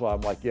yeah, and that's why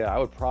I'm like, I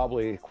would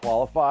probably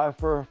qualify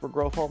for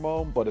growth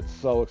hormone, but it's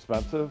so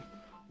expensive.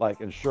 Like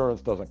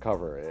insurance doesn't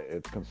cover it.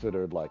 It's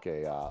considered like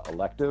a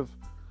elective.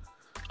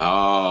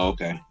 Oh,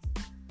 okay.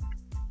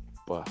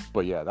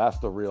 But yeah, that's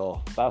the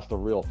real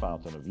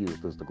fountain of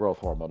youth is the growth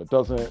hormone. It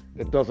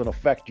doesn't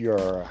affect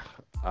your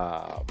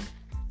I'm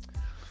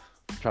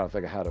trying to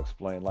think of how to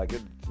explain. Like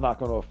it's not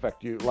going to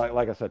affect you.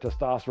 Like I said,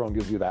 testosterone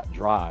gives you that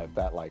drive,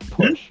 that like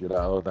push.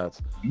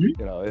 That's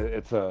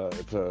it's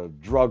a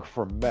drug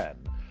for men.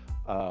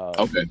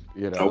 Okay.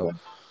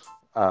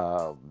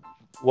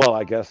 Well,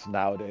 I guess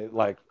nowadays,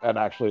 like, and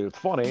actually, it's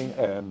funny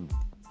and.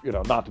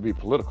 Not to be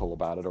political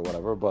about it or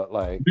whatever, but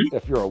like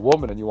if you're a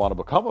woman and you want to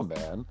become a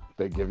man,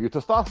 they give you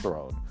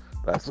testosterone.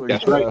 That's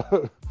right.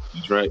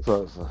 That's right.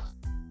 So.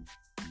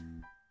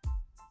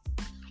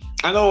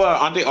 I know.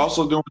 Aren't they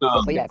also doing?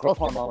 Growth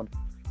hormone.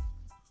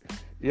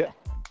 Yeah.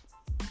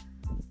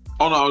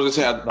 Oh no, I was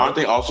gonna say, aren't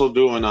they also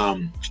doing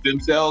stem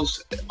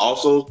cells?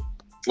 Also,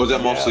 was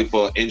that mostly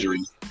for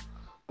injuries?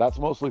 That's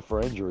mostly for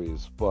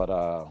injuries, but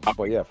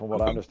yeah, from what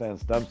I understand,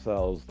 stem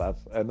cells.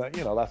 That's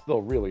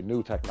still really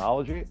new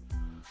technology.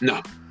 No.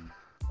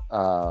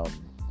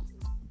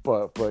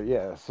 But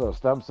yeah, so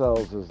stem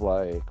cells is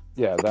like,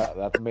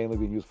 that's mainly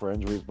being used for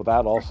injuries, but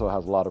that also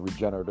has a lot of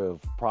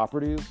regenerative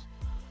properties.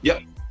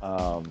 Yep.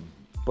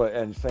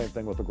 And same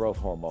thing with the growth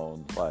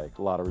hormone, like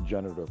a lot of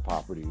regenerative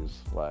properties,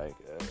 like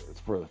it's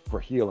for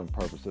healing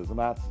purposes, and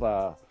that's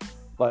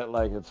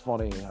like it's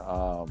funny,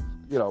 but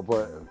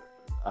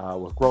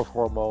with growth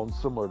hormone,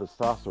 similar to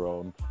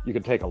testosterone, you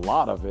can take a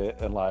lot of it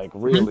and like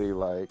really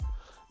like.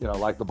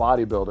 Like the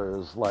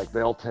bodybuilders, like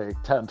they'll take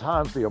 10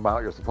 times the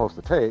amount you're supposed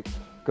to take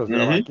because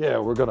they're like,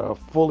 we're gonna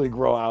fully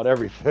grow out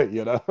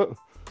everything,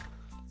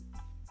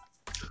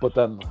 But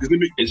then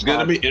it's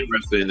gonna be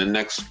interesting in the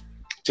next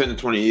 10 to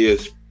 20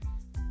 years.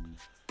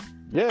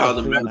 Yeah, how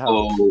the so you have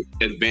medical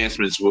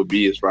advancements will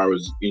be as far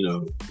as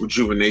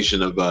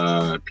rejuvenation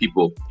of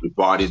people, with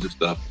bodies and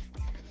stuff.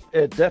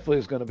 it definitely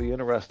is going to be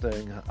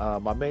interesting.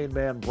 My main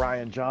man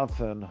Brian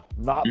Johnson,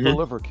 not the Hmm.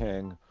 Liver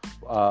King,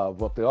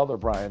 but the other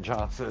Brian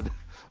Johnson.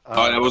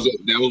 Oh, that was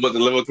Um, what the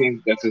Liver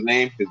King. That's his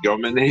name, his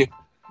government name.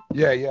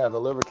 yeah, the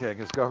Liver King.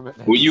 His government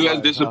name Were is you as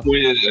Brian Johnson.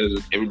 disappointed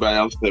as everybody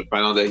else to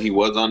find out that he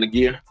was on the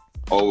gear?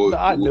 Or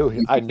No,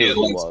 you I knew forget he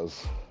like,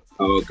 was.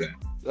 oh, okay.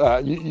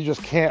 You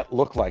just can't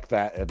look like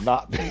that and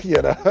not be,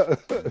 you know.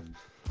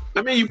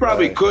 I mean, you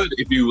probably Like, could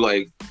if you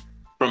like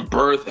from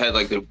birth had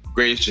like the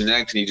greatest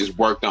genetics and you just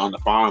worked on the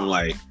farm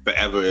like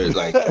forever,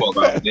 like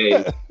 12-hour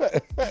days.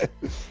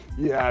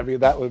 yeah, I mean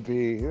that would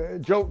be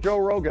Joe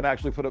Rogan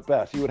actually put it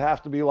best. You would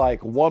have to be like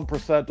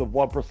 1% of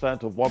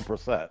 1% of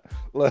 1%.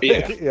 Like,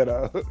 Yeah, you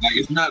know, like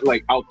it's not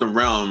like out the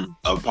realm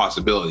of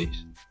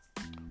possibilities.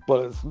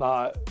 but it's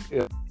not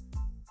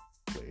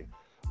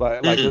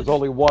like Mm-mm. there's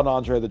only one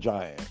Andre the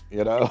Giant,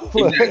 you know.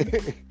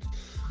 Exactly.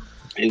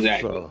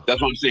 Exactly. So,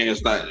 That's what I'm saying.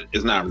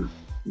 It's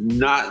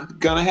not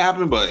gonna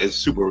happen, but it's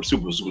super,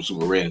 super, super,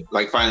 super rare.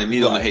 Like finding a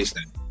needle in a right.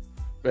 haystack.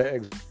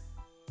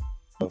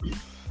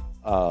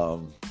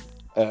 Um,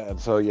 and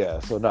so yeah,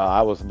 so no,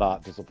 I was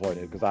not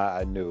disappointed because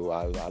I knew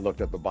I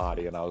looked at the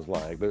body and I was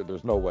like,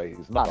 there's no way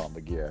he's not on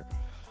the gear.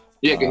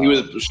 Yeah, 'cause he was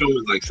Um,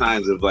 showing like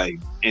signs of like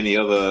any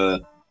other.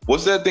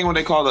 What's that thing when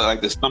they call it?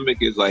 Like the stomach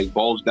is like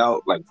bulged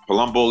out, like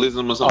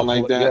palumbolism or something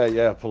like that.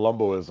 yeah,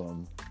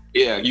 Palumboism.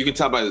 Yeah, you can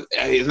tell by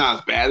it's not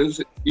as bad as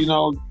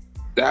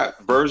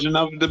that version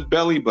of the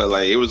belly, but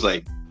like it was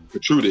like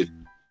protruded.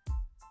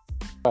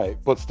 Right,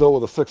 but still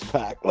with a six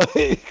pack. Like,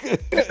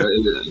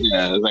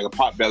 Yeah, it's like a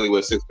pot belly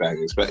with a six pack.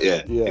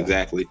 Yeah, yeah.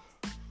 exactly.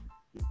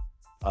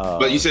 Uh,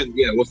 But you said,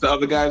 yeah, what's the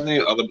other guy's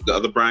name? The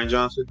other Brian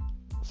Johnson?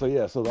 so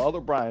yeah, so the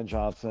other Brian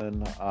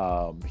Johnson,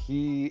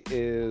 he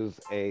is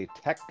a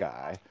tech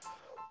guy.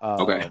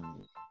 Okay.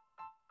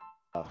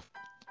 Uh,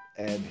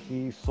 and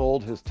he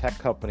sold his tech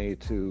company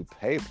to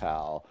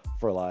PayPal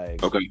for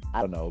like Okay.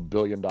 I don't know $1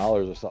 billion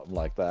or something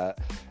like that.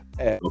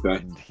 And Okay.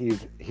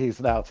 he's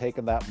now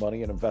taken that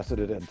money and invested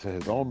it into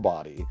his own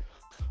body.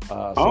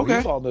 So Okay.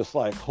 he's on this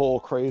like whole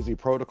crazy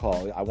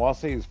protocol. I want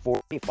to say he's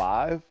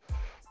 45,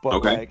 but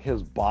Okay. like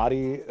his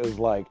body is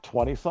like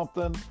 20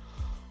 something.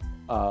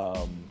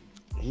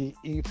 He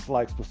eats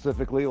like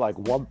specifically like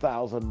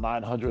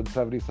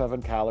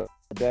 1,977 calories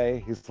a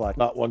day. He's like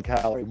not 1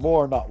 calorie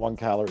more, not 1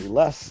 calorie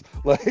less.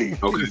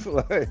 Like, Okay. he's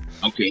like,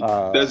 Okay.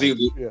 uh, Does he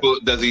yeah.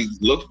 does he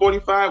look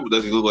 45 or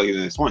does he look like he's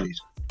in his 20s?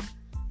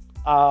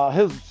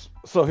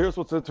 So here's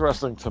what's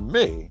interesting to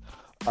me.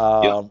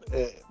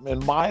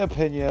 In my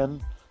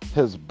opinion,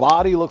 his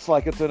body looks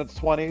like it's in its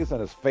 20s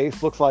and his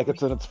face looks like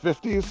it's in its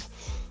 50s.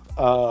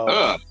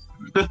 Ugh.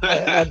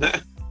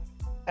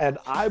 And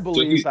I So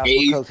believe he's that's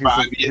aged because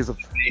 5 he's years. a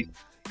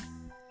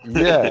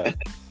yeah.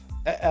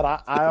 And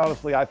I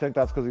honestly I think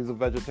that's because he's a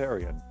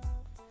vegetarian.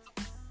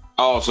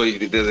 Oh, so he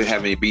doesn't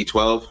have any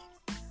B12?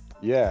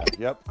 Yeah,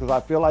 yep. Because I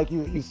feel like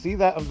you see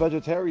that in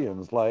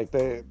vegetarians, like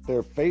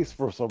their face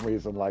for some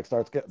reason like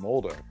starts getting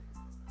older.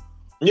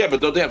 Yeah,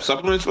 but don't they have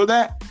supplements for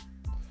that?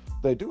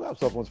 They do have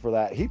supplements for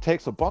that. He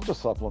takes a bunch of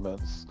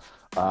supplements.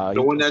 The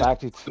one In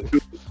that's fact,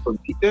 from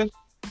meat then?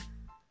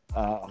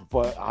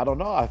 but I don't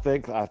know. I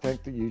think that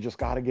you just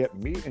got to get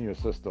meat in your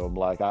system.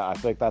 Like I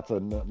think that's a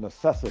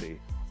necessity.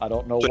 I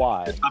don't know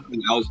why. There's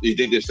something else. You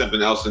think there's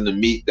something else in the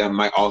meat that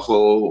might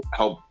also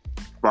help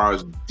as far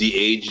as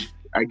de-age,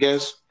 I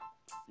guess?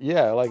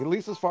 Yeah, like at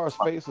least as far as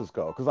faces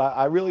go, because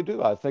I really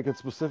do. I think it's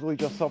specifically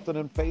just something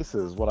in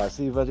faces. When I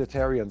see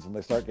vegetarians and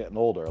they start getting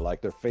older,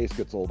 like their face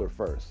gets older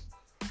first.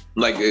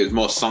 Like it's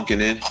more sunken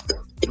in?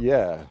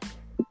 Yeah,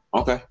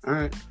 Okay, all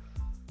right.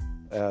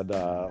 and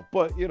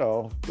but you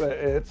know,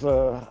 it's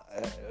a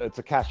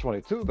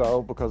catch-22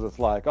 though, because it's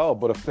like, oh,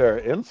 but if their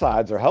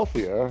insides are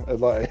healthier,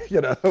 and like you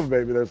know,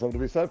 maybe there's something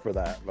to be said for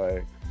that.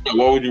 Like,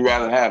 What would you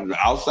rather have, the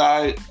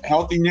outside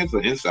healthiness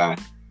or inside?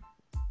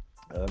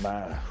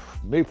 and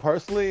me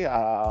personally,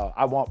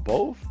 I want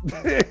both.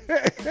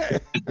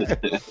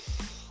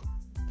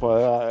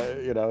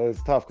 But you know,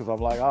 it's tough because I'm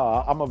like,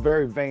 oh, I'm a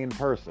very vain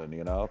person,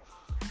 you know.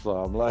 So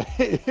I'm like,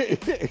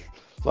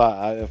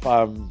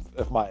 so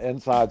if my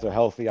insides are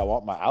healthy, I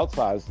want my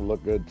outsides to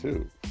look good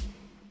too.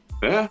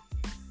 Yeah.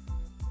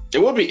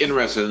 It would be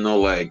interesting to know,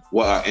 like,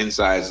 what our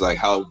insides, like,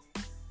 how,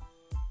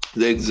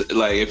 like,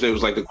 if there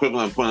was, like, the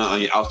equivalent of putting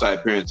on your outside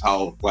appearance,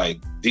 how, like,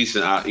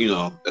 decent,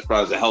 as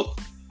far as the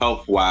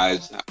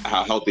health-wise,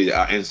 how healthy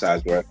our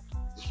insides were.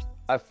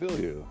 I feel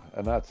you,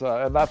 and that's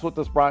what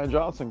this Brian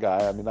Johnson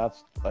guy. I mean,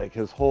 that's like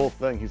his whole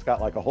thing. He's got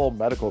like a whole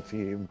medical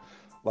team,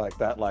 like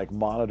that, like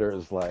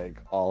monitors like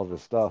all of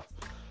his stuff.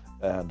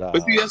 And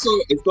But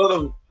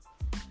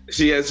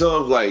see, it's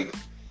sort of like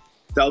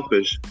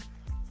selfish.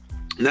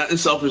 Not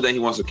as selfish that he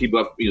wants to keep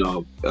up,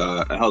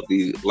 a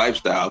healthy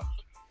lifestyle,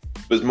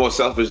 but it's more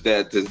selfish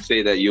that to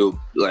say that you're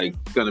like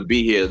gonna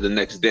be here the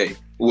next day,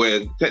 where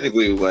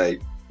technically, like,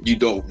 you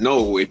don't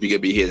know if you're gonna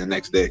be here the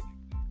next day.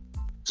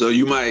 So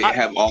you might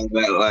have all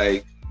that,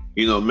 like,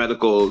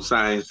 medical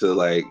science to,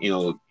 like,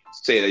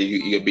 say that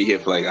you could be here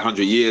for like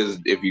 100 years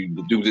if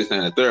you do this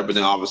and the third, but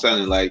then all of a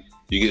sudden, like,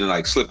 you're getting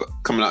like slip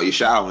coming out your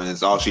shower and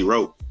it's all she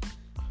wrote.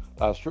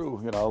 That's true.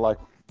 You know, like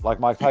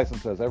Mike Tyson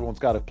says, everyone's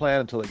got a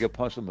plan until they get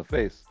punched in the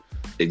face.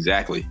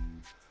 Exactly.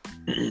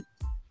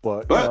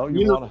 But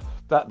you want to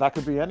that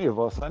could be any of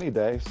us any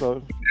day.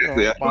 So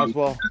might as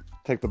well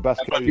take the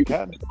best care you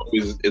can.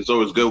 It's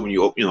always good when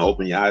you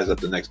open your eyes up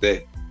the next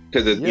day,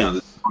 because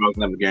tomorrow's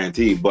never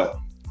guaranteed. But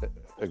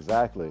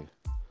exactly.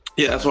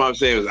 Yeah, that's what I'm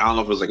saying. I don't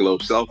know if it's like a little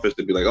selfish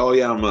to be like, oh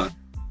yeah,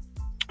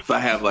 if I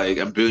have like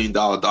 $1 billion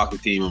doctor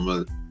team, I'm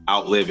gonna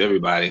outlive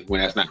everybody,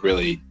 when that's not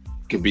really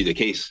could be the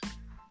case.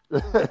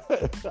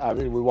 I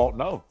mean, we won't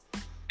know.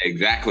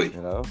 Exactly.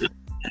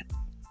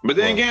 But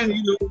then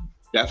again,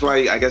 that's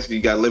why I guess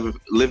you gotta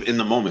live in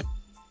the moment.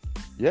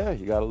 Yeah,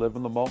 you gotta live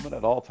in the moment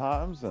at all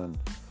times, and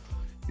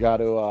you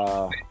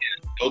gotta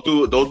don't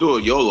do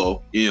a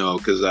YOLO,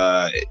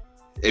 because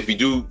if you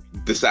do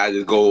decide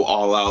to go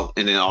all out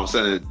and then all of a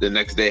sudden the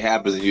next day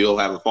happens and you don't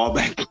have a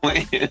fallback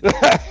plan,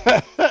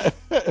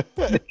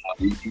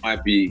 you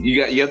might be,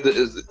 you have to,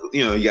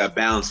 you got to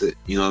balance it.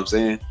 You know what I'm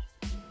saying?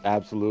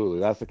 Absolutely.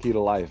 That's the key to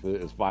life,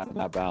 is finding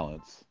that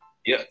balance.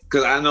 Yeah.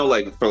 Cause I know,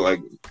 like,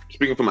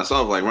 speaking for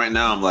myself, like right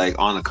now I'm like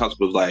on the cusp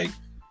of like,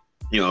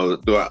 do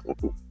I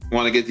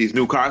want to get these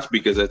new car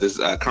speakers at this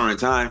current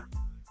time?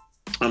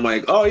 I'm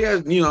like, oh yeah,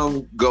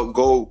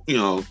 go,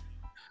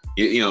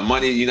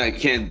 money, you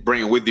can't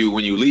bring it with you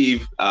when you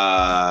leave,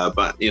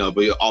 but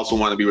you also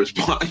want to be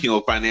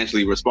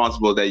financially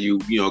responsible, that you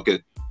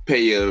could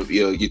pay your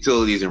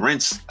utilities and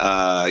rents,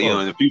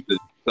 in the future.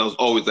 So it's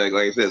always like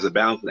I said, it's a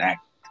balancing act.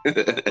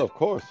 Of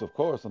course,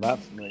 and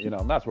that's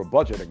that's where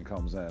budgeting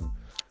comes in.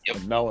 Yep.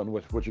 And knowing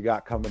what you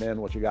got coming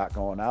in, what you got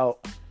going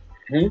out.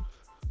 Mm-hmm.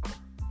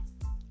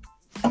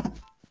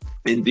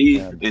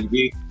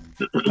 Indeed.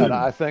 And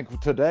I think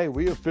today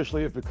we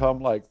officially have become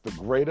like the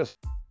greatest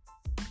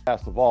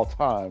cast of all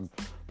time,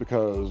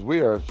 because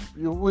we are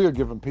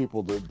giving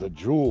people the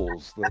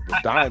jewels, the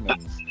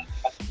diamonds,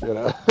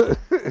 No,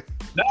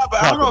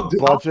 but I don't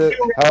know. Budget,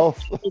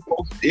 health.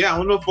 Yeah, I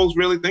don't know if folks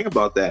really think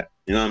about that.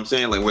 You know what I'm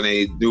saying? Like when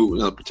they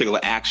do particular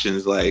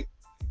actions, like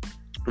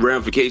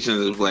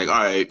ramifications of like,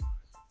 all right,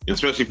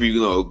 especially if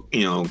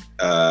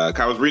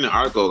I was reading an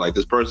article, like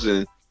this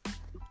person,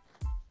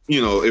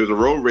 it was a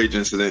road rage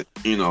incident,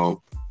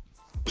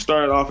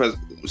 started off as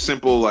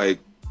simple, like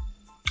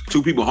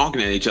two people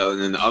honking at each other,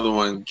 and then the other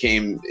one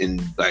came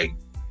and like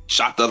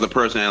shot the other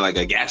person at like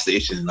a gas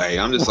station. Like,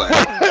 I'm just like,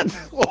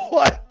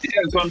 what?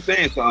 Yeah, that's what I'm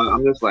saying. So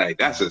I'm just like,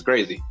 that's just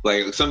crazy.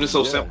 Like something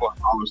so simple,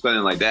 all of a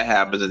sudden like that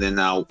happens, and then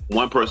now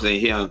one person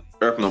ain't here on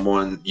Earth no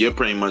more, and you're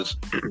pretty much,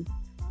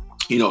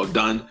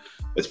 done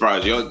as far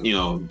as your,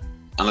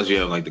 unless you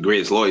have like the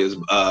greatest lawyers.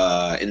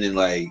 And then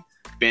like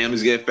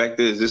families get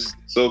affected. It's just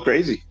so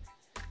crazy.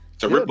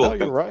 It's a ripple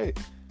effect. You're right.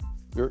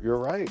 You're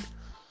right.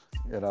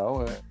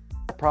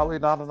 Probably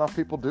not enough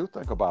people do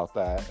think about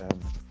that,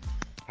 and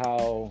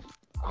how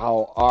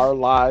our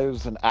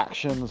lives and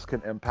actions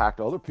can impact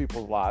other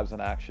people's lives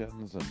and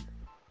actions, and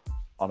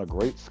on a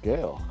great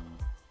scale.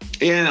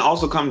 And it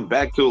also comes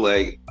back to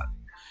like,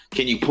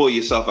 can you pull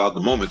yourself out the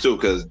moment too?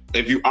 Because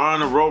if you are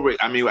on a road rage,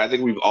 I mean, I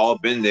think we've all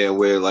been there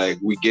where like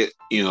we get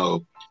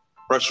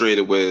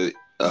frustrated with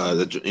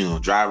the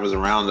drivers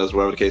around us,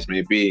 whatever the case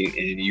may be,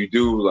 and you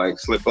do like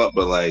slip up,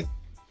 but like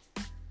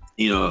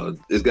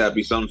there's got to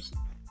be some,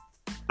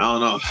 I don't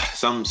know,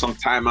 some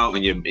time out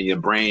in your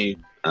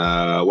brain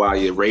while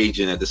you're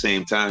raging at the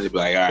same time to be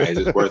like, all right,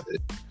 is this worth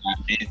it?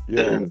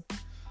 Yeah.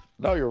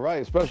 No, you're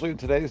right. Especially in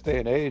today's day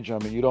and age. I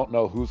mean, you don't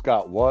know who's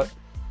got what.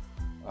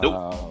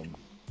 Nope.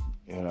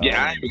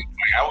 Yeah, I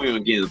don't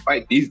even get in a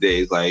fight these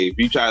days. Like, if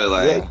you try to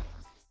like,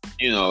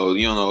 you don't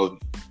know,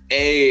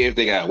 A, if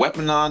they got a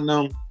weapon on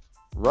them.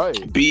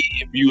 Right. B,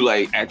 if you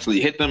like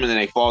actually hit them and then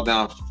they fall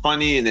down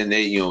funny, and then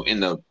they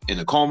end up in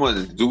a coma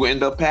and do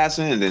end up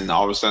passing, and then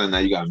all of a sudden now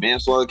you got a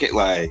manslaughter.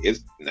 Like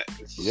it's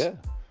yeah.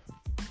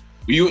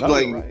 You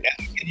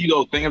you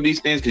don't think of these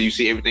things because you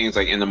see everything is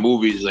like in the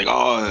movies, like,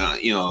 oh,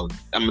 I'm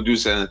gonna do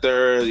this and a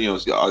third,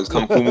 all these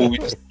kung fu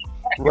movies,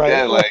 right?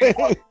 That, like,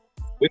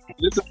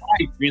 it's a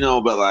fight,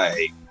 but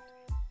like,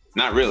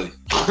 not really.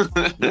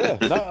 Yeah,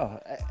 no,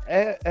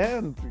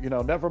 and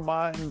never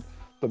mind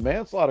the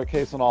manslaughter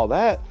case and all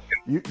that.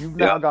 You've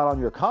now got on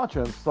your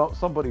conscience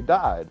somebody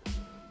died,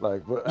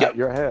 like at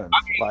your hands,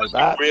 like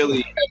that. Really,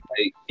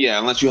 like,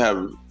 unless you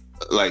have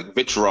like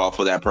vitriol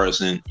for that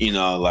person,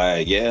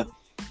 like yeah.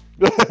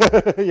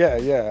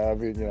 I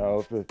mean,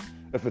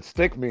 if it's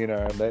stick meaner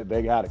and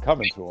they got it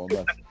coming to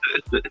them.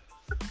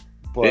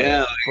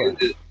 And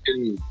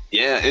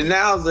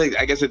now it's like,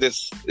 I guess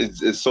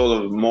it's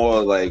sort of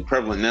more like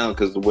prevalent now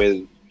because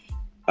with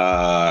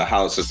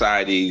how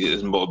society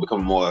is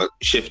become more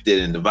shifted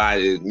and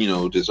divided,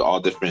 just all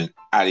different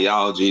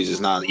ideologies. It's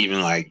not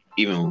even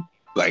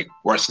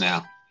worse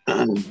now.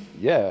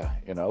 Yeah,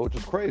 which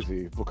is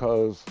crazy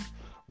because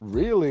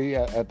really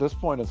at this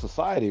point in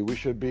society, we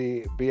should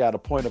be at a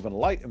point of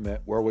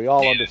enlightenment where we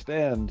all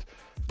understand,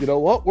 you know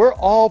what, we're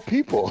all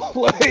people.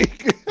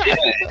 Like, Yeah,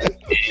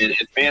 and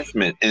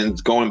advancement,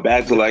 and going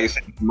back to like I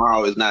said,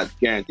 tomorrow is not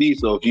guaranteed.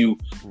 So if you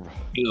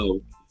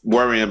know,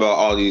 worrying about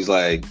all these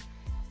like,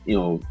 you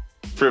know,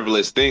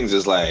 frivolous things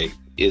is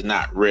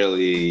not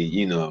really,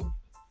 you know,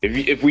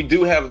 if we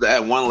do have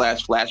that one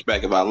last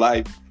flashback of our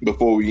life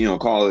before we, you know,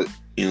 call it,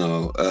 you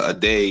know, a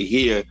day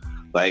here,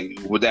 like,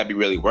 would that be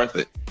really worth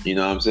it? You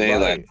know what I'm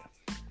saying? right. Like,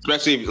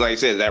 especially if, like I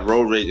said, that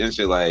road rage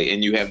incident, like,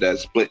 and you have that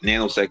split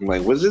nanosecond,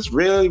 like, was this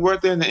really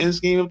worth it in the end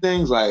scheme of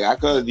things? Like, I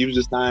could use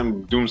this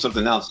time doing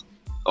something else,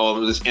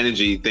 or this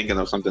energy thinking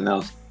of something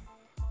else.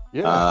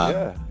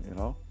 Yeah, you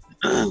know.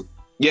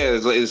 Yeah,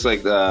 it's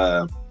like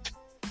the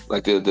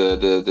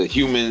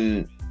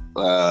human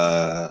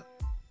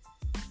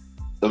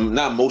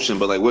not motion,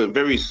 but like we're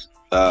very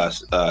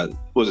was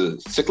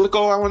it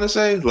cyclical? I want to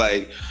say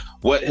like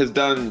what has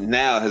done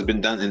now has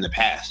been done in the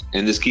past,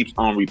 and this keeps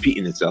on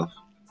repeating itself.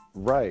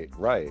 Right,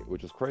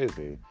 which is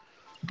crazy.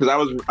 Because I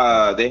was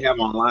they have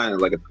online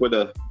like a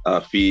Twitter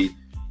feed,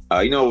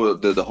 you know,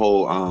 the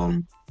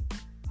whole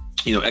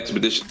you know,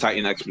 expedition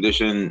Titan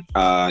expedition,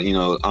 you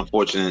know,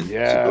 unfortunate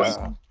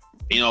situation.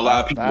 You know, a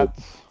lot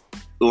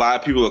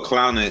of people are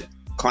clowning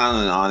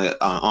on it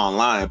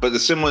online, but the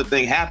similar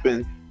thing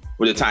happened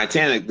with the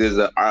Titanic. There's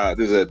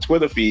a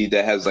Twitter feed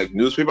that has like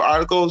newspaper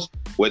articles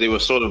where they were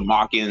sort of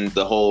mocking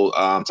the whole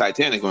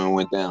Titanic when it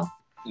went down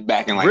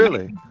back in like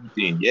really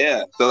 1915.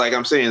 Yeah. So like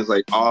I'm saying, it's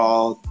like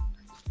all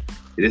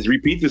it just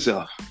repeats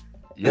itself.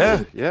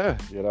 yeah,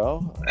 you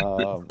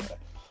know.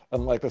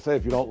 And like they say,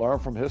 if you don't learn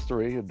from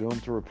history, you're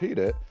doomed to repeat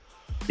it.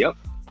 Yep.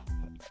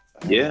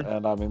 Yeah.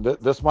 And I mean,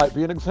 this might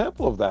be an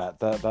example of that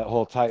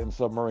whole Titan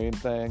submarine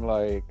thing.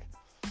 Like,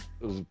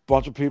 there's a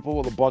bunch of people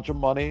with a bunch of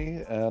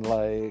money and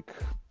like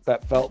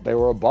that felt they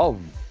were above,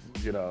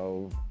 you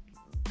know,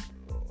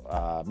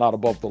 not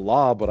above the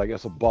law, but I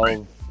guess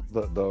above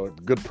the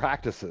good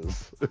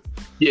practices.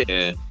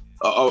 Yeah.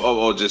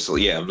 Oh, just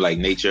like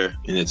nature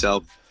in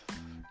itself.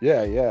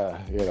 Yeah,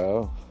 you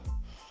know.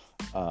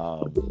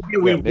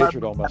 Nature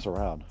don't mess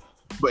around.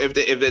 But if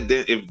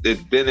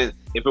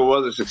it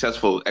was a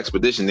successful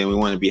expedition, then we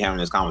wouldn't be having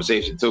this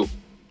conversation too.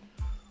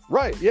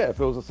 Right. Yeah. If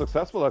it was a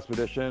successful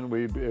expedition,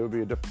 it would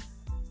be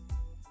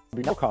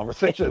no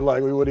conversation.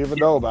 Like we wouldn't even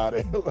know about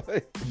it.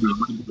 Like,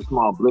 a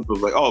small blip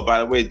of like, oh, by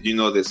the way, you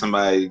know that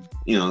somebody,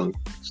 you know,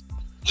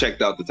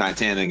 checked out the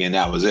Titanic and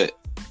that was it.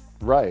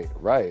 Right.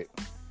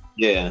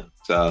 Yeah.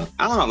 So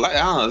I don't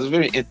know.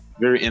 It's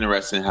very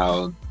interesting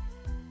how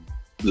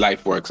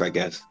life works, I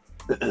guess.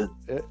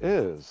 It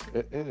is,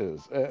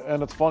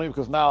 and it's funny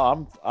because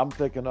now I'm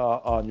thinking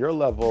on your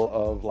level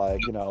of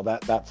like, you know,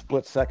 that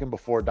split second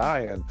before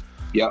dying.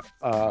 Yep.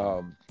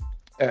 And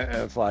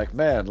it's like,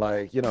 man,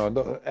 like, you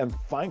know, and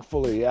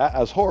thankfully,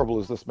 as horrible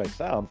as this may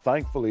sound,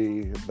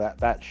 thankfully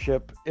that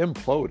ship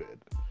imploded,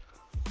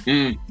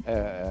 and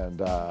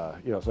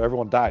you know, so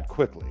everyone died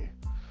quickly.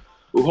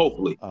 Well,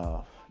 hopefully.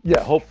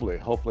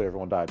 Hopefully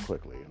everyone died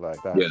quickly.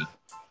 Like that. Yeah.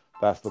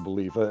 That's the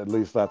belief. At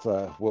least that's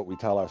what we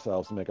tell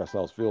ourselves to make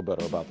ourselves feel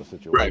better about the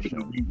situation. Right.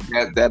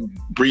 That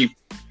brief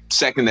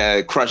second that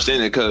it crushed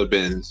in, it could have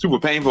been super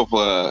painful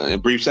for a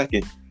brief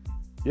second.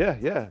 Yeah,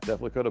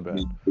 definitely could have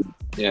been.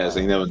 Yeah, so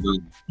you never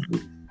knew.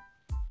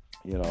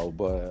 You know,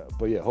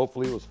 but yeah,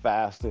 hopefully it was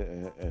fast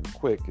and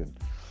quick and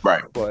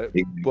right.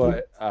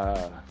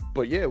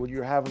 But yeah, when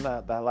you're having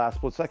that last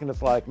split second,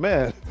 it's like,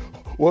 man,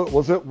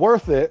 was it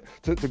worth it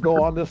to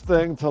go on this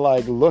thing to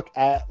like look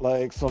at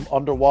like some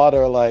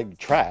underwater like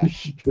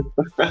trash?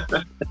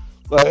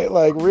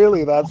 like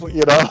really, that's what,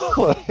 you know.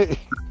 Like,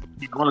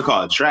 you want to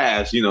call it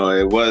trash? You know,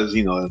 it was,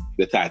 you know,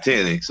 the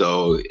Titanic,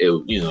 so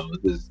it, you know,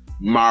 this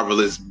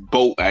marvelous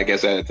boat, I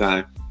guess, at a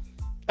time.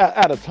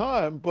 At a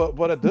time,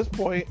 but at this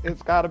point,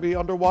 it's got to be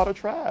underwater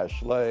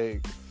trash,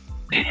 like.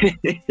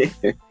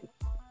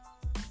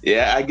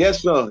 Yeah, I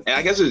guess so. And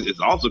I guess it's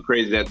also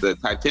crazy that the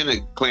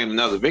Titanic claimed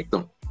another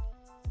victim.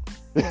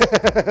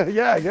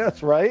 Yeah, I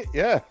guess, right?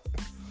 Yeah.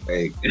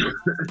 Like,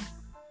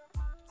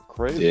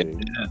 crazy.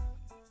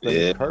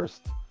 Yeah.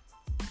 Cursed.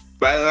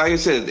 But like I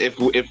said,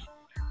 but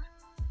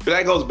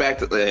that goes back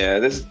to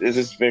this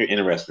is very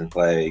interesting.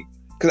 Like,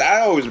 because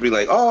I always be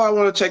like, oh, I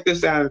want to check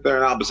this down and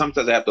third out, but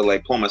sometimes I have to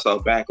like pull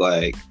myself back.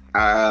 Like,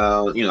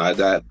 you know, I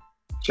got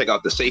check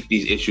out the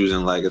safety issues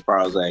and like as far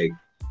as like.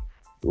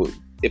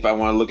 If I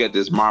want to look at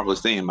this marvelous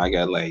thing, I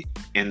got like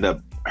end up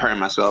hurting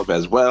myself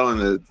as well in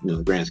the, you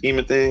know, grand scheme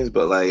of things.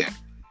 But like,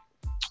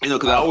 you know,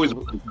 because I always,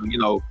 you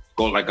know,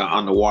 go like an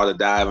underwater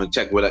dive and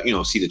check what, you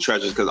know, see the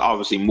treasures. Because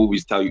obviously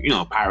movies tell you, you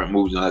know, pirate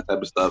movies and all that type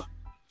of stuff.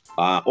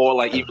 Or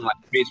like even like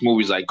space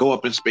movies, like go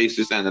up in space,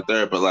 this and the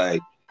third. But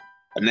like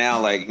now,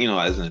 like, you know,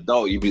 as an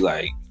adult, you'd be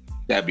like,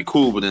 that'd be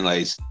cool. But then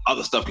like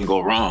other stuff can go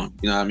wrong.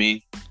 You know what I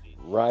mean?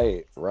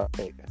 Right.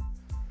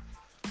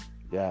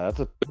 Yeah, that's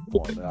a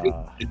good one.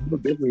 It's no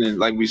different than,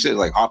 like we said,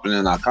 like hopping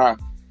in our car.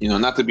 You know,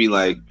 not to be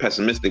like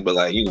pessimistic, but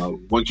like, you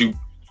know, once you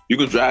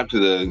can drive to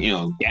the, you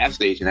know, gas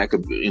station, that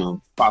could be, you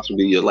know,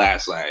 possibly your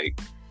last like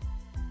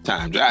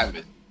time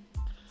driving.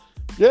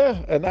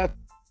 Yeah, and that's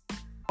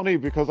funny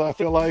because I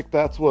feel like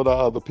that's what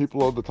the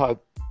people of the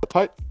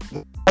Titan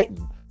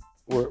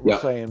were Yeah,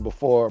 saying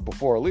before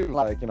leaving.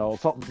 Like,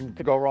 something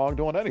could go wrong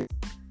doing anything.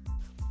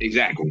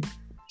 exactly.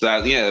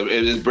 So yeah,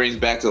 it just brings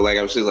back to like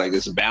I was saying, like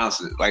this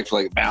balance. Life's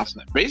like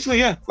balancing. Basically,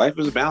 yeah, life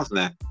is a balancing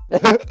act.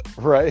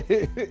 Right?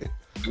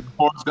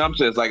 Forrest Gump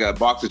says like a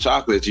box of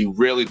chocolates. You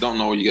really don't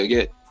know what you're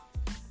gonna get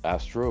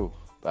That's true.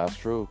 That's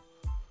true.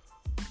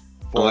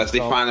 unless Forrest they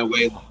Gump. find a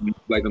way,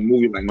 like a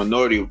movie like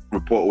Minority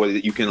Report, where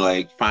you can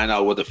like find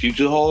out what the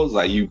future holds.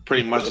 Like you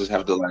pretty much just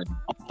have to like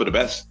hope for the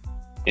best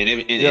in Yeah,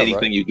 right.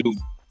 anything you do.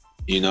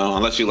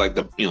 Unless you like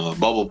the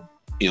bubble,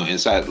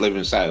 inside live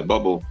inside a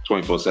bubble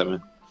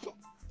 24/7.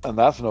 And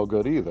that's no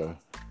good either.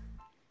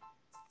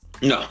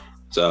 No,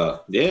 so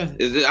yeah, I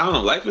don't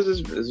know. Life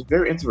is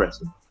very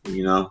interesting.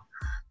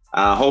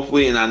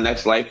 Hopefully in our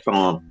next life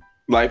form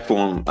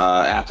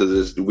after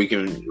this, we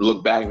can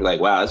look back and be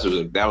like, wow,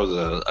 that was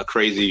a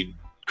crazy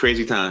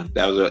crazy time.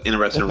 That was an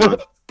interesting run.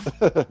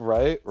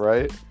 Right,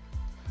 right.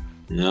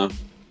 You know,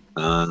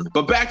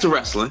 but back to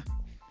wrestling.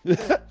 We're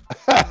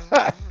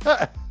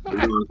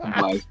doing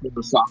some like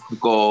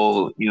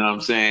philosophical, you know what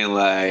I'm saying,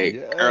 like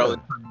Yeah. early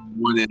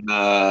morning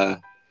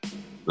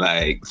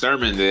like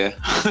sermon there.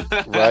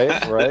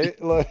 Right,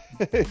 right. Like,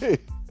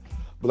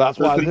 but that's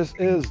why this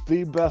is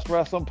the best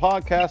wrestling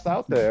podcast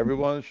out there.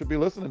 Everyone should be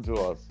listening to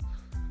us.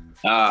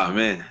 Ah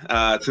man.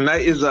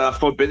 Tonight is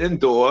Forbidden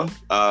Door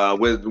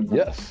with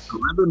Yes.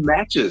 11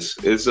 matches.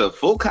 It's a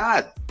full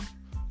card.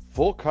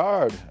 Full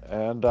card.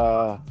 And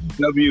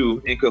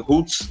W in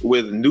cahoots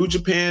with New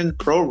Japan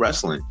Pro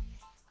Wrestling.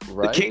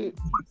 The King right.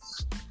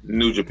 wants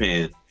New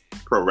Japan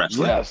Pro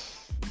Wrestling. Yes.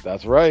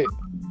 That's right.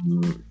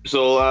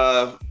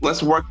 So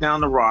let's work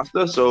down the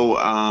roster. So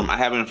I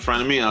have it in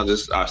front of me. I'll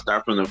just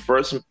start from the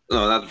first,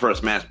 no, not the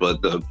first match,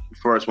 but the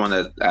first one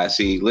that I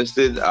see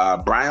listed.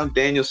 Bryan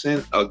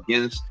Danielson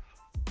against,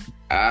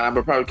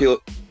 I'm probably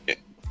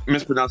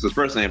mispronounce his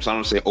first name, so I'm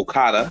going to say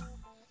Okada.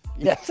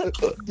 Yes.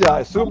 Yeah, I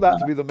assume that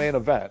to be the main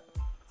event.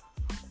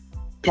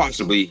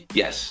 Possibly,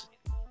 yes.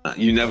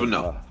 You never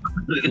know.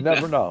 You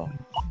never know.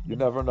 You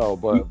never know.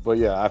 But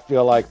yeah, I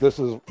feel like this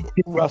is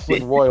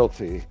wrestling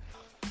royalty.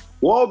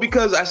 Well,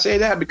 because I say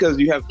that because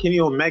you have Kenny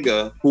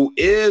Omega, who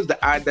is the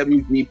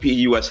IWGP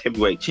US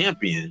Heavyweight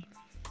Champion,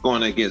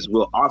 going against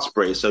Will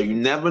Ospreay. So you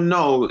never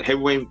know.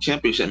 Heavyweight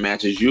Championship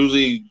matches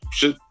usually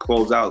should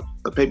close out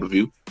the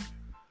pay-per-view.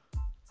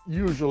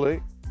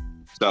 Usually.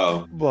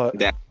 So, But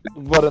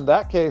in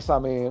that case, I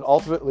mean,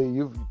 ultimately,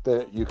 you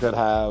could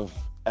have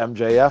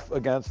MJF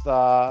against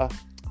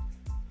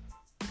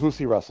who's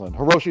he wrestling?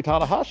 Hiroshi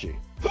Tanahashi.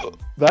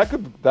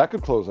 That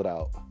could close it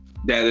out.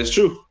 that is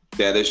true.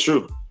 That is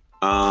true.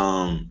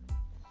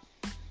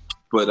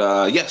 But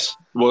yes.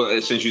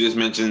 Well, since you just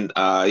mentioned,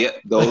 yeah,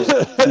 those.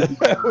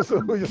 So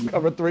we just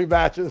covered 3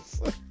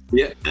 matches.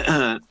 Yeah.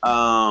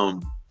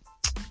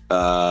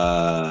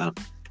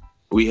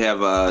 We have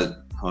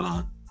hold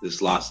on.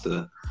 Just lost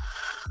the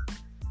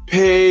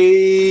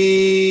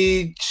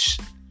page.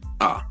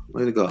 Ah,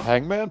 where'd it go?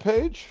 Hangman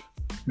Page?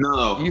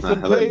 No,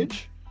 Ethan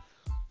Page?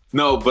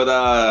 No, but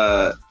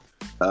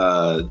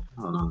hold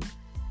on.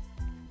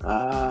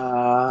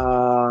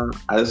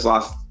 I just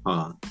lost. Hold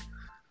on.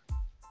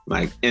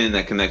 My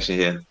internet connection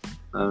here.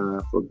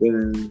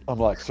 Forbidden. I'm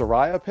like,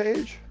 Soraya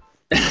Page?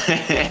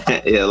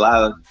 Yeah, a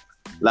lot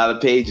of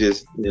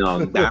pages.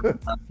 Diamond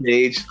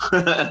page.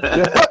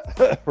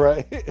 Yeah,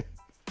 right.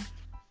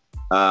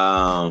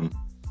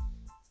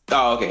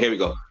 Oh, okay. Here we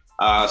go.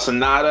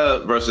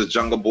 Sonata versus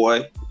Jungle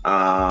Boy.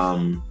 I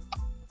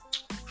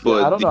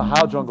don't know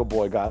how Jungle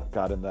Boy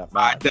got in that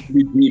match.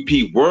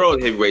 IWGP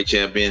World Heavyweight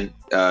Champion.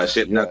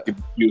 Shit, not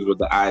confused with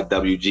the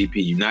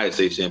IWGP United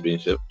States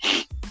Championship.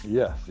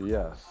 Yes.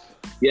 Yeah,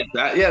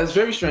 it's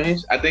very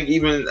strange. I think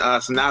even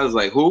Sonata's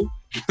like, who?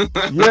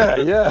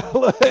 Yeah.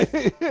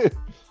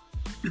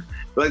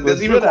 Like,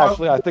 does even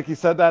actually? I think he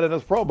said that in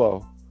his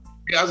promo.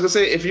 Yeah, I was gonna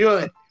say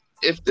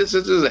if this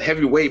is a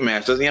heavyweight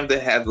match, doesn't he have to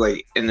have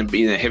like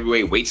be in a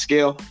heavyweight weight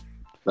scale?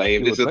 Like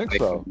if this is like,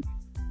 so.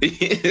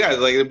 Yeah,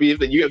 like it'd be if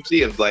the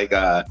UFC is like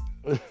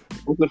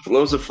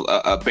what's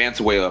a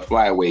bantamweight or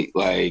flyweight,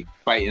 like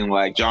fighting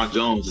like John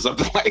Jones or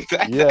something like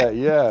that. Yeah,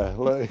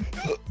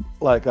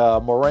 like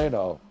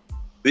Moreno.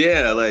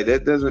 Yeah, like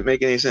that doesn't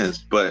make any sense.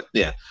 But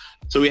yeah,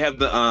 so we have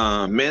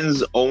the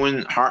men's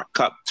Owen Hart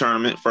Cup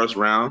tournament first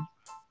round.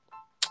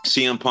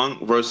 CM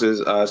Punk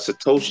versus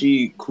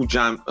Satoshi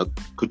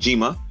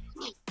Kojima.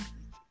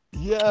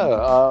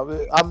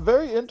 Yeah, I'm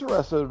very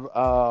interested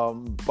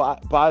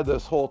by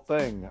this whole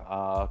thing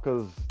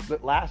because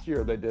last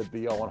year they did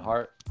the Owen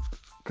Hart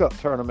Cup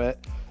tournament,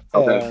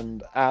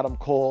 and Adam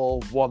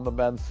Cole won the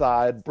men's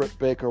side, Britt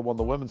Baker won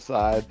the women's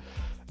side,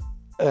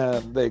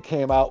 and they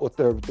came out with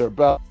their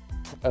belt,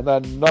 and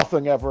then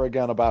nothing ever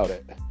again about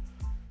it.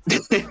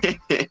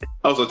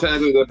 Oh, so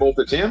technically they're both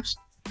the champs?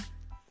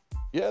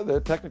 Yeah, they're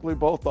technically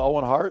both the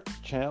Owen Hart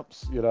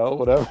champs,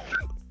 whatever.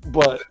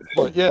 But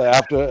yeah,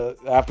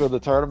 after the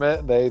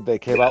tournament, they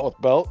came out with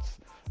belts,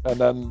 and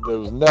then it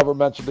was never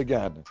mentioned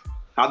again.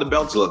 How'd the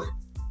belts look?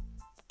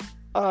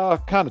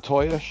 Kind of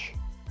toyish.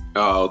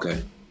 Oh,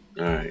 okay.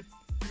 All right.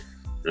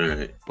 All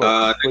right.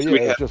 But Next yeah, we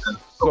it's have. just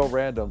so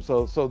random.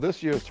 So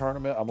this year's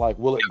tournament, I'm like,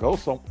 will it go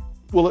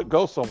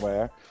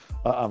somewhere?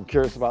 I'm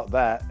curious about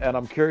that, and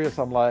I'm curious.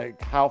 I'm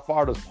like, how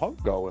far does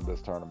Punk go in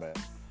this tournament?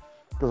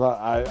 Because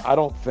I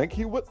don't think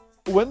he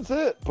wins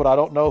it, but I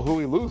don't know who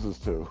he loses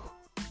to.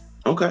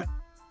 Okay.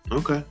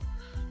 Okay.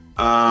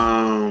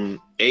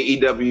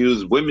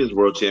 AEW's Women's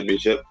World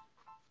Championship.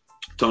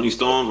 Tony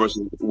Storm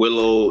versus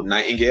Willow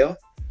Nightingale.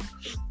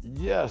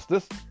 Yes,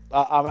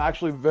 I'm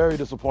actually very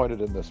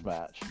disappointed in this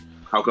match.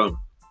 How come?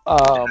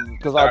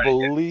 Because I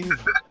believe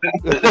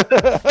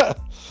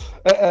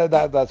and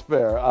that's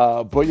fair.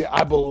 But yeah,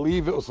 I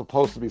believe it was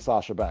supposed to be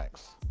Sasha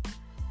Banks.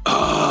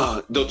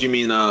 Don't you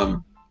mean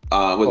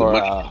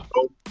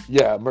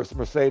yeah,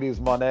 Mercedes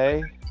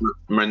Moné?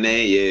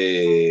 Moné?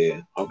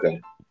 Yeah.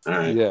 Okay. All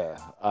right. Yeah,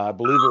 I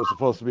believe it was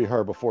supposed to be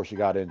her before she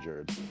got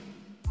injured.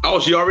 Oh,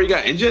 she already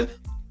got injured?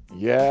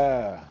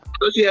 Yeah. I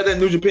thought she had that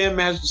New Japan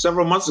match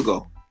several months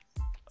ago.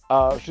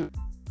 She's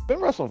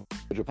been wrestling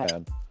in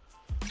Japan.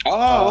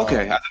 Oh,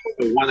 okay. I thought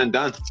it was one and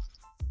done.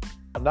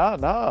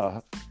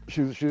 Nah.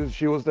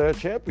 She was their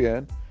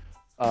champion,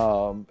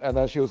 and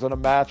then she was in a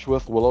match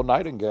with Willow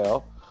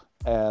Nightingale,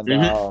 and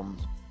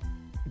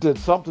did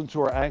something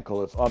to her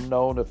ankle. It's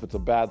unknown if it's a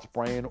bad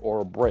sprain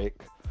or a break.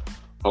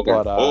 Okay.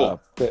 But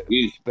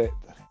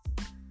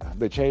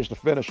they changed the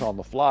finish on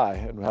the fly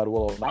and had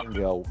Willow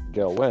Nightingale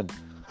win.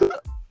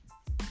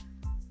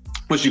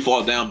 Would she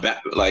fall down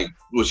back? Like,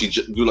 would she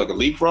do like a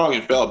leapfrog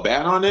and fell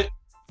bad on it?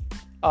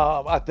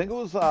 I think it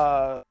was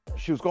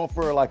she was going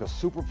for like a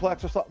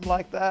superplex or something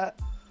like that.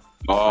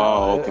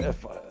 Oh, okay.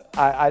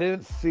 I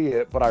didn't see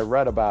it, but I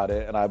read about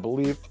it, and I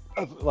believe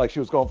like she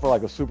was going for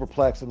like a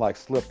superplex and like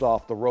slipped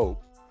off the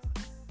rope.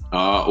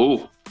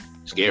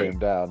 Scary. Came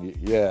down,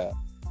 yeah.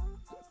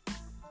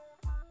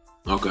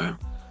 Okay,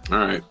 all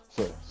right.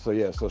 So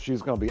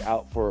she's gonna be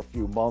out for a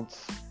few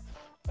months,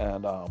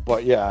 and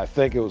but yeah, I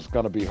think it was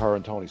gonna be her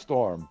and Tony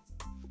Storm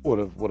would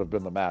have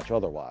been the match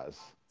otherwise.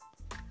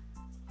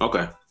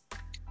 Okay.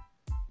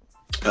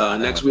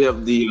 Next we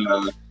have the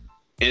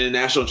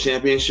International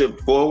Championship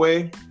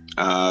 4-way.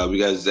 We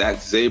got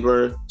Zack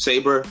Sabre.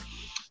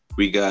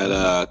 We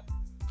got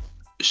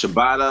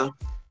Shibata,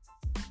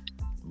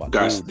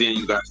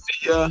 Daniel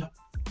Garcia,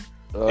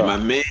 and my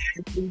man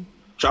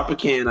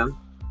Tropicana.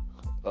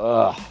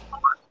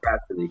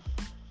 Cassidy.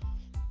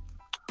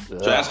 So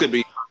that's gonna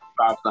be a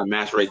 5-star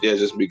match right there,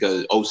 just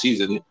because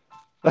OC's in it.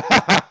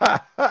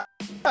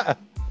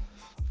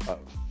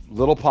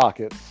 Little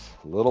pockets.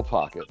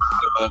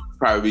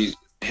 Probably be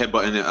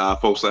headbutting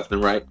folks left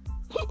and right.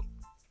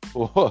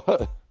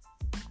 What?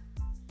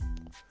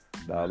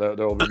 No,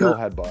 there will be no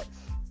headbutts.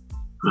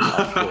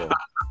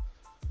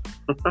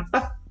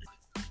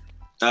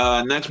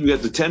 Sure. Next, we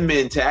got the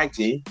 10-man tag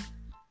team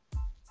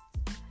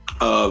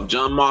of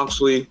Jon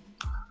Moxley,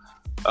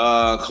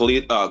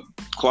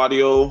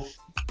 Claudio,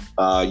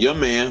 your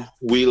man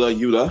Wheeler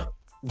Yuta,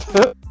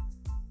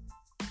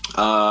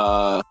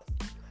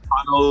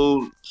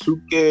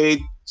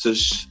 Konosuke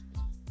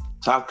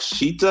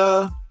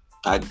Takeshita.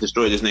 I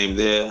destroyed his name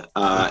there.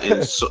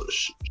 And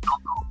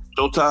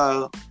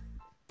Shota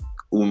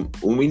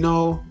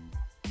Umino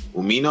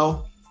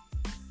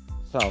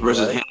Sounds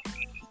versus right.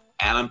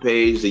 Adam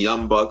Page, the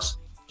Young Bucks,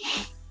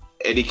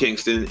 Eddie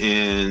Kingston,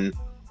 and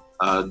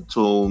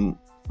Tomohiro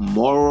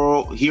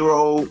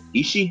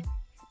Ishii.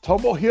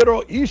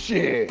 Tomohiro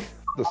Ishii,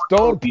 the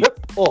Stone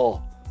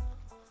Pitbull.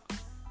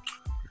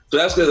 So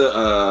that's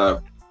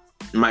gonna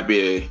might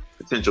be a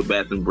potential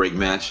bathroom break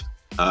match.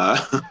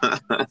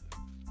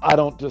 I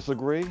don't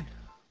disagree.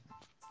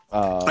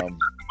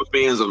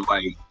 Fans of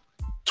like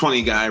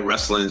 20 guy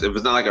wrestling, if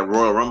it's not like a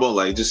Royal Rumble,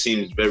 like it just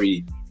seems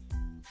very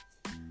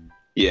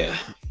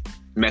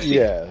messy.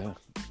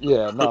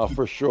 Yeah, no,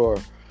 for sure.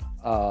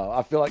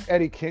 I feel like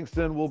Eddie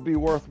Kingston will be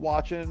worth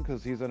watching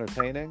because he's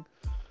entertaining.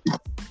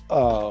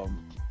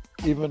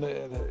 Even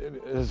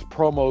his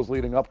promos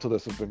leading up to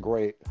this have been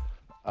great.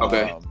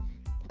 Okay.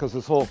 Because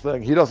this whole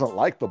thing, he doesn't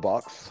like the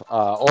Bucks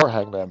or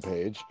Hangman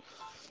Page.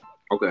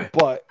 Okay.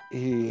 But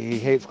he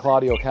hates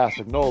Claudio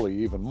Castagnoli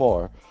even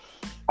more.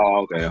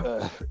 Oh,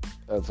 okay.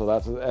 And so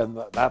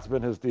that's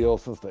been his deal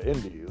since the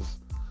Indies.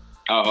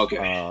 Oh, okay.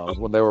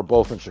 When they were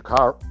both in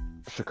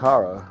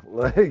Shikara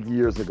like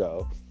years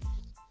ago.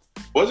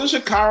 Wasn't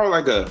Shikara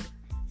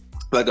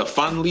like a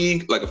fun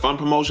league, like a fun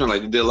promotion?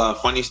 Like they did a lot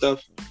of funny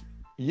stuff?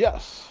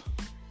 Yes.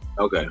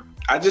 Okay.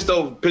 I just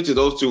don't picture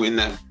those two in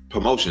that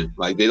promotion.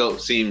 Like they don't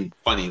seem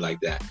funny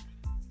like that.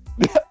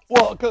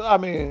 Well, because I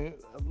mean,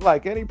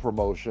 like any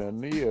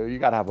promotion, you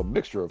got to have a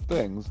mixture of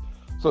things.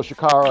 So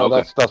Shikara,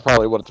 that's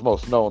probably what it's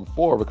most known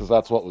for because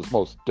that's what was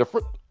most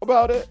different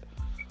about it.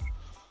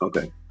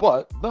 Okay.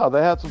 But no,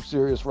 they had some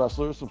serious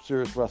wrestlers, some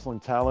serious wrestling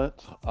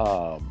talent.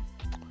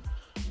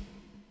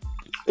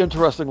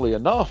 Interestingly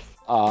enough,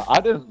 I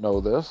didn't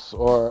know this,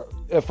 or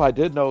if I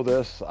did know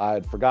this,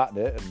 I'd forgotten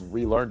it and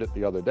relearned it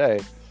the other day.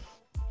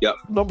 Yep.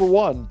 Number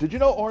one, did you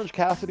know Orange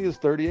Cassidy is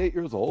 38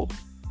 years old?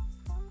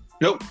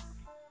 Nope.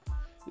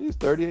 He's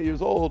 38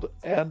 years old,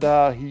 and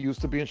he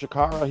used to be in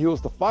Chikara. He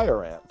was the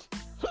Fire Ant.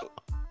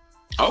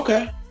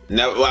 Okay.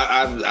 Now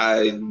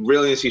I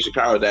really didn't see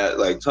Chicago that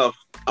like tough.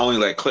 Only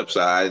like clips.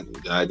 I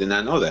did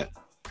not know that.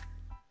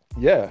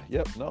 Yeah.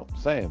 Yep. No.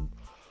 Same.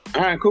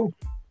 All right. Cool.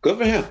 Good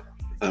for him.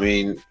 I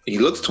mean, he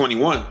looks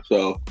 21.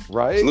 So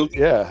Right. salute.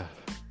 Yeah.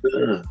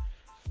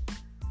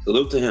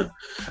 Salute to him.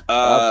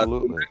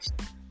 Absolutely.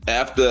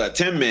 After a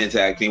 10-man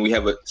tag team, we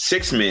have a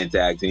 6-man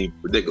tag team.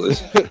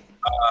 Ridiculous.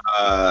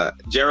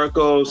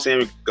 Jericho,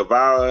 Sammy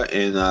Guevara,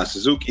 and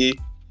Suzuki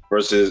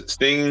versus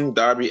Sting,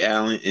 Darby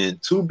Allin,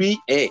 and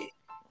 2BA.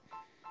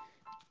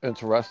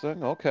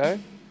 Interesting. Okay.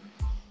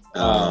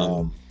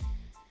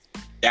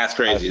 That's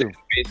crazy.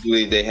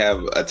 Basically, they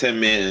have a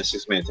 10-man and a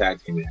 6-man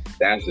tag team.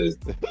 That's just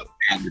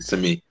madness to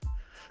me.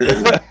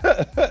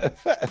 I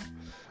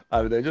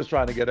mean, they're just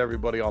trying to get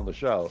everybody on the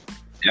show.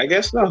 I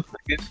guess so.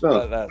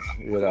 That's,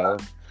 you know.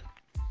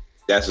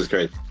 That's just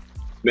crazy.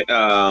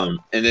 And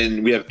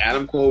then we have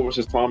Adam Cole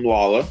versus Tom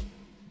Lawler.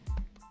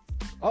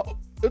 Oh,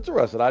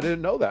 interesting. I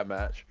didn't know that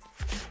match.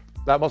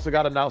 That must have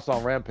got announced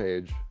on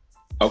Rampage.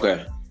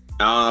 Okay.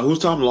 Who's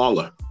Tom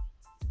Lawler?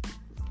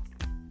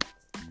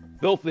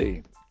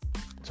 Filthy.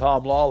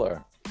 Tom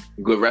Lawler.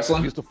 Good wrestler?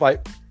 Used to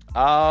fight.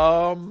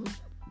 I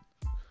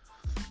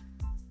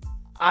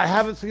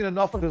haven't seen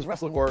enough of his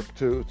wrestling work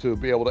to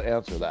be able to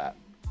answer that.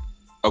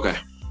 Okay.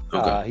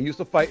 He used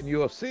to fight in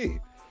UFC.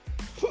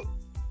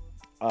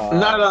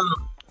 I'm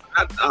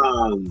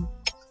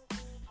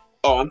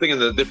thinking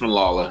of a different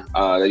Lawler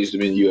that used to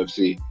be in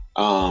UFC.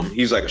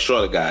 He's like a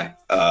shorter guy.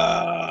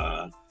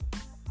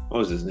 What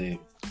was his name?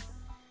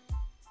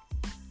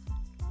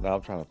 Now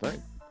I'm trying to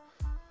think.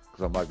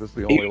 Because I'm like, this is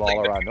the only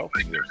Lawler I know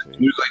from UFC.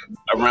 He was like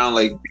around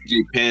like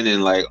BJ Penn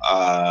and like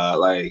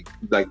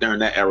during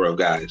that era of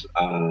guys.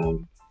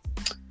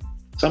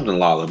 Something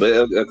Lawler, but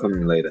it'll come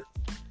in later.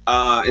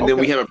 And then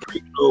we have a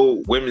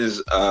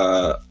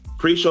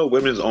pre-show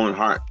women's Owen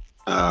Hart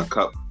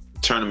Cup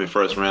tournament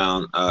first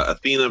round.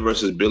 Athena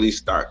versus Billy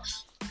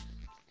Starks.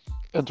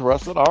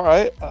 Interesting. All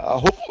right.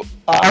 I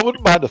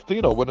wouldn't mind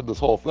Athena winning this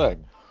whole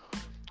thing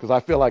because I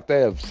feel like they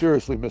have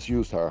seriously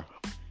misused her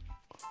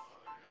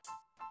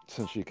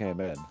since she came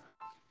in.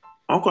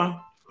 Okay.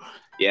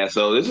 Yeah.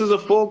 So this is a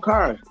full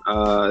card.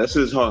 This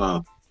is hold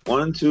on.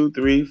 1, 2,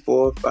 3,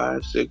 4,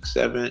 5, 6,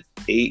 7,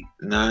 8,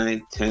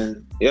 9,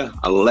 10. Yeah,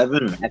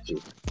 11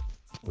 matches.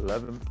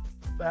 11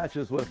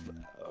 matches with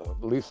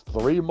at least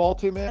 3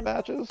 multi-man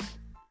matches.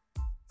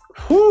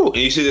 Whew. And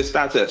you see this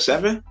starts at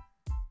 7?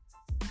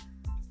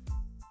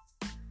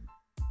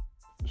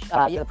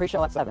 Yeah, the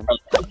pre-show at 7.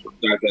 Starts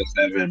at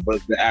 7, but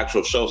the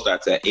actual show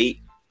starts at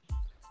 8.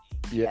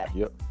 Yeah.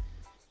 Yep.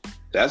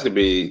 That's gonna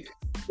be.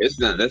 That's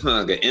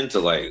gonna get into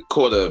like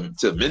quarter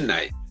to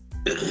midnight.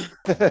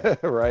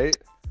 Right.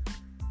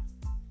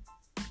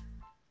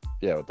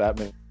 Yeah, with that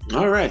mean.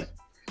 All right.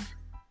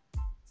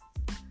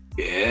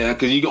 Yeah,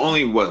 because you can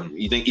only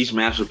you think each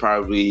match would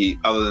probably,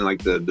 other than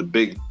like the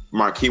big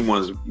marquee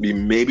ones, be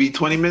maybe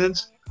 20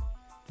 minutes?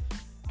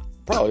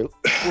 Probably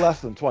less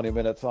than 20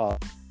 minutes on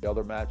the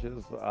other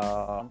matches.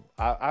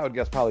 I would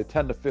guess probably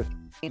 10 to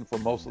 15 for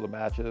most of the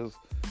matches.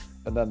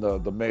 And then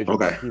the major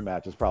marquee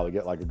matches probably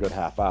get like a good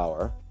half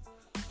hour.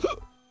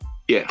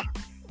 Yeah.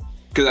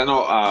 Because I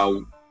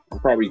know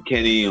probably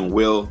Kenny and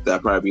Will,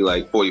 that'll probably be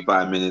like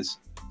 45 minutes.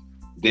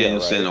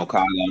 Danielson,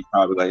 Okada,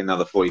 probably like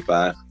another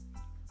 45.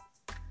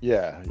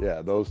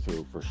 Yeah, those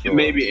two for sure. And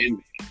maybe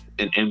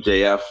in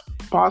MJF,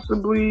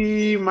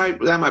 possibly might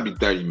be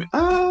 30 minutes.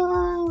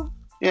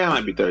 Yeah, it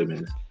might be 30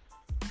 minutes.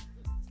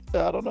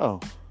 Yeah, I don't know.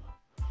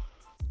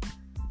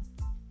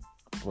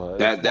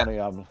 But I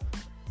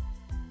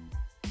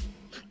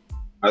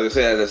was gonna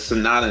say that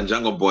Sonata and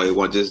Jungle Boy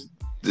one just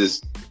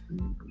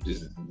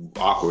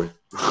awkward.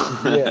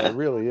 Yeah, it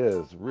really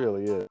is.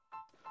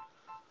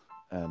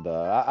 And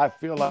I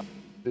feel like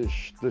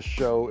this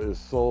show is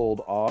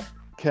sold on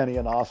Kenny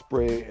and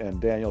Ospreay and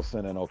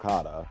Danielson and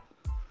Okada.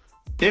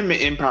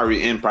 And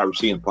probably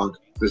CM Punk.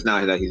 It's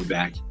not that he's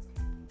back.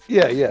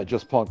 Yeah,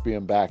 just Punk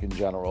being back in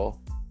general.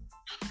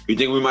 You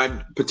think we might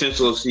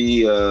potentially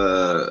see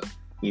a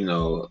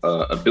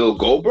Bill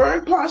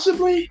Goldberg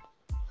possibly?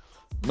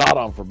 Not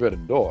on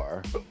Forbidden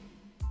Door.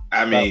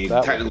 I mean,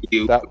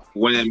 technically,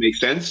 wouldn't it make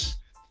sense?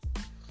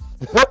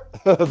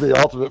 The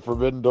ultimate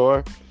Forbidden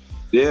Door.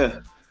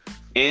 Yeah.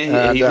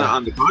 And he's not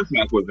under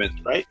contract with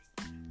Vince, right?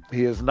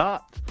 He is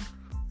not.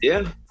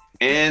 Yeah.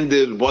 And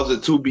there was a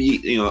to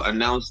be,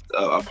 announced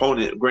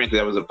opponent. Granted,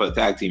 that was a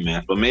tag team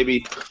match, but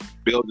maybe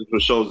Bill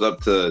just shows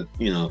up to,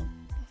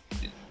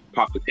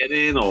 pop his head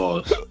in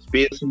or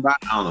spear somebody.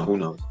 I don't know. Who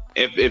knows?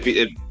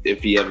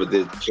 If he ever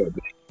did show up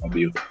at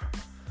AEW.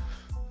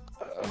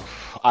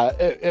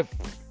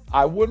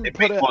 I wouldn't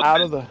put it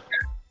out of the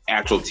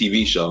actual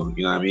TV show.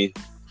 You know what I mean?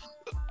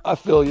 I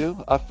feel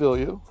you.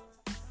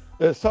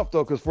 It's tough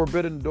though because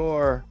Forbidden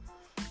Door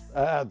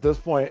at this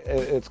point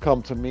it's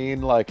come to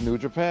mean like New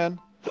Japan.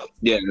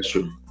 Yeah, that's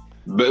true.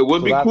 But it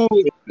would be cool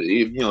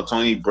if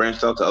Tony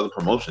branched out to other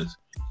promotions.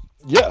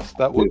 Yes,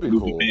 that would be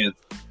cool. Japan,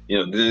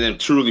 then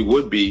it truly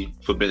would be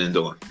Forbidden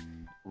Door.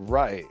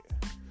 Right.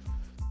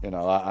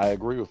 I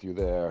agree with you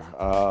there.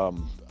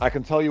 I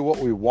can tell you what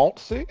we won't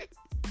see: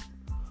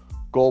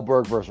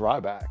 Goldberg versus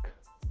Ryback.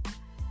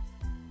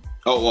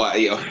 Oh, well,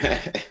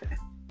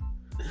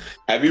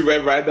 have you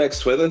read Ryback's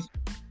Twitter?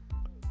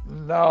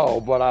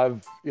 No, but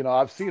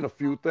I've seen a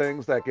few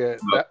things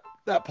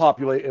that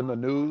populate in the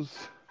news.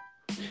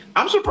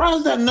 I'm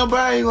surprised that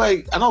nobody,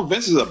 like, I know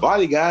Vince is a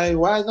body guy.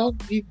 Why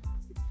don't he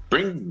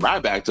bring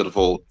Ryback to the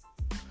fold?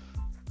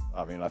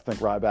 I mean, I think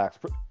Ryback's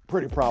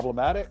pretty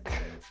problematic.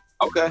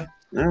 Okay.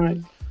 All right.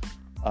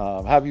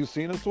 Have you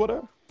seen his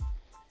Twitter?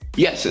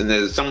 Yes, and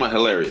it's somewhat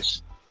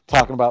hilarious.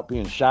 Talking about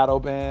being shadow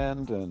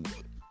banned and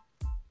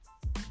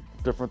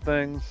different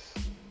things.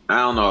 I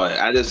don't know.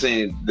 I just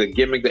think the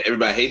gimmick that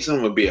everybody hates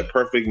him would be a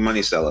perfect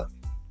money seller.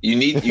 You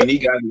need guys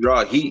to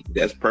draw heat.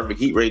 That's perfect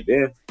heat right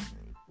there.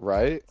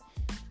 Right.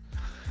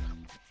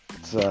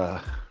 It's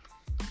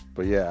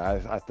but yeah,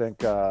 I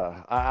think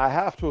I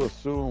have to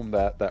assume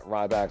that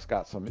Ryback's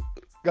got some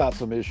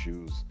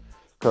issues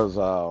because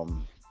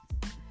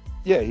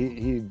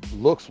he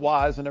looks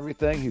wise and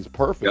everything. He's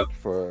perfect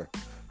for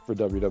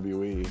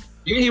WWE.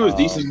 Yeah, he was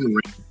decent in the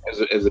ring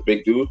as a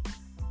big dude.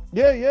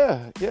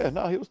 Yeah.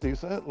 No, he was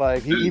decent.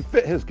 Like he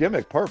fit his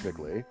gimmick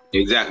perfectly.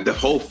 Exactly. The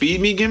whole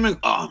feed me gimmick.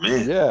 Oh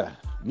man. Yeah.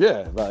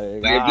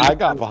 Like I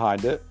got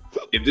behind it.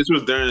 If this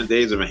was during the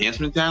days of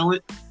enhancement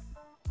talent,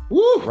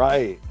 woo.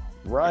 Right.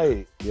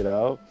 Have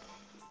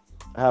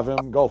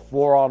him go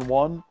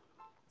 4-on-1.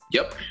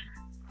 Yep.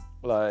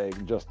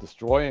 Like just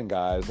destroying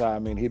guys. I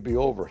mean, he'd be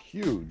over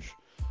huge.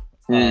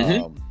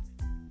 Mm-hmm.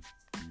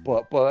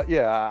 But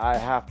yeah, I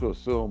have to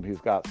assume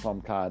he's got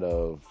some kind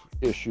of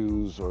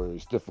issues or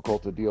he's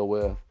difficult to deal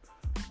with.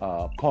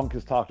 Punk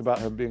has talked about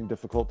him being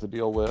difficult to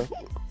deal with.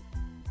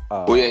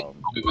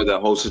 With that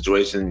whole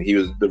situation, he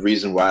was the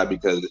reason why,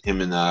 because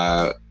him and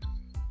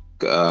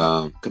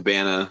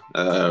Cabana,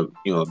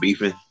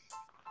 beefing.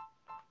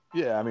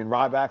 Yeah, I mean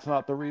Ryback's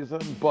not the reason,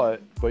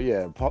 but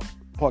yeah,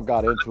 Punk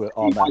got into it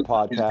on that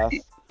podcast.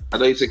 I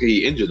thought he said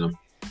he injured him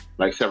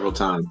like several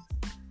times.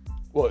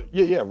 Well,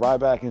 yeah,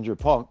 Ryback injured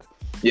Punk.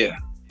 Yeah,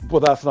 but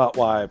that's not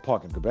why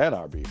Punk and Cabana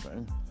are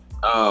beefing.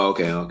 Oh,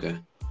 okay.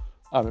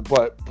 I mean,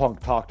 but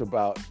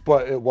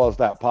it was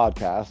that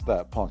podcast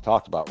that Punk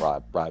talked about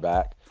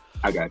Ryback.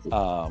 I got you.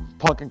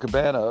 Punk and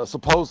Cabana,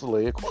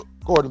 supposedly,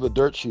 according to the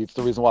dirt sheets,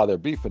 the reason why they're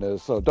beefing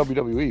is so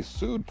WWE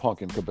sued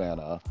Punk and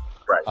Cabana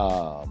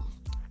right.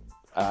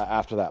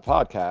 After that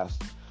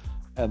podcast.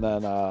 And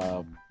then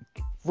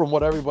from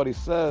what everybody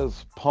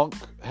says, Punk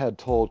had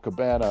told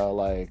Cabana,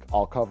 like,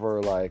 I'll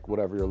cover, like,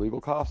 whatever your legal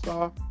costs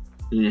are.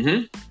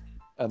 Mm-hmm.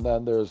 And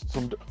then there's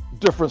some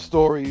different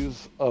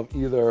stories of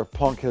either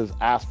Punk has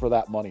asked for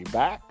that money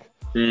back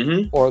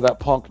or that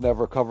Punk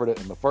never covered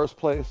it in the first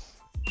place.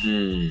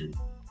 Mm.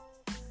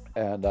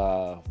 And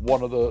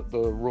one of the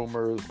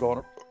rumors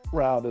going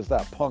around is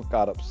that Punk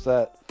got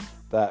upset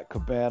that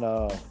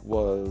Cabana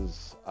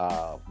was,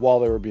 while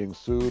they were being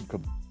sued,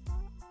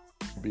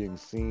 being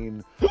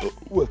seen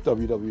with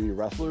WWE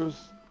wrestlers.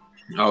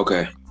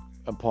 Okay.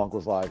 And Punk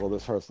was like, well,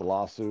 this hurts the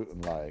lawsuit.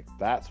 And like,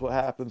 that's what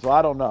happened. So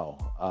I don't know.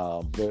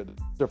 There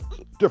are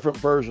different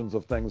versions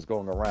of things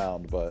going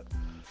around, but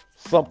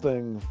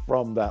something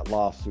from that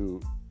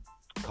lawsuit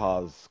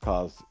caused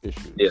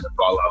issues. Yeah, the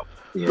fallout.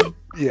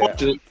 Yeah.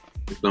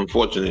 It's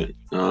unfortunate.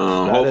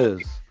 That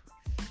is.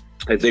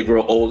 As they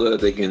grow older,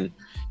 they can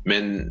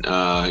mend,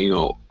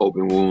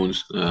 open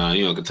wounds.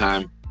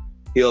 Time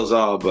heals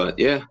all. But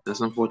yeah,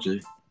 that's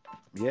unfortunate.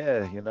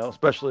 Yeah,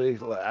 especially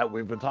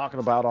we've been talking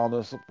about on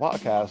this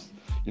podcast.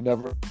 I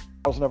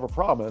was never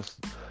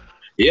promised.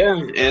 Yeah,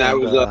 and I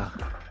was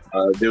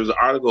there was an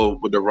article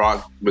with The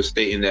Rock was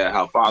stating that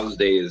how Father's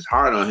Day is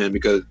hard on him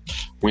because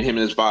when him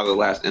and his father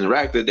last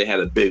interacted, they had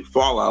a big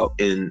fallout,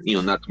 and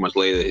not too much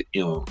later,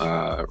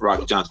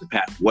 Rocky Johnson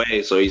passed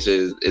away. So he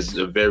says it's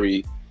a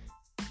very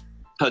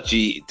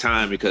touchy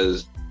time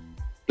because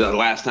the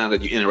last time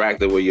that you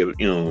interacted with your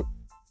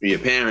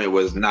parent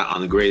was not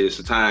on the greatest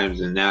of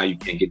times, and now you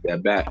can't get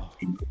that back.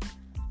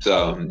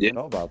 So I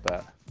know about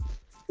that.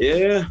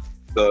 Yeah.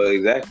 So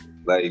exactly,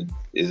 like,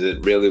 is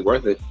it really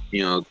worth it? If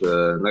you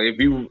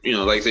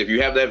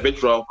have that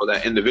vitriol for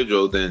that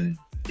individual, then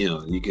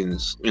you can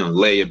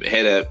lay your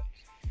head at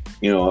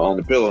on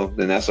the pillow,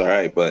 then that's all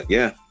right. But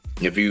yeah,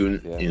 if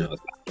it's not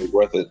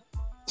worth it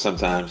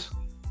sometimes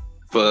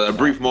for a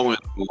brief moment,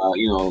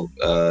 your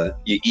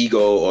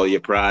ego or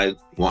your pride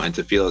wanting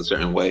to feel a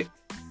certain way.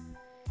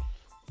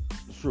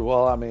 True.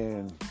 Well, I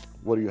mean,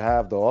 what do you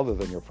have though other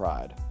than your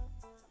pride?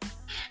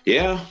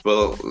 Yeah,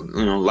 but a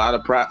lot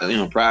of pride.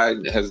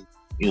 Pride has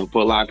put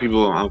a lot of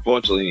people,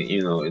 unfortunately,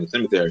 in the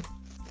cemetery.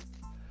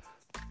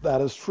 That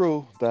is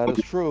true.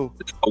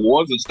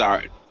 Awards are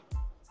starting.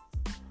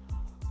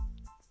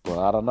 Well,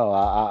 I don't know.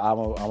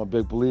 I'm a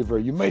big believer.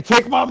 You may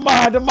take my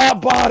mind and my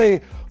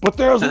body, but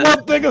there's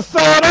one thing a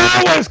son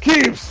always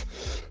keeps: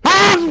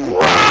 his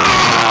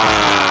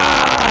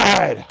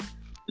pride.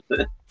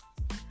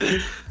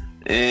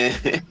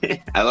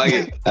 I like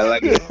it. I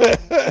like it.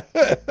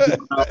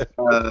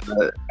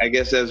 I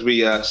guess as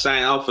we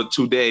sign out for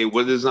today,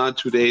 what is on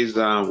today's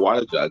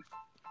water jug?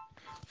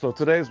 So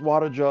today's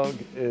water jug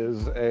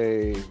is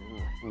a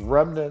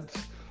remnant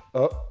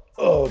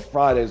of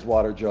Friday's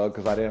water jug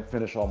because I didn't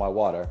finish all my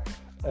water.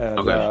 And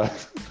Okay.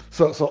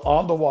 so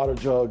on the water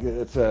jug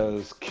it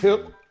says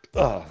kill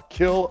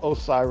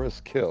Osiris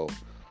kill.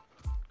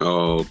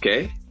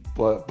 Okay.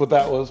 But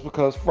that was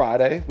because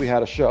Friday we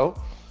had a show,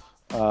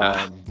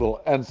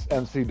 little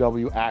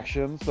NCW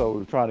action. So we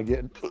were trying to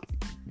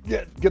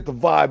get the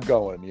vibe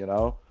going, you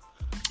know.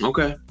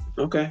 Okay.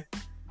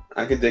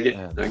 I can dig it.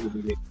 And, I can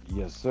dig it.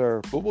 yes,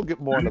 sir. But we'll get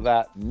more into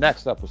that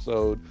next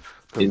episode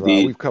because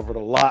Indeed. we've covered a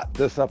lot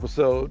this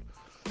episode.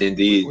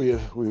 Indeed. We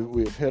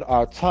have hit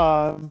our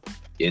time.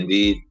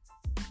 Indeed.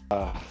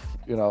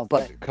 You know,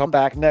 But- come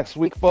back next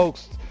week,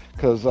 folks,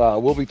 because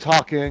we'll be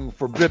talking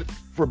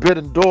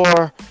Forbidden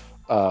Door.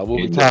 We'll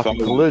be In talking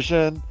the-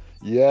 Collision.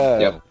 Yeah.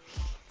 Yep.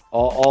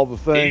 All the And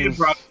things.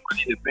 probably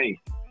Money in the Bank,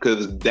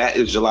 because that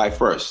is July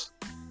 1st.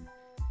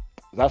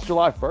 That's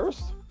July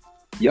 1st?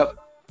 Yep.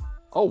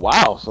 Oh,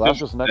 wow. So that's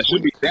just That next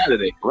should week. be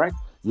Saturday, correct?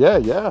 Yeah,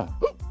 yeah.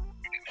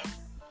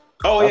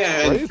 Oh, That's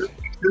yeah. And crazy.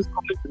 this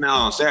coming now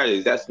on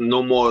Saturdays. That's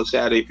no more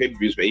Saturday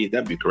pay-per-views for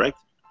AEW, correct?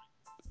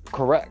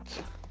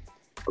 Correct.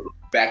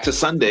 Back to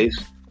Sundays.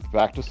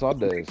 Back to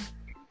Sundays.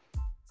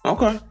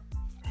 Okay.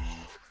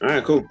 All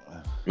right, cool.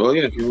 Well,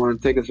 yeah, if you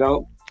want to take us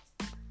out.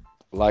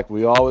 Like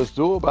we always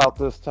do about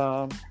this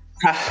time.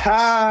 Ha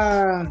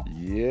ha!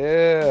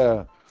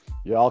 Yeah.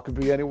 Y'all could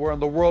be anywhere in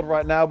the world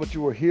right now, but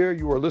you are here.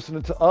 You are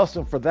listening to us.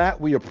 And for that,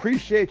 we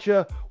appreciate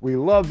you. We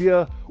love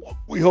you.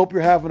 We hope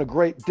you're having a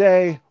great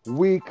day,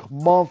 week,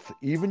 month,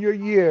 even your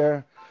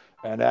year.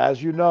 And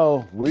as you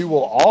know, we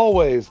will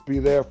always be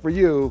there for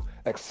you,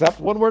 except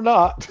when we're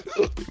not.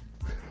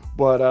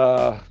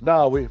 But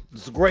no,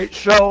 it's a great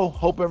show.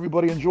 Hope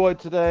everybody enjoyed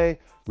today.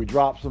 We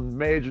dropped some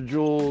major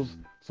jewels,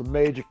 some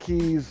major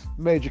keys,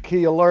 major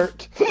key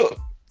alert.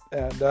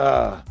 And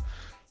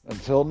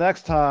until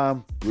next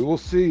time, we will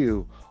see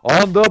you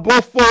on the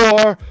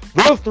Before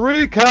the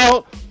 3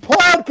 Count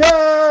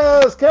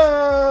podcast.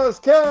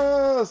 Cast.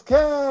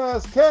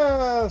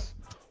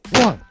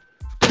 1,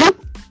 2,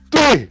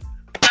 3.